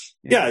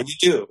 Yeah, you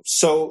do.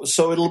 So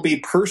it'll be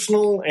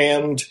personal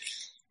and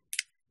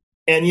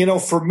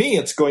for me,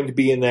 it's going to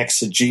be an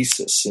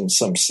exegesis in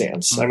some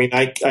sense. I mean,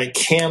 I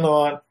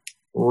cannot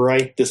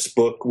write this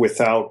book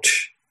without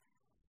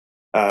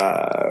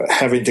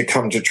having to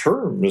come to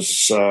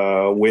terms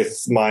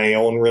with my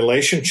own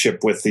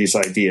relationship with these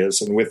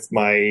ideas and with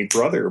my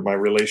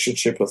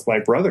relationship with my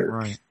brother,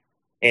 right.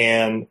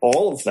 And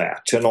all of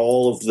that, and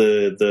all of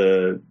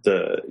the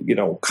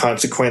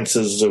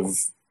consequences of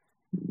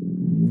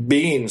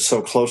being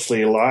so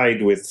closely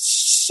allied with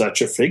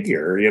such a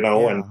figure,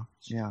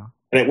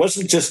 And it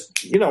wasn't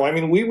just, I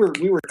mean, we were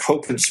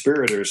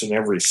co-conspirators in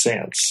every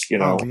sense,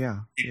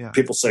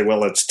 People say,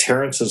 well, it's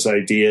Terrence's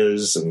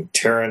ideas and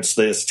Terrence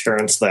this,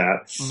 Terrence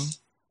that. Mm-hmm.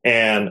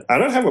 And I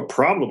don't have a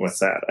problem with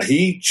that.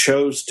 He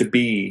chose to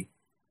be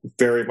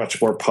very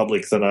much more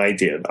public than I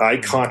did. I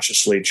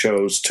consciously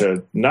chose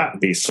to not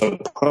be so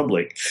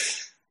public.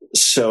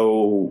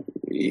 So,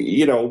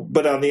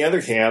 but on the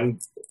other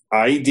hand,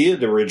 I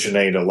did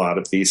originate a lot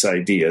of these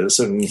ideas,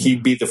 and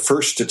he'd be the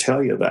first to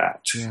tell you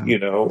that,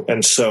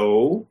 And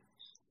so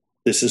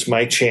this is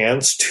my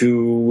chance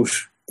to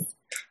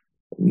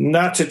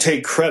not to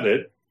take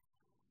credit,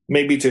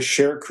 maybe to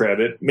share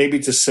credit, maybe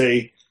to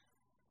say,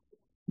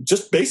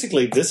 just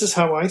basically, this is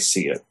how I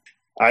see it.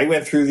 I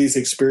went through these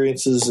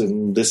experiences,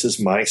 and this is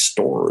my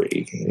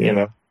story,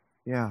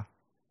 Yeah.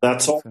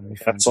 That's all.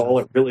 That's all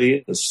it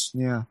really is.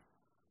 Yeah.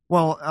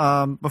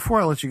 Well,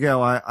 before I let you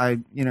go, I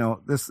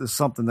this is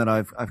something that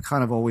I've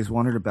kind of always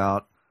wondered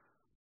about,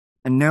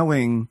 and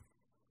knowing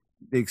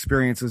the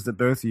experiences that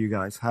both of you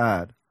guys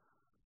had,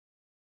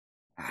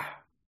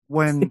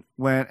 when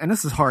and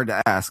this is hard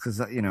to ask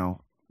because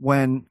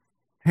when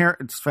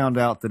parents found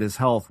out that his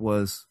health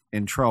was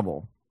in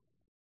trouble,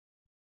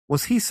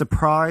 was he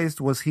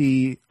surprised? Was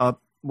he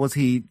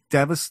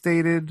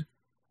devastated?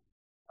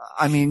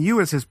 I mean,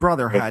 you as his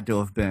brother had to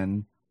have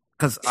been.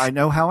 Because I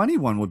know how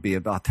anyone would be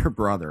about their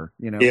brother,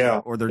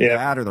 or their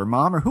dad or their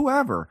mom or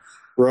whoever.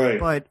 Right.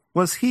 But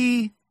was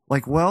he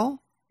like,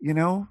 well,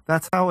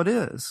 that's how it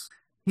is.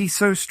 He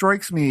so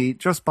strikes me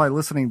just by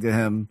listening to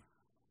him.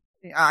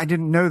 I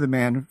didn't know the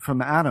man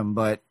from Adam,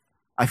 but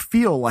I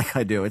feel like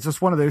I do. It's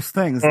just one of those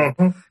things.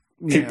 That,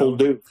 People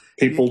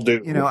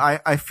do. You know,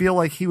 I feel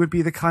like he would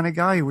be the kind of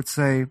guy who would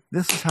say,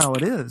 "This is how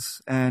it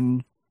is,"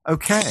 and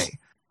okay.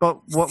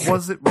 But what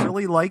was it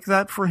really like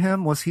that for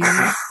him? Was he?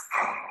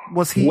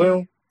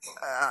 Well,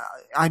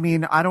 I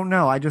mean, I don't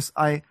know. I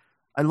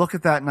look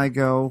at that and I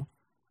go,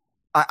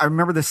 I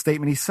remember the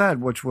statement he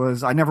said, which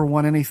was, "I never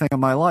won anything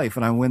in my life,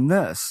 and I win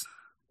this."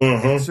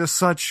 It's just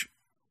such.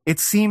 It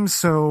seems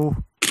so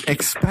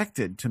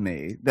expected to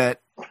me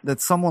that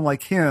someone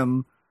like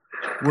him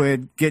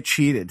would get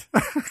cheated,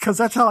 because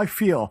that's how I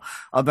feel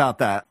about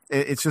that.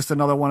 It's just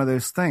another one of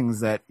those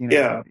things that, you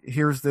know,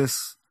 here's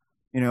this,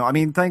 you know, I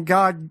mean, thank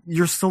God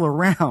you're still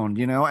around,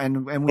 you know,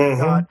 and we've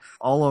got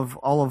all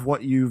of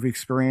what you've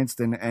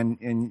experienced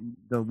and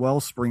the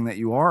wellspring that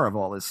you are of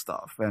all this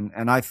stuff.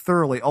 And I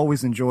thoroughly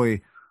always enjoy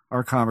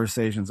our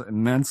conversations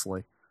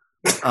immensely.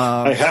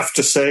 I have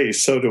to say,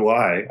 so do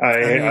I.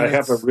 I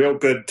have a real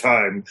good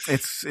time.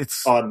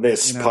 It's on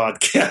this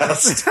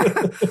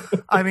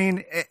podcast. I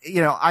mean, you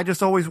know, I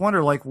just always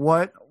wonder, like,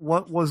 what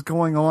was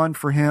going on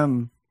for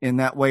him in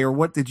that way, or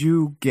what did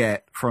you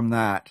get from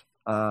that?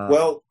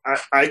 Well,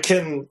 I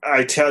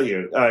tell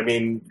you, I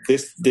mean,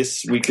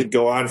 this we could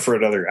go on for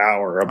another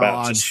hour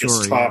about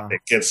this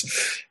topic. Yeah.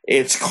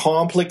 It's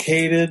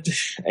complicated,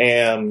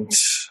 and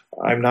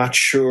I'm not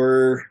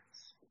sure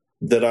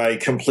that I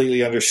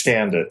completely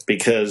understand it,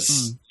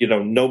 because, you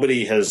know,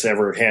 nobody has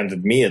ever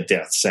handed me a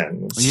death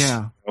sentence.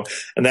 Yeah. You know?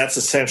 And that's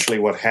essentially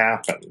what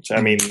happened. I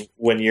mean,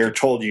 when you're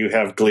told you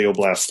have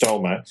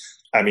glioblastoma,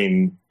 I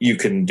mean, you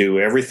can do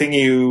everything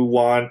you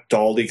want,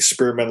 all the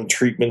experimental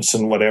treatments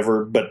and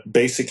whatever, but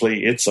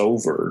basically it's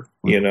over,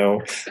 you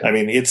know? I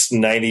mean, it's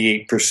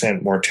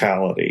 98%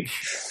 mortality.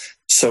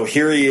 So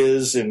here he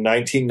is in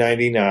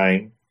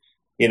 1999.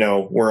 You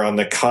know, we're on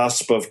the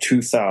cusp of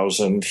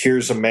 2000.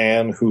 Here's a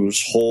man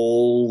whose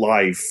whole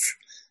life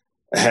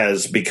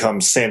has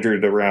become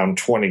centered around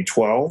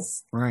 2012.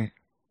 Right.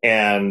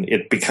 And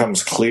it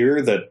becomes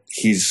clear that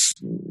he's,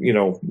 you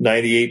know,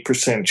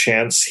 98%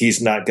 chance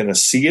he's not going to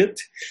see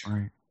it.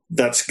 Right.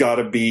 That's got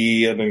to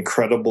be an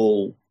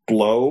incredible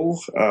blow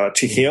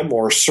to him,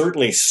 or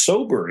certainly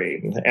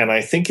sobering. And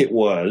I think it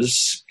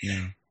was.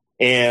 Yeah.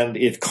 And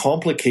it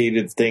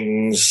complicated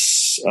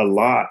things a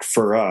lot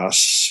for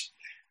us.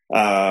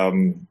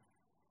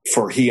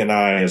 For he and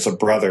I as a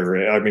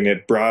brother. I mean,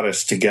 it brought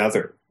us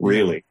together,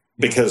 really,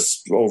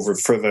 because for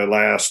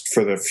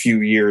the few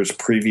years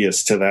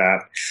previous to that,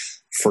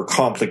 for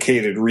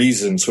complicated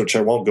reasons, which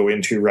I won't go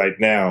into right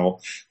now,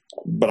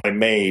 but I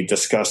may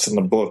discuss in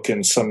the book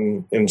in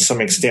some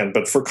extent,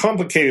 but for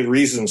complicated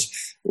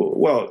reasons,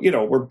 well, you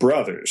know, we're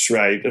brothers,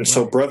 right? And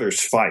so brothers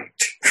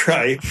fight,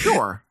 right?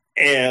 Sure.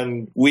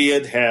 And we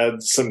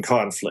had some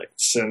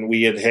conflicts, and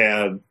we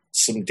had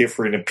some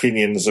different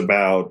opinions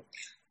about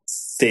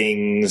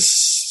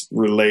things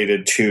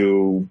related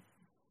to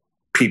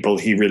people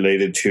he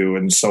related to,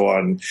 and so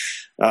on.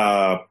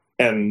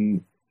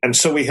 And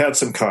so we had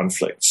some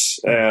conflicts,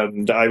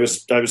 and I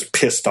was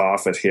pissed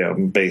off at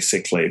him,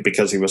 basically,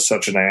 because he was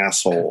such an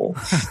asshole,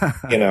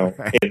 you know,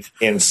 Right.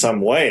 in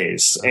some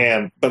ways.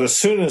 But as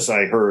soon as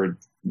I heard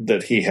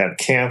that he had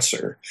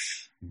cancer,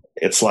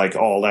 it's like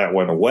all that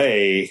went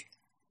away.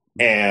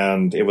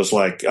 And it was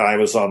like I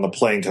was on the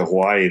plane to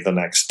Hawaii the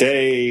next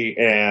day,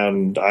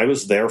 and I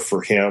was there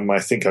for him. I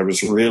think I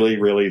was really,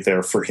 really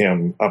there for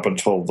him up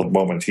until the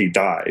moment he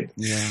died.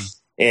 Yeah.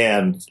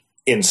 And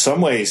in some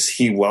ways,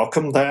 he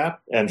welcomed that,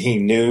 and he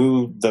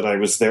knew that I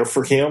was there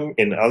for him.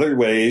 In other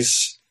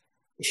ways,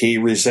 he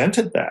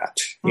resented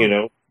that, you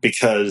know,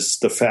 because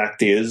the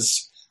fact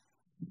is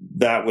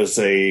that was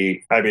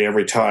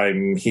every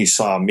time he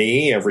saw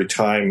me, every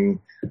time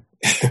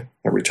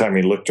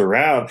he looked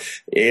around,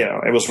 you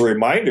know, it was a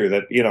reminder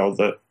that, you know,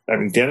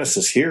 Dennis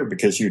is here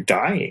because you're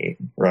dying,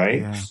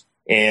 right? Yeah.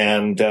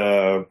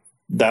 And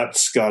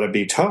that's got to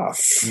be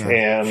tough. Yeah.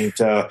 And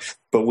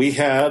but we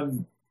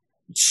had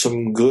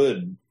some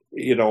good,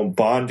 you know,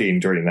 bonding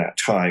during that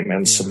time,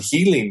 and some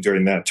healing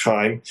during that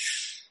time,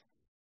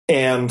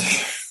 and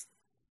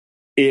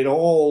it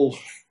all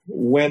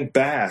went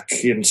back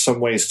in some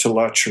ways to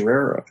La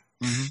Chirera,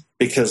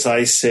 because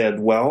I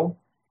said, well,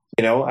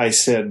 you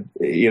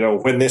know,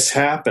 when this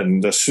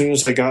happened, as soon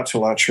as I got to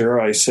La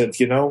Chirera, I said,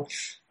 you know,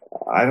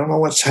 I don't know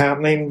what's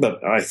happening,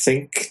 but I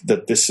think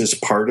that this is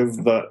part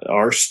of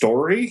our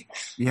story.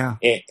 Yeah.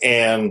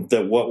 And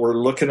that what we're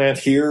looking at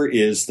here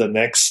is the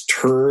next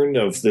turn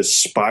of this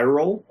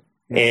spiral.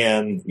 Yeah.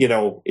 And, you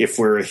know, if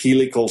we're a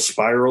helical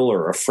spiral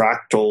or a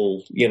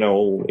fractal, you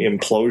know,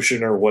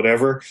 implosion or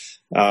whatever,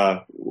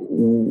 I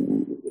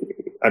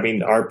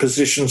mean, our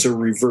positions are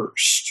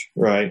reversed,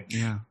 right?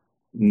 Yeah.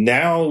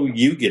 Now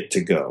you get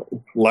to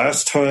go.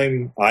 Last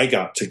time I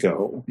got to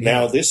go. Yeah.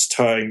 Now this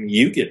time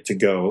you get to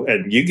go,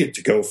 and you get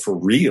to go for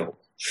real.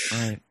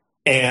 Right.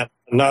 And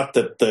not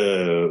that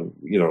the,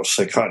 you know,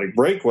 psychotic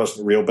break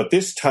wasn't real, but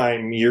this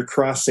time you're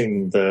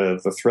crossing the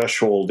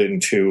threshold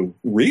into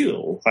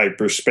real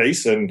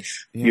hyperspace, and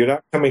you're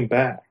not coming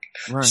back.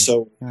 Right.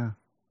 So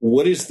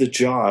what is the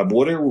job?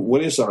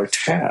 What is our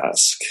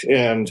task?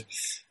 And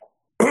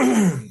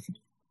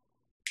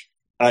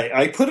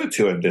I put it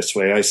to him this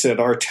way. I said,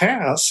 our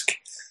task,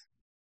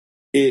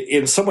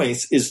 in some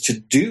ways, is to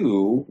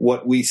do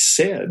what we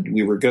said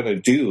we were going to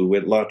do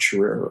at La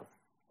Chirera.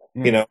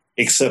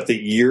 Except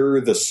that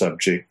you're the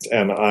subject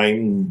and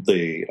I'm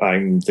the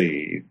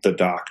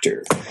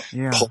doctor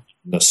pulling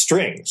the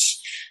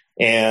strings.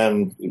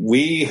 And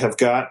we have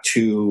got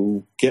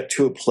to get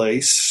to a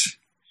place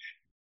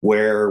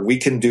where we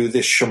can do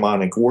this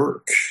shamanic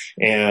work,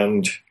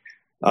 and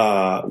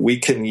we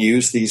can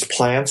use these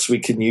plants, we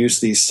can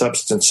use these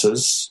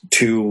substances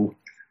to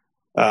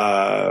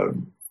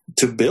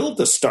build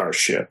the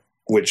starship,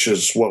 which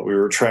is what we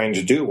were trying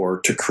to do, or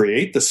to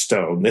create the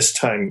stone. This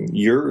time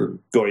you're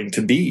going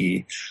to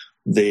be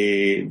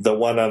the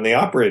one on the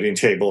operating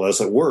table,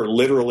 as it were,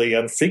 literally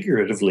and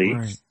figuratively.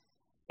 Right.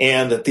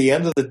 And at the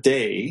end of the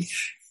day,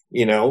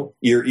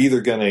 you're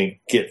either going to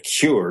get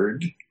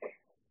cured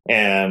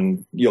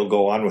and you'll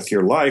go on with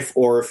your life,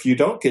 or if you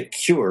don't get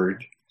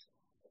cured,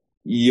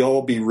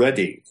 you'll be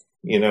ready,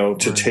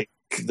 to take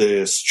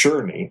this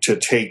journey, to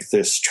take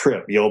this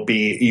trip.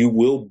 You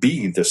will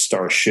be the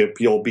starship.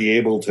 You'll be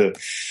able to,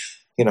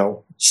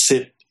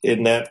 sit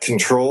in that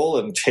control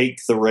and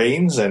take the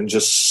reins and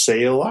just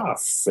sail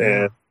off. Yeah.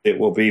 And it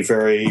will be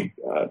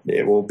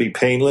it will be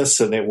painless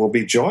and it will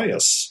be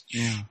joyous.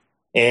 Yeah.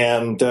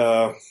 And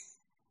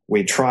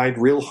we tried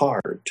real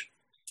hard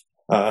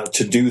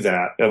to do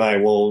that. And I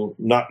will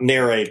not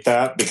narrate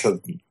that because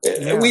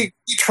we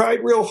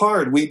tried real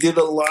hard. We did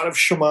a lot of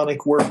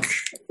shamanic work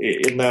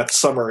in that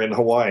summer in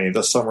Hawaii,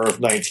 the summer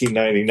of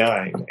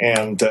 1999.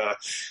 And,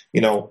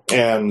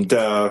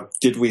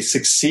 did we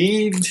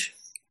succeed?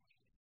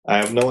 I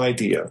have no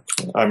idea.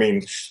 I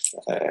mean,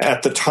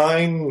 at the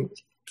time,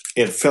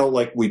 it felt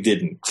like we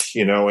didn't.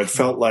 It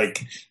felt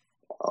like,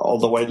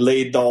 although I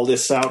laid all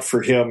this out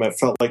for him, it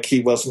felt like he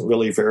wasn't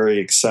really very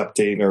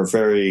accepting or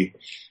very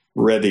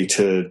ready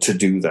to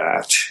do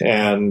that.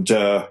 And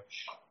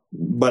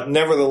but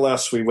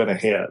nevertheless, we went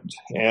ahead.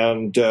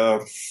 And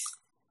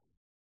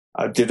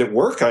did it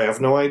work? I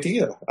have no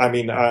idea. I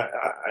mean,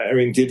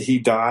 did he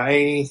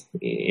die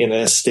in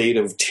a state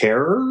of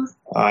terror?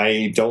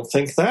 I don't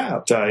think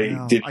that.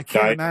 I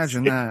can't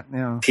imagine that.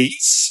 Yeah.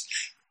 Peace?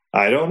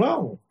 I don't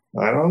know.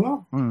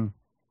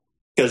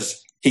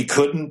 Because he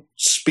couldn't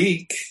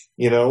speak,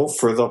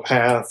 for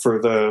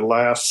the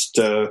last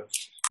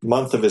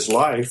month of his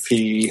life.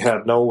 He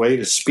had no way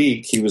to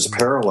speak. He was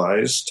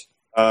paralyzed.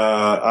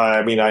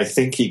 I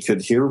think he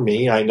could hear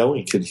me. I know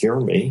he could hear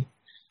me.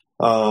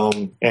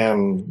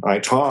 And I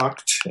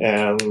talked,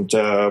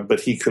 but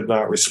he could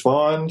not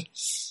respond.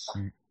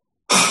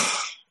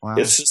 Wow.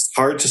 It's just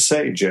hard to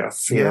say,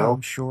 Jeff.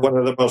 I'm sure. One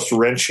of the most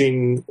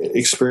wrenching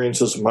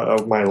experiences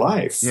of my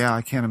life. Yeah,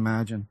 I can't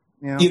imagine.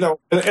 Yeah.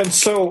 And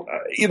so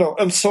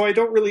I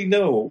don't really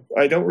know.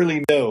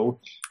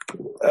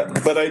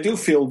 But I do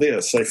feel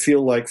this. I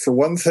feel like, for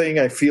one thing,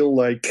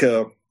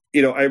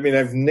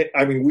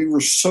 we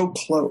were so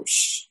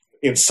close.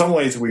 In some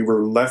ways, we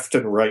were left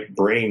and right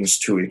brains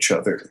to each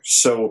other.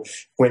 So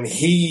when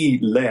he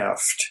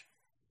left,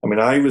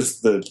 I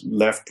was the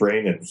left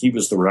brain and he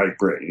was the right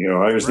brain.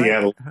 I was the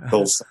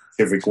analytical,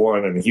 scientific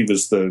one, and he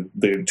was the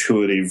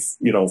intuitive,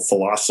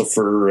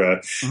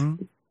 philosopher,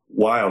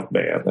 wild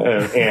man.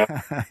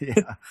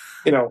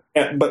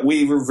 But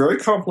we were very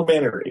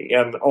complementary,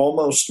 and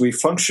we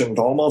functioned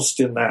almost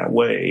in that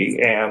way.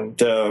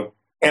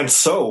 And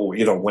so,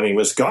 when he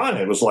was gone,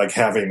 it was like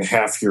having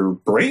half your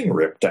brain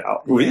ripped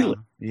out, really,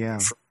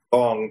 for a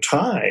long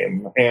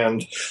time.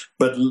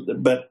 But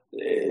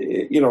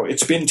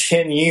it's been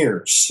 10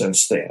 years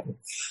since then.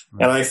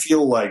 Right. And I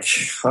feel like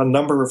a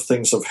number of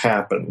things have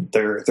happened.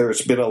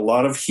 There's been a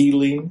lot of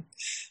healing.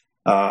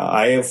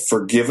 I have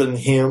forgiven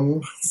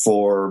him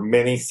for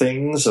many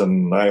things,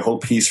 and I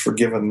hope he's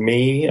forgiven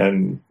me.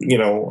 And,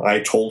 I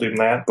told him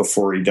that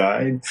before he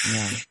died.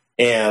 Yeah.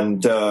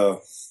 And,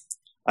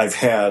 I've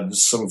had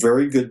some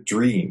very good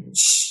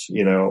dreams,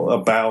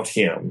 about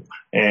him,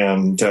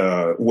 and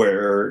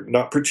where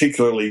not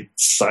particularly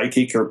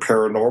psychic or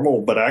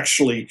paranormal, but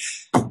actually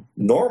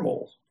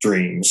normal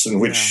dreams in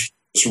which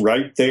he was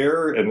right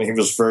there and he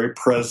was very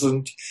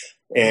present.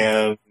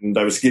 And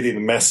I was getting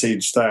the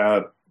message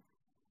that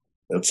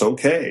it's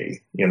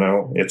okay,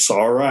 it's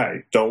all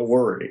right, don't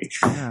worry.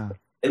 Yeah.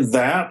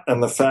 That,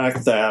 and the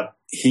fact that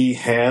he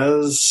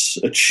has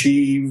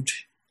achieved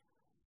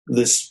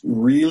this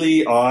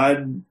really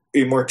odd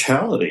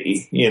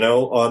immortality,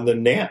 on the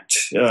net,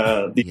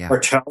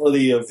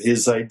 immortality of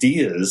his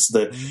ideas,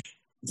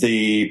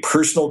 the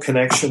personal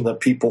connection that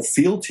people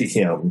feel to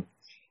him.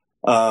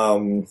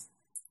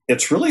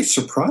 It's really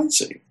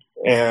surprising,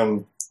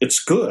 and it's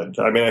good.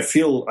 I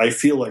feel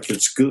like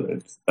it's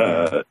good,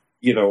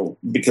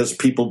 because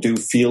people do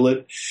feel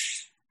it.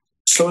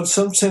 So in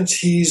some sense,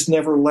 he's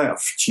never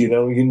left.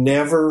 You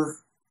never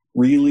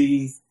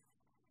really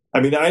I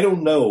mean, I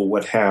don't know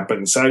what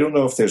happens. I don't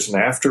know if there's an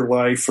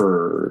afterlife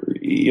or,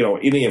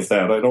 any of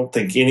that. I don't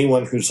think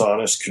anyone who's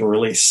honest can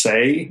really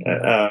say.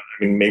 I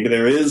mean, maybe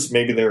there is,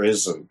 maybe there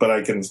isn't. But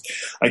I can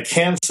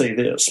say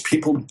this.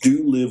 People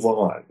do live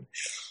on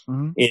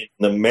in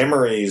the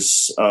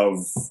memories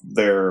of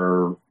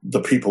the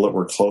people that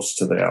were close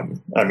to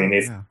them. I mean,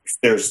 if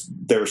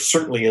there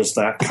certainly is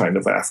that kind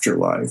of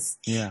afterlife.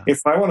 Yeah.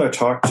 If I want to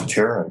talk to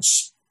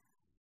Terrence,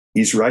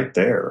 he's right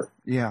there.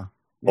 Yeah.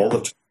 All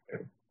the time.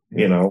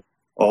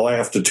 All I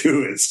have to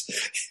do is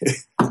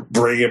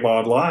bring him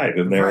online,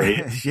 and there he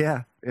is.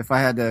 Yeah. If I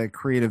had to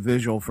create a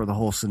visual for the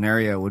whole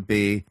scenario, it would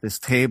be this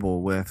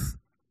table with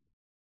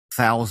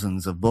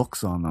thousands of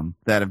books on them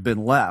that have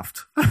been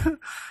left,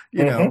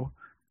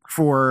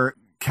 for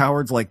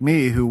cowards like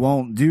me who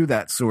won't do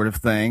that sort of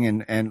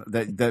thing, and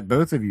that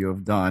both of you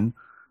have done.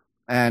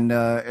 And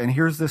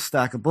here's this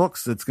stack of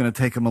books that's going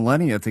to take a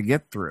millennia to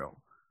get through.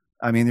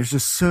 I mean, there's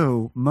just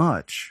so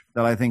much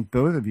that I think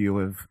both of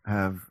you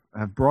have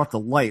brought to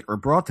light or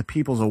brought to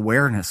people's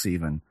awareness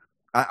even.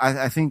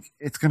 I think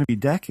it's going to be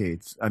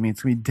decades. I mean,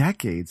 it's going to be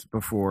decades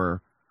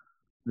before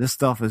this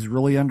stuff is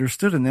really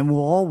understood. And then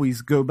we'll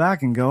always go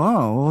back and go,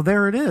 oh, well,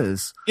 there it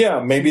is. Yeah,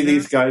 maybe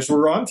these guys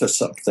were onto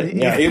something.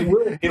 Yeah, it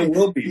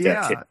will be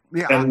decades.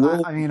 Yeah, and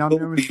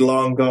we'll be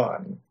long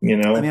gone, I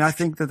mean, I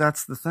think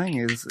that's the thing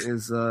is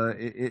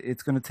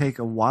it's going to take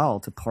a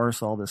while to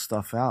parse all this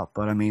stuff out.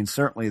 But I mean,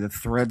 certainly the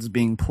threads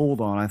being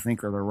pulled on, I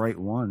think, are the right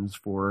ones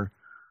for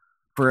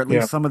at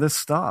least some of this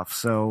stuff.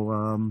 So,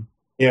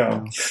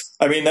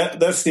 I mean,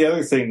 that's the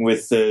other thing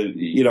with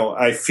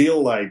I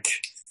feel like,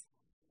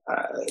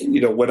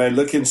 when I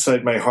look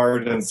inside my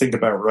heart and think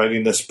about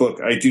writing this book,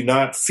 I do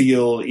not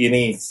feel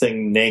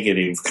anything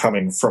negative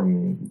coming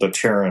from the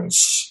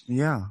Terrence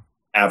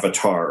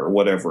avatar or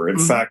whatever. In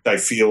fact, I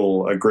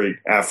feel a great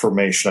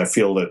affirmation. I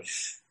feel that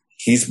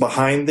he's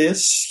behind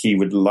this. He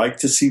would like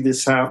to see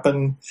this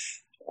happen.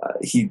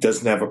 He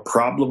doesn't have a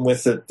problem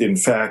with it. In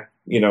fact,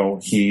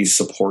 he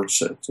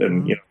supports it,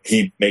 and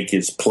he'd make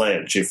his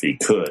pledge if he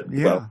could.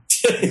 Yeah.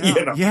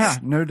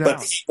 No doubt.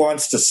 But he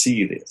wants to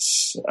see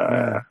this.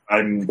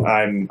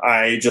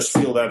 I just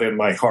feel that in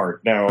my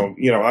heart. Now,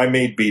 I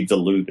may be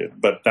deluded,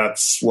 but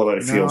that's what I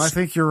feel. No, I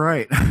think you're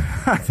right.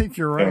 I think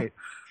you're right.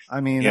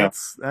 I mean,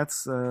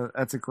 that's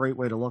a great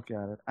way to look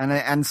at it.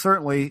 And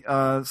certainly,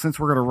 since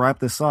we're going to wrap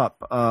this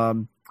up,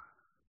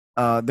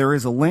 there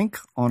is a link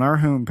on our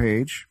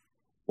homepage.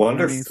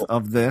 Wonderful.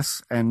 Of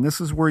this, and this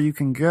is where you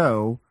can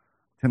go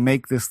to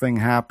make this thing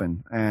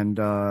happen. And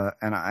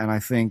I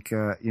think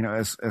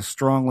as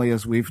strongly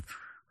as we've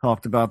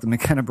talked about the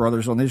McKenna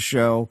brothers on this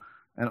show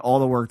and all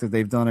the work that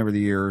they've done over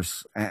the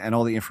years and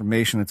all the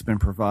information that's been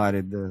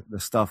provided, the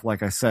stuff,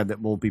 like I said,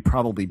 that will be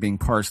probably being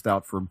parsed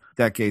out for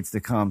decades to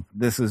come.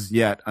 This is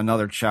yet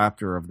another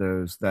chapter of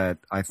those that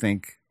I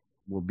think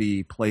will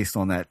be placed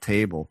on that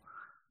table.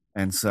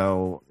 And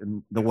so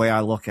the way I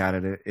look at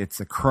it, it's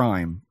a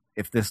crime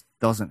if this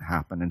doesn't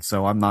happen. And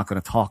so I'm not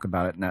going to talk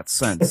about it in that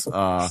sense.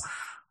 And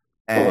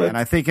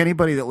I think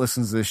anybody that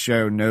listens to this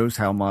show knows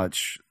how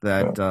much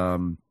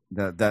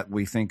that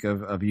we think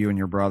of you and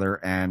your brother,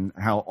 and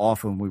how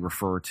often we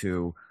refer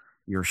to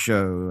your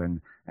show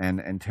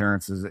and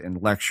Terrence's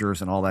and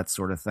lectures and all that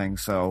sort of thing.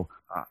 So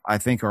I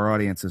think our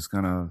audience is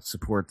going to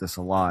support this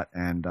a lot.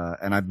 And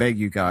I beg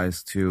you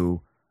guys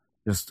to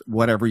just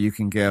whatever you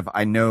can give.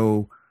 I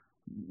know,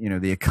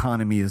 the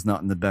economy is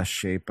not in the best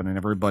shape and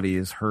everybody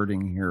is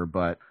hurting here,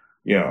 but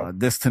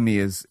this to me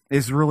is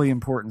really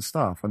important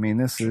stuff. I mean,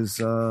 this is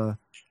no,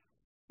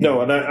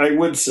 and I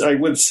would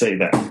say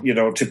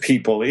that, to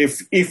people,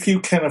 if you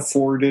can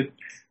afford it,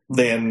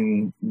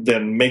 then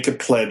make a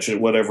pledge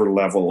at whatever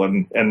level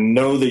and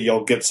know that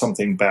you'll get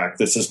something back.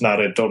 This is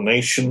not a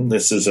donation.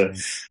 This is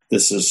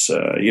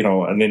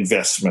an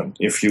investment,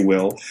 if you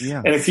will.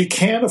 Yeah. And if you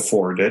can't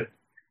afford it,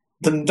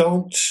 then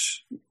don't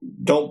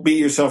beat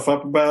yourself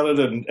up about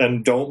it,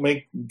 and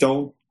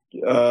don't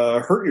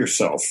hurt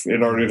yourself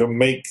in order to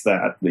make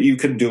that. You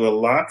can do a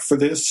lot for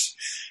this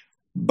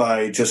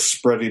by just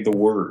spreading the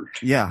word.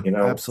 Yeah,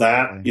 absolutely.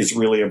 That is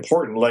really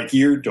important, like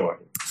you're doing.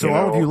 So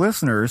all of you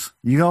listeners,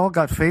 you all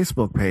got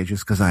Facebook pages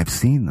because I've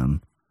seen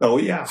them. Oh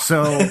yeah.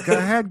 So go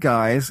ahead,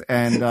 guys,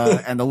 and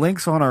the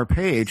link's on our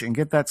page, and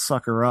get that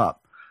sucker up.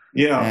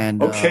 Yeah.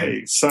 And,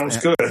 okay. Sounds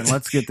good. And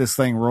let's get this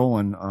thing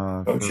rolling.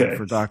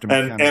 For Dr.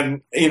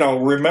 McKenna.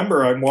 And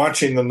remember, I'm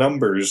watching the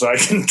numbers. I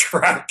can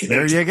track it.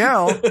 There you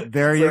go.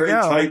 Very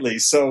tightly.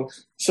 So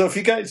if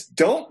you guys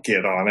don't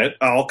get on it,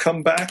 I'll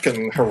come back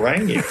and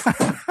harangue you.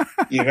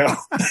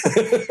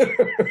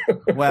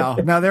 Wow.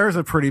 Now there's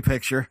a pretty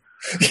picture.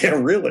 Yeah,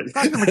 really.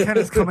 Dr.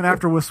 McKenna's coming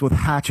after us with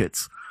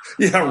hatchets.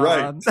 Yeah,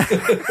 right.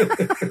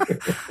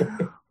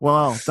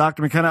 Well,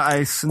 Dr. McKenna,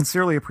 I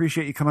sincerely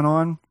appreciate you coming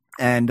on.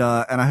 And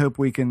I hope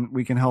we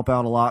can help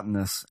out a lot in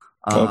this.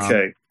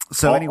 Okay.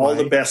 So anyway, all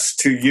the best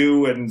to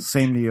you, and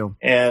same to you,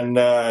 and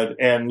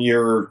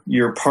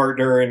your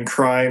partner in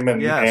crime,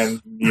 and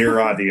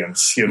your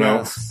audience.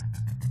 Yes.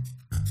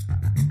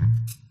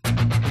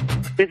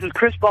 This is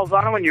Chris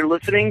Balzano, and you're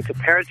listening to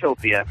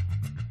Paratopia.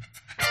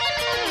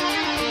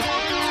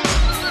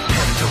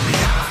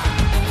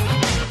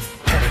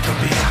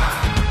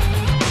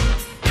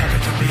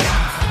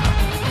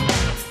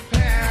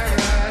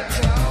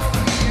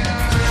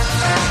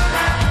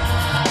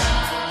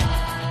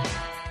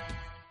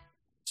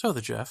 So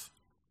the Jeff.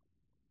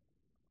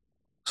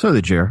 So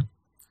the Jer.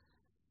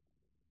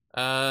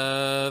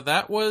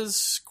 That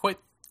was quite.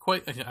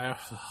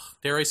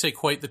 Dare I say,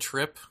 quite the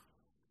trip?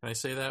 Can I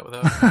say that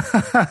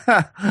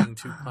without being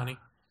too funny?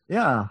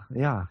 Yeah,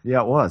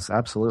 it was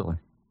absolutely.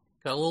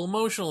 Got a little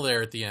emotional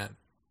there at the end.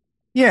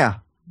 Yeah.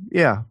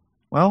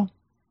 Well,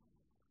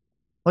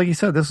 like you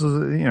said, this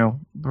was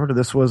part of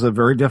this was a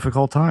very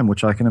difficult time,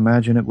 which I can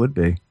imagine it would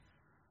be.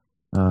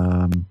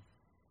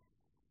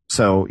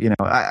 So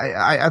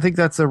I think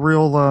that's a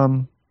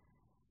real.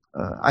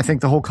 I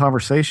think the whole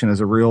conversation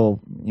is a real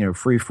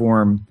free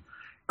form,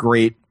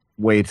 great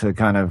way to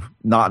kind of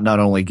not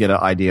only get an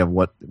idea of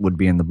what would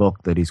be in the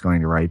book that he's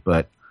going to write,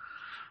 but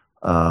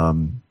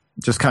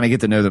just kind of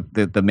get to know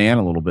the man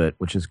a little bit,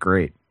 which is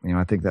great.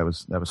 I think that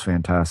was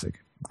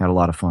fantastic. Had a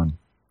lot of fun.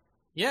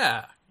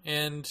 Yeah,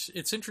 and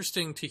it's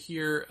interesting to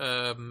hear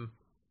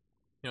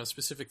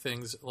specific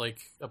things like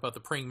about the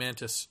praying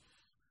mantis.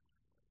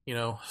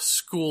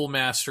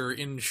 Schoolmaster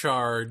in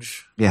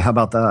charge. Yeah, how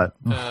about that?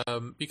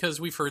 Because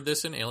we've heard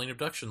this in alien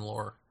abduction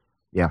lore.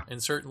 Yeah,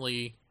 and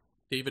certainly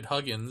David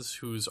Huggins,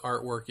 whose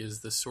artwork is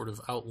this sort of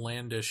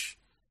outlandish,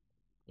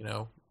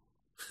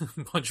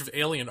 bunch of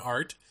alien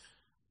art.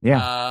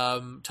 Yeah.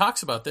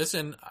 Talks about this,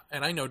 and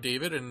I know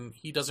David, and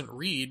he doesn't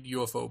read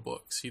UFO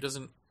books. He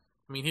doesn't.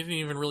 I mean, he didn't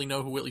even really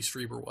know who Whitley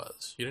Strieber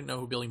was. He didn't know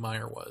who Billy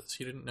Meyer was.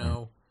 He didn't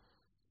know.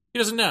 He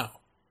doesn't know.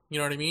 You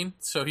know what I mean?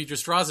 So he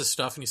just draws his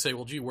stuff, and you say,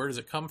 "Well, gee, where does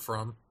it come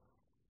from?"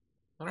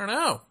 I don't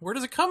know. Where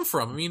does it come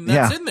from? I mean,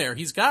 that's in there.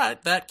 He's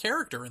got that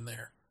character in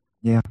there.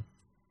 Yeah.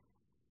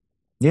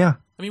 Yeah.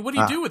 I mean, what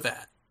do you do with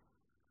that?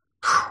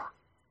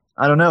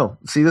 I don't know.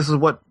 See, this is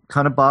what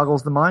kind of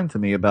boggles the mind to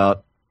me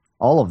about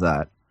all of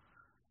that.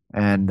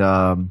 And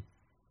I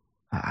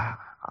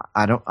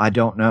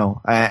don't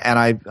know.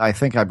 I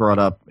think I brought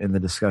up in the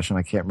discussion,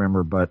 I can't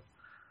remember, but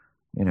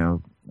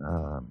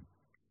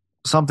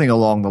something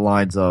along the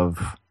lines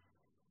of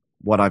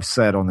what I've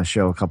said on the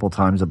show a couple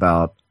times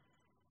about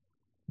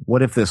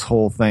what if this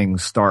whole thing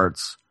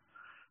starts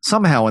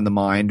somehow in the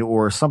mind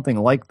or something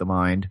like the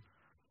mind,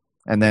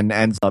 and then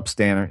ends up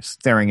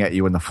staring at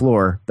you in the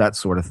floor, that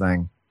sort of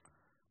thing.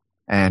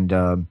 And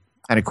of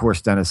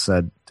course, Dennis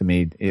said to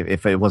me,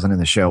 if it wasn't in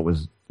the show, it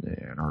was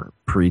in our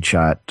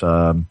pre-chat.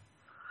 That's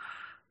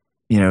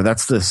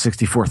the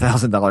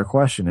 $64,000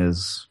 question: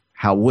 is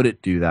how would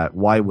it do that?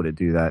 Why would it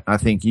do that? I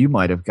think you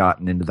might have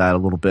gotten into that a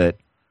little bit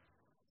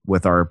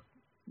with our,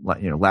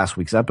 last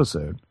week's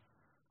episode,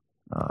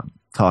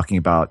 talking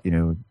about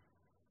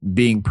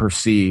being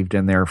perceived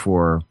and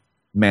therefore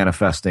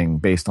manifesting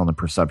based on the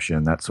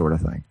perception, that sort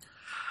of thing.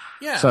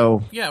 Yeah.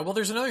 So well,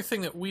 there's another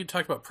thing that we had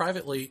talked about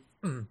privately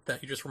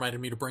that you just reminded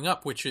me to bring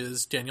up, which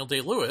is Daniel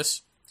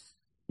Day-Lewis.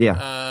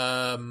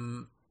 Yeah.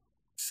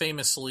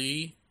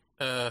 Famously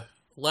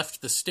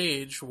left the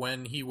stage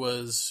when he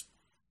was,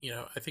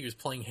 I think he was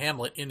playing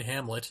Hamlet in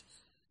Hamlet,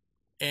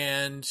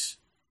 and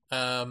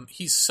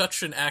he's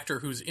such an actor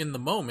who's in the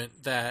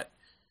moment that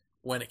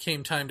when it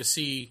came time to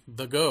see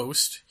the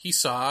ghost, he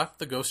saw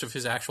the ghost of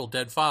his actual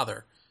dead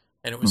father.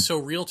 And it was so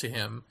real to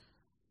him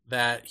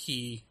that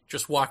he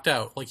just walked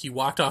out. Like, he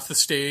walked off the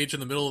stage in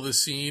the middle of the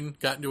scene,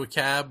 got into a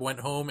cab,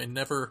 went home, and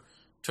never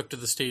took to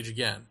the stage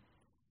again.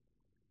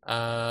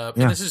 And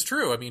this is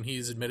true. I mean,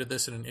 he's admitted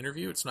this in an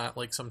interview. It's not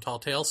like some tall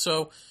tale.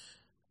 So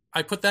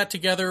I put that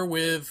together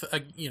with,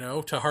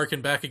 to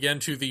harken back again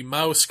to the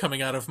mouse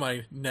coming out of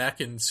my neck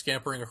and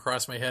scampering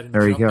across my head and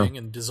jumping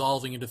and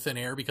dissolving into thin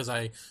air because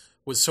I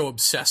was so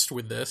obsessed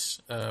with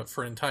this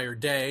for an entire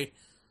day.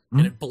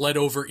 And it bled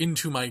over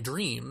into my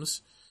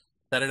dreams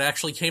that it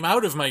actually came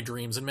out of my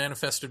dreams and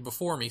manifested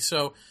before me.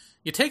 So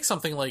you take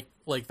something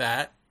like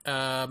that,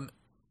 and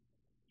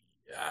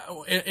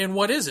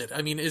what is it?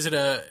 I mean, is it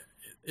a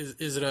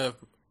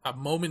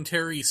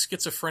momentary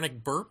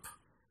schizophrenic burp?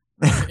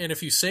 And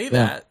if you say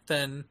that,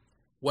 then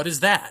what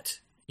is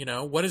that?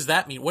 What does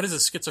that mean? What is a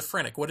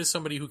schizophrenic? What is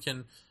somebody who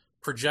can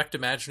project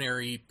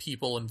imaginary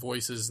people and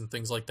voices and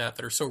things like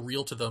that are so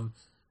real to them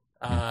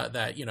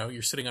that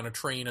you're sitting on a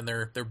train and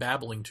they're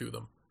babbling to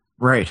them,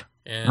 right?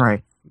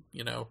 And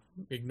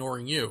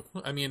ignoring you.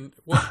 I mean,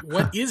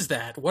 what is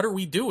that? What are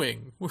we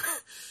doing?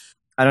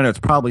 I don't know. It's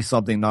probably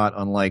something not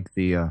unlike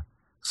the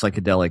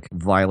psychedelic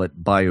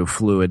violet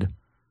biofluid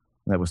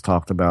that was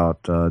talked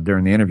about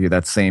during the interview.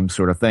 That same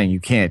sort of thing. You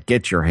can't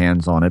get your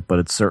hands on it, but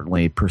it's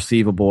certainly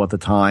perceivable at the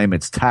time.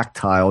 It's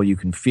tactile. You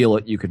can feel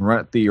it. You can run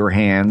it through your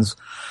hands.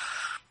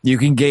 You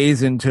can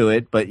gaze into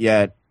it, but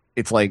yet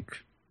it's like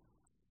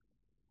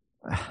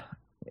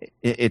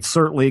it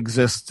certainly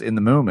exists in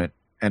the moment,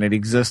 and it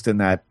exists in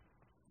that,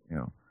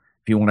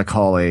 if you want to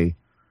call a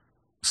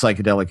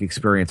psychedelic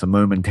experience a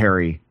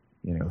momentary,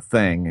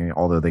 thing,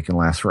 although they can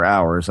last for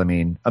hours. I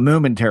mean, a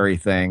momentary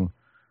thing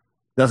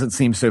doesn't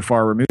seem so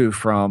far removed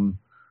from,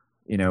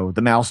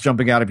 the mouse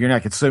jumping out of your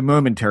neck. It's so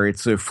momentary,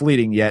 it's so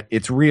fleeting, yet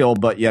it's real,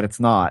 but yet it's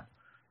not.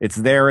 It's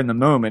there in the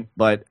moment,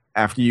 but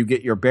after you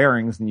get your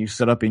bearings and you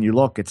sit up and you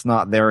look, it's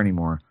not there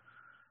anymore.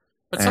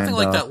 But something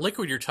like that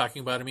liquid you're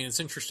talking about, I mean, it's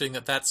interesting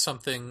that that's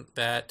something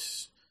that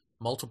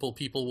multiple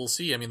people will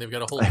see. I mean, they've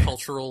got a whole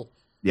cultural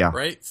Yeah.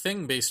 Right?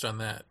 Thing based on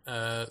that.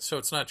 So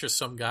it's not just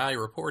some guy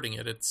reporting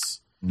it.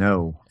 It's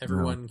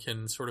everyone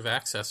can sort of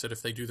access it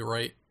if they do the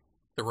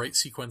right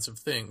sequence of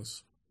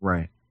things.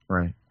 Right.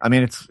 I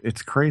mean,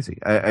 it's crazy.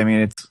 I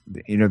mean, it's,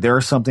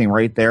 there's something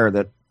right there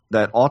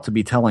that ought to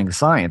be telling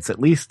science, at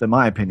least in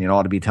my opinion,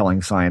 ought to be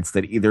telling science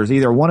that there's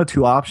either one of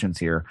two options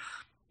here.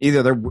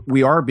 Either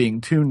we are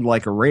being tuned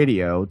like a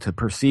radio to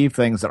perceive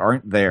things that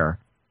aren't there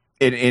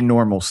in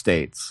normal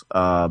states,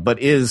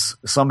 but is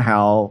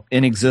somehow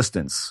in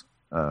existence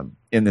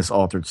in this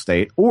altered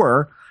state,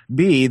 or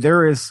B,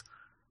 there is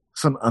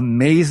some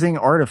amazing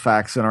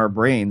artifacts in our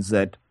brains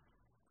that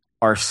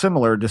are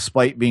similar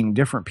despite being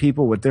different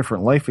people with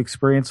different life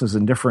experiences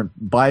and different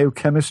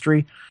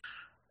biochemistry,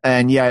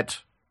 and yet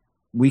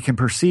we can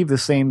perceive the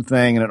same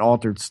thing in an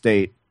altered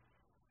state.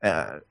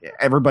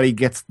 Everybody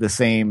gets they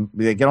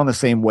get on the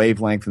same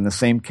wavelength and the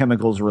same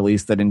chemicals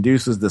released that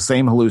induces the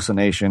same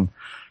hallucination,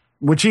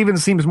 which even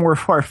seems more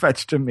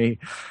far-fetched to me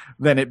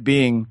than it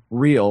being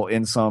real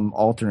in some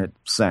alternate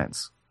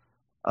sense.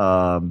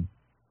 That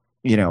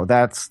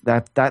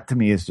to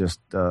me is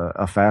just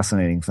a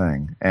fascinating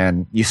thing.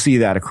 And you see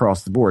that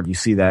across the board. You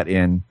see that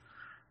in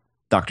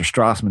Dr.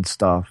 Strassman's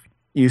stuff.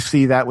 You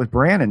see that with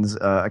Brannon's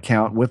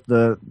account with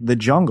the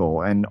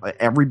jungle, and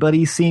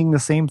everybody seeing the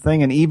same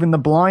thing, and even the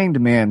blind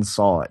man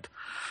saw it.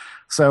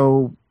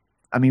 So,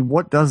 I mean,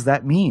 what does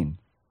that mean?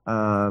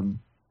 I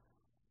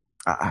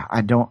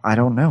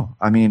don't know.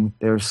 I mean,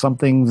 there's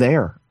something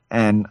there,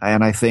 and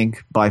I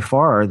think by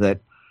far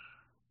that,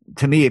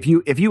 to me, if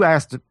you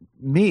asked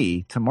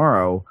me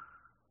tomorrow,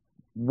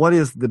 what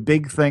is the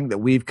big thing that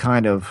we've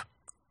kind of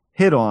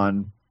hit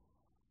on,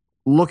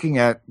 looking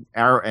at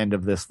our end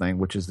of this thing,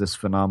 which is this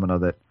phenomena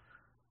that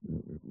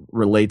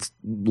relates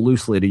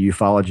loosely to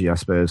ufology, I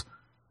suppose,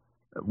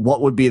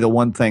 what would be the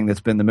one thing that's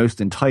been the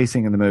most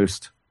enticing and the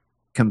most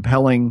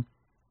compelling,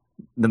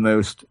 the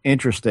most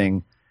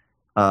interesting?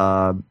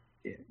 It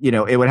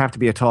would have to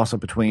be a toss-up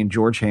between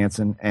George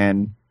Hansen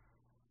and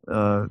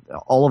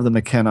all of the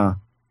McKenna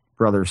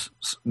brothers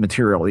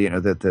material.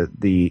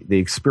 The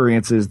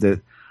experiences, the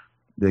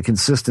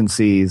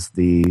consistencies,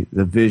 the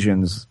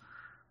visions.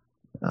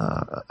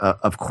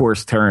 Of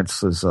course,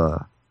 Terrence's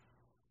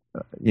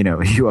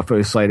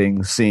UFO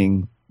sighting,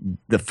 seeing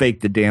the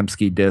fake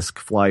Adamski disc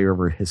fly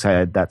over his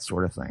head, that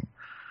sort of thing.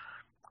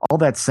 All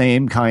that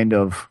same kind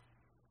of,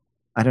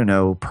 I don't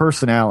know,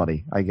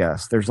 personality, I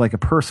guess. There's like a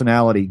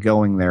personality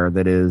going there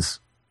that is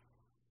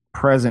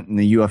present in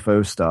the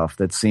UFO stuff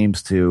that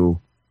seems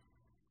to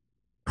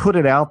put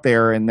it out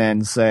there and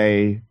then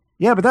say,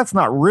 yeah, but that's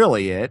not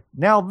really it.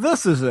 Now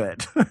this is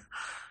it.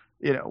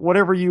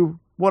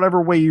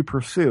 Whatever way you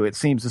pursue, it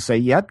seems to say,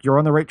 yep, you're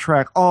on the right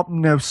track. Oh,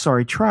 no,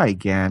 sorry, try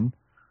again.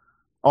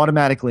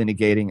 Automatically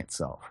negating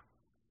itself.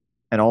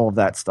 And all of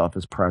that stuff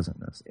is present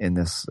in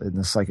this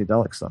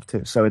psychedelic stuff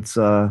too. So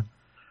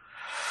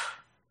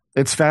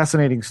it's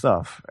fascinating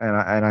stuff. And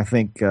I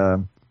think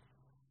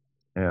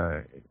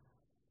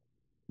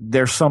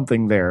there's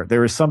something there.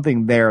 There is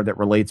something there that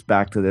relates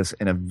back to this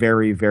in a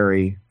very,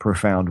 very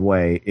profound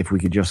way, if we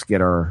could just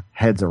get our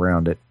heads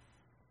around it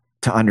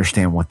to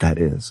understand what that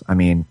is. I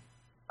mean,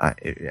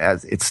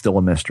 it's still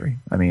a mystery.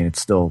 I mean,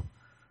 it's still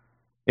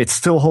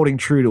holding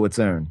true to its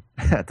own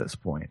at this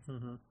point.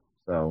 Mm-hmm.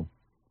 So,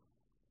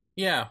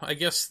 yeah, I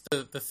guess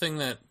the thing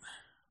that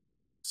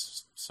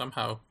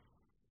somehow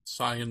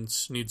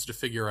science needs to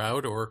figure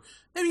out, or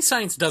maybe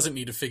science doesn't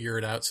need to figure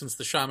it out, since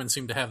the shamans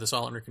seem to have this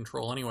all under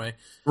control anyway.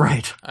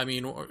 Right. I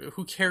mean,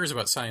 who cares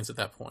about science at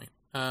that point?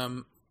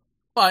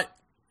 But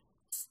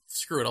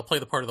screw it, I'll play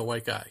the part of the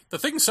white guy. The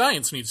thing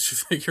science needs to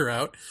figure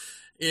out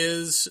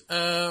is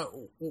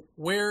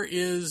where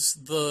is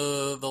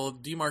the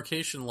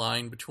demarcation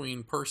line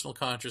between personal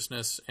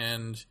consciousness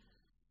and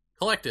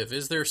collective?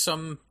 Is there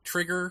some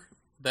trigger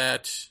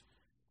that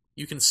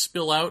you can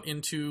spill out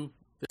into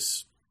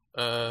this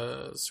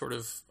sort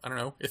of, I don't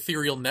know,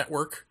 ethereal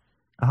network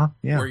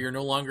where you're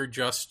no longer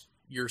just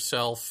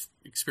yourself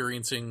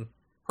experiencing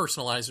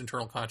personalized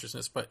internal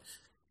consciousness, but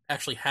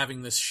actually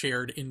having this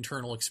shared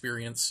internal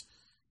experience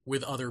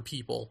with other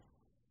people?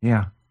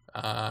 Yeah.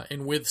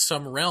 And with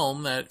some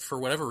realm that, for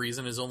whatever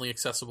reason, is only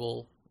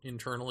accessible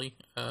internally.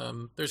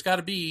 There's got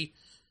to be,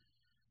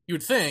 you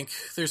would think,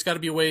 there's got to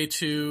be a way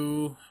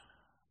to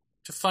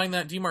find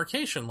that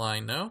demarcation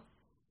line, no?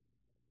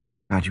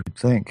 God, you would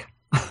think.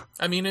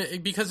 I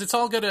mean, because it's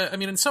all got to, I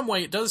mean, in some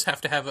way it does have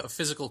to have a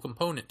physical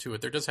component to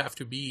it. There does have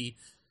to be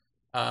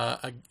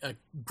a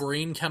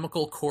brain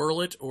chemical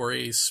correlate, or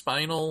a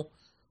spinal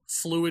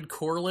fluid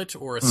correlate,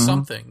 or a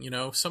something,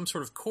 some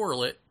sort of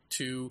correlate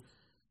to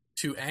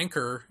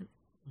anchor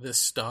this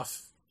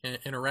stuff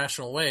in a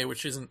rational way,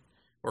 which isn't,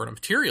 or in a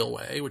material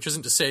way, which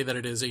isn't to say that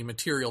it is a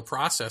material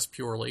process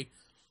purely,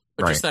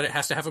 but just that it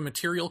has to have a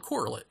material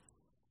correlate.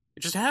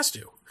 It just has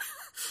to.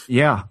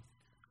 Yeah.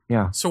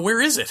 So where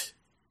is it?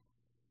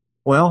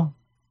 Well,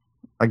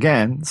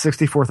 again,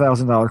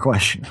 $64,000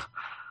 question.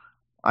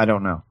 I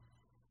don't know.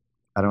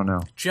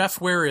 Jeff,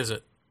 where is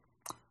it?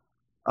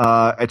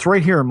 It's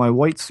right here in my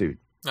white suit.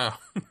 Oh.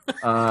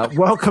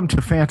 Welcome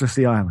to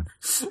Fantasy Island.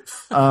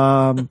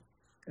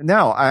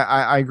 No,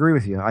 I agree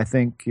with you. I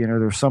think,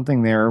 there's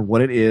something there.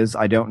 What it is,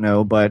 I don't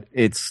know, but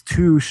it's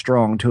too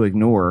strong to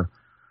ignore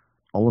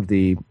all of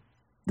the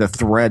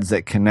threads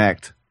that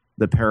connect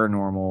the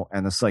paranormal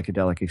and the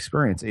psychedelic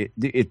experience.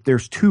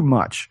 There's too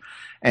much.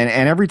 And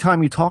every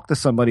time you talk to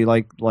somebody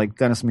like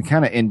Dennis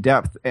McKenna in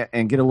depth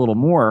and get a little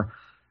more,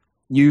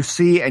 you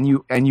see and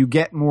you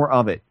get more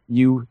of it.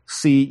 You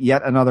see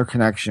yet another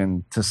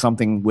connection to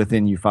something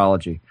within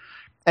ufology.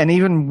 And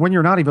even when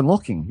you're not even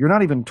looking, you're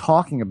not even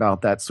talking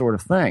about that sort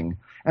of thing.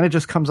 And it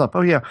just comes up,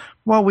 oh yeah,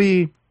 well,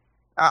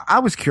 I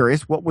was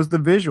curious, what was the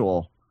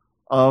visual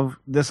of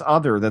this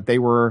other that they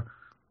were,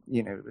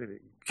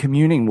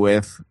 communing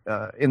with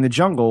in the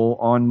jungle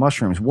on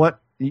mushrooms? What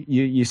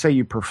you say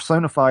you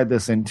personified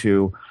this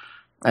into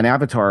an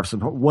avatar of some,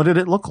 what did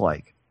it look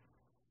like?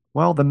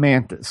 Well, the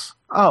mantis.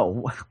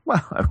 Oh,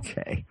 well,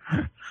 okay.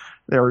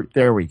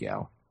 There we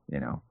go,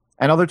 And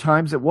other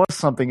times it was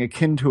something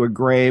akin to a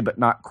gray, but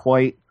not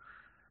quite,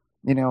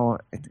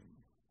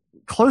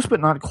 close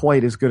but not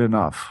quite is good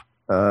enough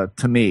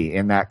to me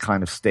in that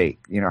kind of state.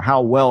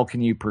 How well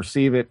can you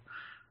perceive it?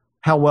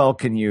 How well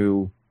can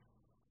you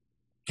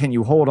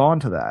hold on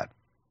to that?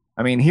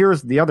 I mean,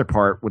 here's the other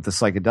part with the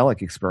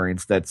psychedelic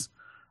experience that's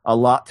a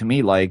lot to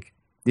me like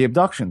the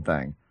abduction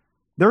thing.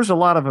 There's a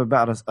lot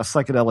about a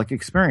psychedelic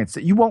experience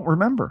that you won't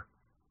remember.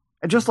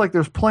 And just like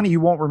there's plenty you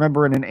won't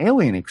remember in an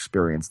alien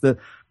experience,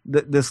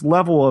 this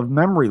level of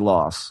memory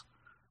loss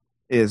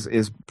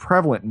is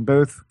prevalent in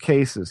both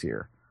cases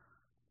here.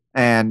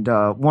 And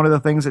one of the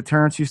things that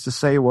Terrence used to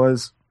say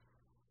was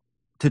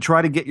to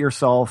try to get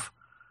yourself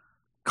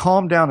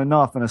calmed down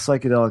enough in a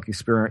psychedelic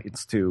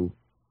experience to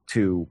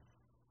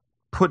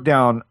put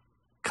down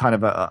kind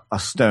of a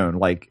stone,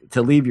 like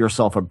to leave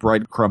yourself a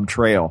breadcrumb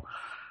trail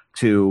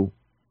to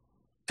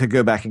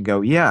go back and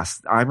go,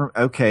 yes, I'm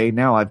okay.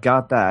 Now I've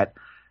got that.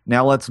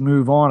 Now let's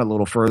move on a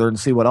little further and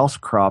see what else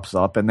crops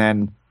up, and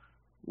then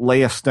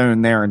lay a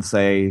stone there and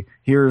say,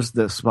 here's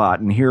the spot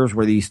and here's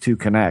where these two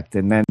connect.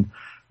 And then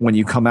when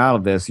you come out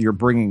of this, you're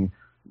bringing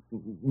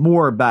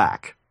more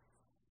back.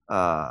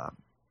 And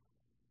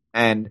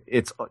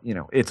it's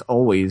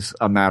always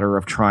a matter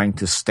of trying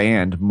to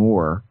stand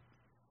more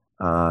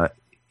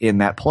in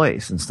that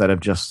place instead of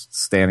just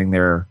standing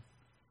there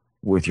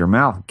with your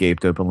mouth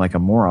gaped open like a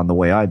moron the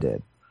way I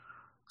did.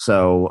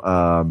 So,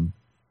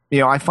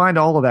 I find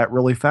all of that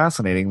really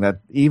fascinating, that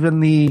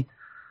even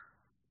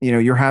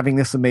you're having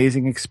this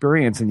amazing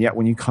experience, and yet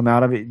when you come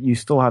out of it, you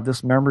still have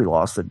this memory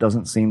loss that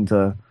doesn't seem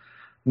to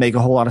make a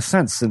whole lot of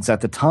sense, since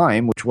at the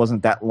time, which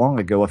wasn't that long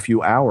ago, a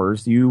few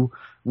hours, you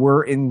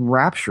were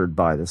enraptured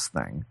by this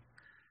thing.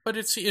 But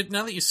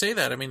now that you say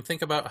that, I mean,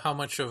 think about how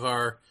much of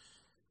our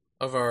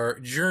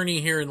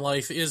journey here in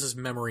life is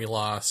memory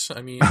loss.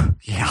 I mean,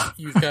 yeah.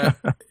 You've got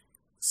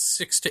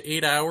 6 to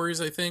 8 hours,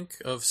 I think,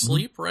 of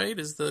sleep, right?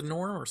 Is the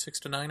norm, or 6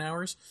 to 9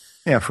 hours?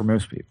 Yeah, for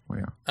most people,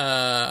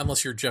 yeah.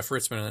 Unless you're Jeff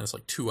Ritzmann, and it's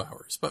like 2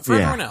 hours. But for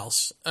everyone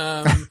else,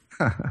 and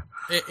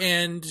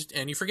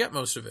you forget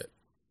most of it.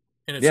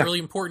 And it's really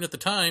important at the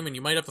time, and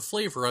you might have a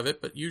flavor of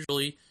it, but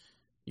usually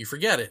you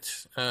forget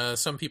it.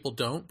 Some people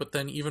don't, but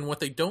then even what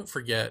they don't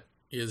forget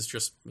is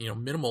just,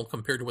 minimal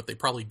compared to what they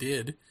probably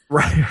did.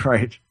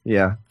 Right,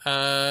 yeah.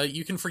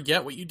 You can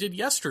forget what you did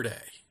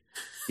yesterday.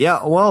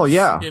 Yeah, well,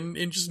 yeah.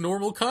 In just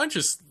normal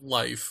conscious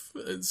life.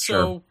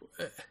 So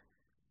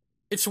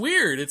it's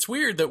weird. It's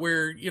weird that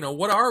we're,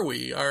 what are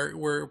we?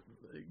 We're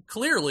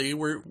clearly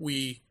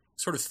we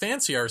sort of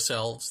fancy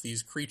ourselves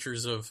these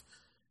creatures of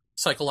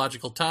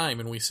psychological time,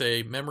 and we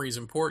say memory is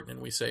important,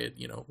 and we say,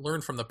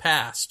 learn from the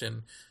past,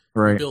 and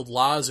we build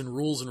laws and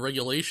rules and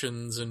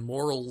regulations and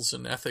morals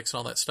and ethics and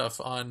all that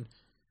stuff on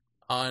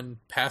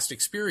past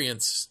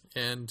experience.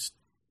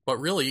 But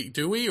really,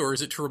 do we, or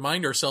is it to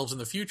remind ourselves in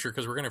the future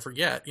because we're going to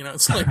forget?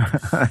 It's like,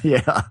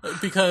 yeah,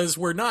 because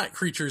we're not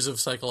creatures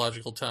of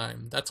psychological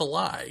time. That's a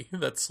lie.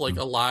 That's like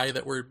a lie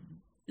that we're.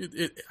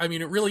 I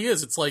mean, it really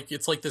is. It's like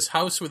this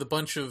house with a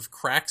bunch of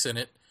cracks in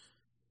it,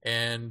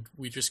 and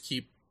we just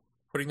keep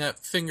putting that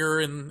finger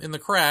in the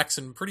cracks,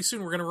 and pretty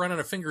soon we're going to run out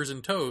of fingers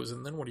and toes,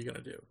 and then what are you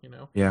going to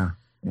do? Yeah.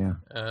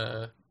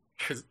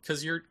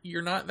 Because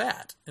you're not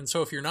that, and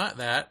so if you're not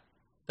that,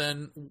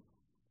 then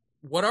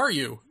what are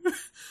you?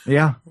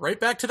 Yeah. Right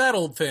back to that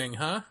old thing,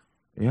 huh?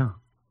 Yeah.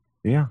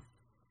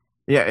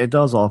 It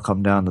does all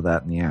come down to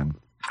that in the end.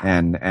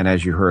 And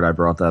as you heard, I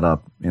brought that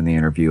up in the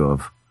interview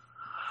of,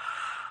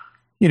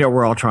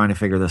 we're all trying to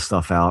figure this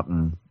stuff out,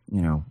 and,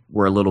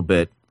 we're a little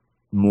bit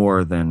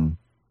more than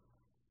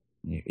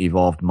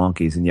evolved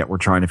monkeys, and yet we're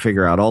trying to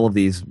figure out all of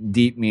these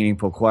deep,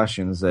 meaningful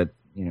questions that,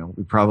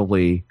 we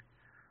probably,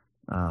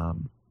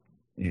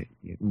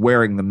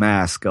 wearing the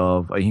mask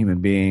of a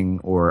human being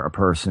or a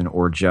person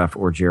or Jeff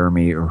or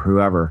Jeremy or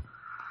whoever,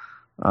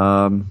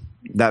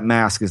 that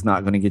mask is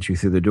not going to get you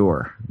through the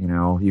door.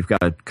 You've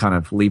got to kind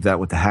of leave that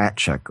with the hat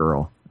check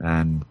girl,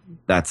 and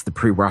that's the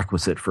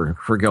prerequisite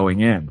for going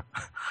in.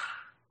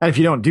 And if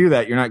you don't do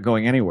that, you're not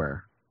going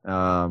anywhere.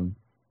 I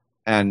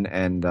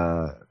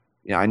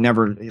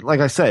never, like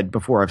I said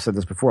before, I've said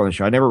this before on the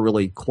show, I never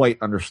really quite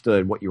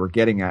understood what you were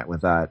getting at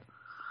with that.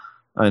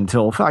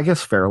 until, I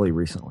guess, fairly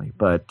recently.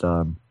 But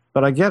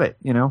I get it.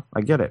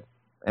 I get it,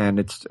 and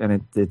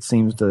it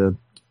seems to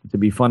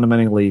be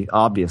fundamentally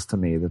obvious to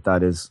me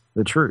that is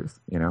the truth.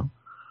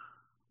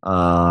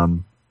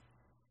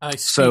 I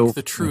speak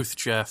the truth,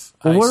 Jeff.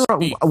 Well,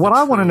 what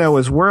I want to know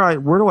is where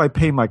do I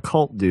pay my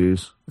cult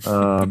dues?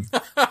 No.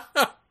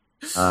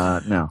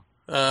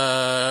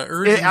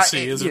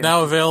 Urgency is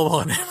now available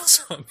on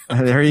Amazon.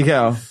 There you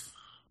go.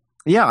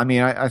 Yeah, I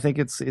mean, I think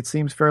it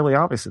seems fairly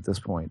obvious at this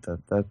point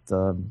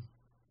that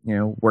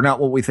we're not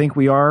what we think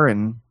we are,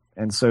 and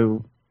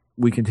so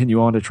we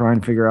continue on to try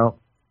and figure out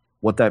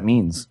what that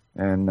means.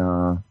 And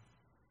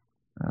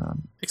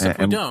except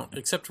we don't.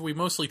 Except we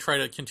mostly try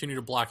to continue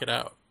to block it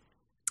out.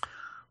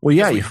 Well,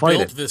 yeah, you fight it.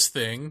 We built this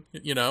thing,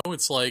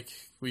 it's like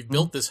we've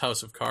built this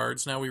house of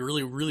cards. Now we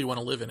really, really want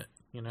to live in it,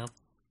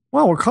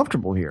 Well, we're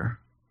comfortable here.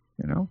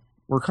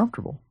 We're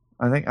comfortable.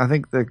 I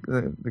think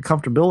the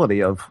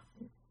comfortability of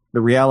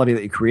the reality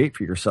that you create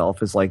for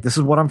yourself is like, this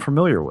is what I'm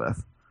familiar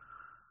with.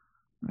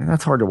 And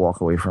that's hard to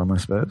walk away from, I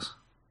suppose.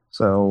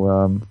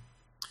 So,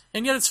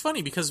 and yet it's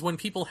funny because when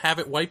people have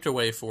it wiped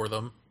away for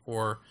them,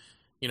 or,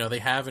 they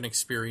have an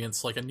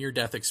experience like a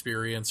near-death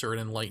experience or an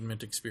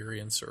enlightenment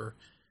experience or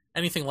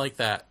anything like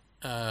that,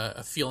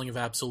 a feeling of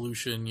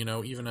absolution,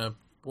 even a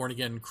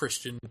born-again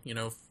Christian,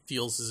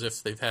 feels as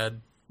if they've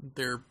had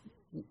their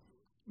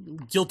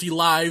guilty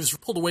lives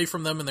pulled away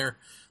from them and they're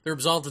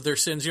absolved of their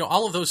sins.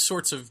 All of those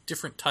sorts of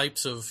different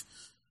types of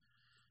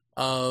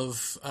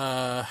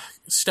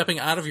stepping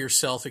out of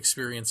yourself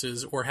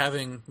experiences or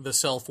having the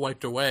self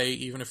wiped away,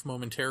 even if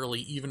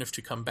momentarily, even if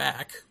to come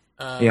back.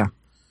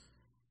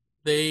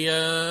 They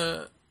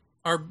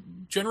are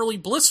generally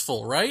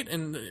blissful, right?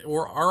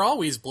 Or are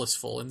always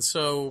blissful. And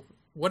so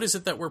what is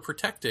it that we're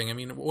protecting? I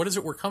mean, what is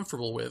it we're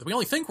comfortable with? We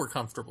only think we're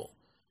comfortable.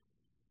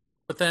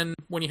 But then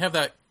when you have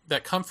that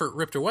comfort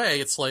ripped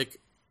away, it's like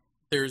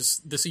there's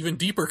this even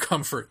deeper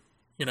comfort,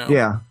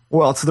 Yeah.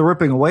 Well, it's the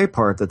ripping away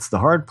part that's the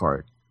hard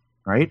part,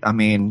 right? I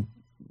mean,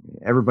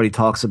 everybody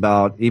talks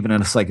about, even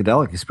in a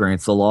psychedelic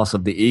experience, the loss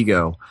of the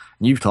ego.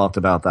 And you've talked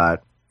about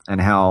that and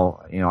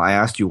how, I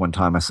asked you one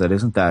time, I said,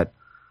 isn't that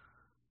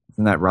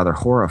rather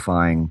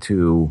horrifying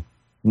to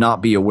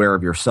not be aware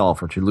of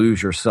yourself or to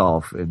lose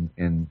yourself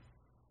in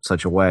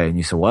such a way? And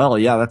you said, well,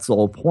 yeah, that's the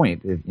whole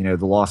point. The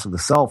loss of the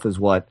self is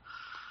what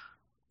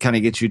kind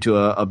of gets you to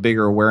a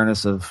bigger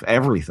awareness of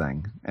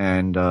everything.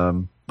 And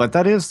but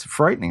that is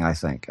frightening, I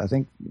think. I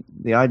think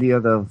the idea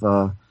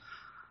of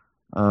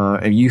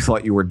and you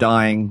thought you were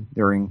dying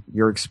during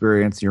your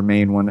experience, your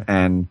main one,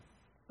 and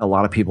a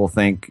lot of people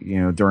think,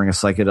 during a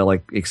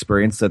psychedelic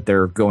experience that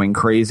they're going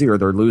crazy or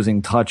they're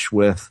losing touch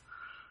with,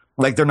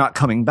 like they're not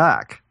coming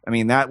back. I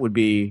mean, that would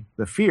be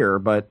the fear,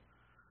 but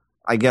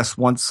I guess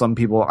once some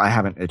people, I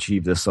haven't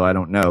achieved this, so I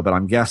don't know, but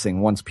I'm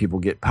guessing once people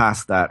get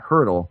past that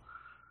hurdle,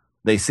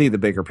 they see the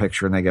bigger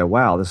picture and they go,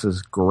 wow, this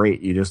is great.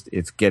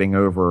 It's getting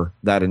over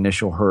that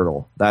initial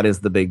hurdle. That is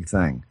the big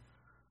thing.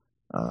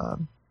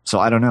 So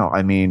I don't know.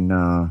 I mean,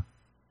 I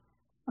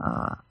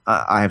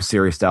have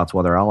serious doubts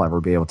whether I'll ever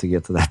be able to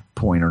get to that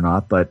point or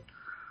not, but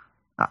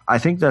I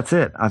think that's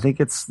it. I think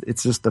it's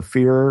just the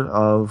fear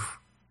of,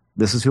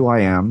 this is who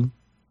I am.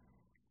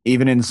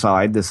 Even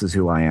inside, this is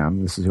who I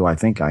am. This is who I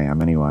think I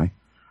am anyway.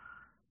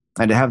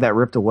 And to have that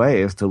ripped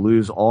away is to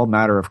lose all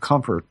matter of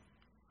comfort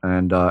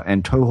and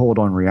toehold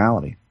on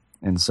reality.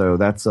 And so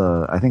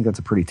I think that's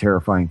a pretty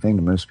terrifying thing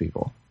to most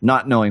people,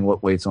 not knowing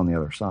what waits on the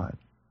other side.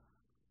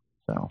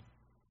 So,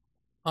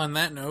 on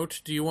that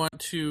note, do you want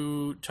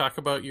to talk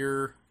about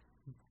your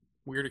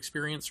weird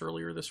experience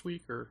earlier this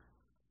week, or?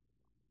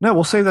 No,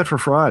 we'll save that for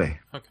Friday.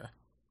 Okay.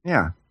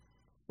 Yeah.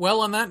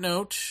 Well, on that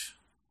note,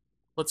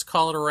 let's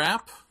call it a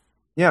wrap.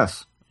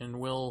 Yes. And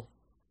we'll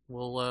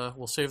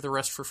save the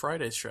rest for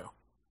Friday's show.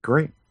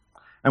 Great.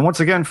 And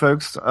once again,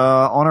 folks,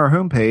 on our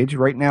homepage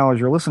right now, as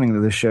you're listening to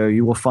this show,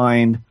 you will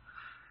find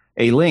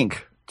a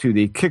link to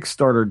the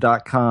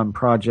Kickstarter.com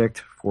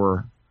project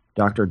for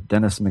Dr.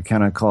 Dennis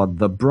McKenna called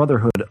The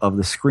Brotherhood of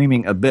the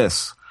Screaming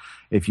Abyss.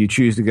 If you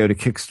choose to go to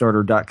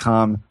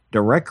Kickstarter.com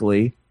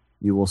directly,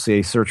 you will see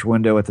a search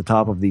window at the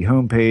top of the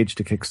homepage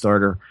to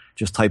Kickstarter.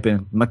 Just type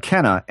in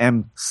McKenna,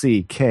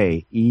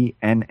 McKenna,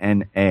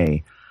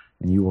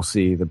 and you will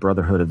see The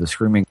Brotherhood of the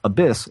Screaming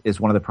Abyss is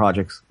one of the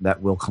projects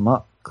that will come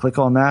up. Click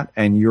on that,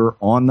 and you're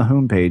on the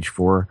homepage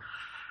for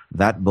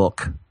that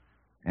book.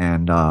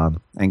 And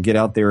get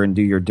out there and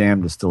do your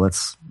damnedest to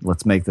let's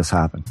make this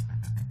happen.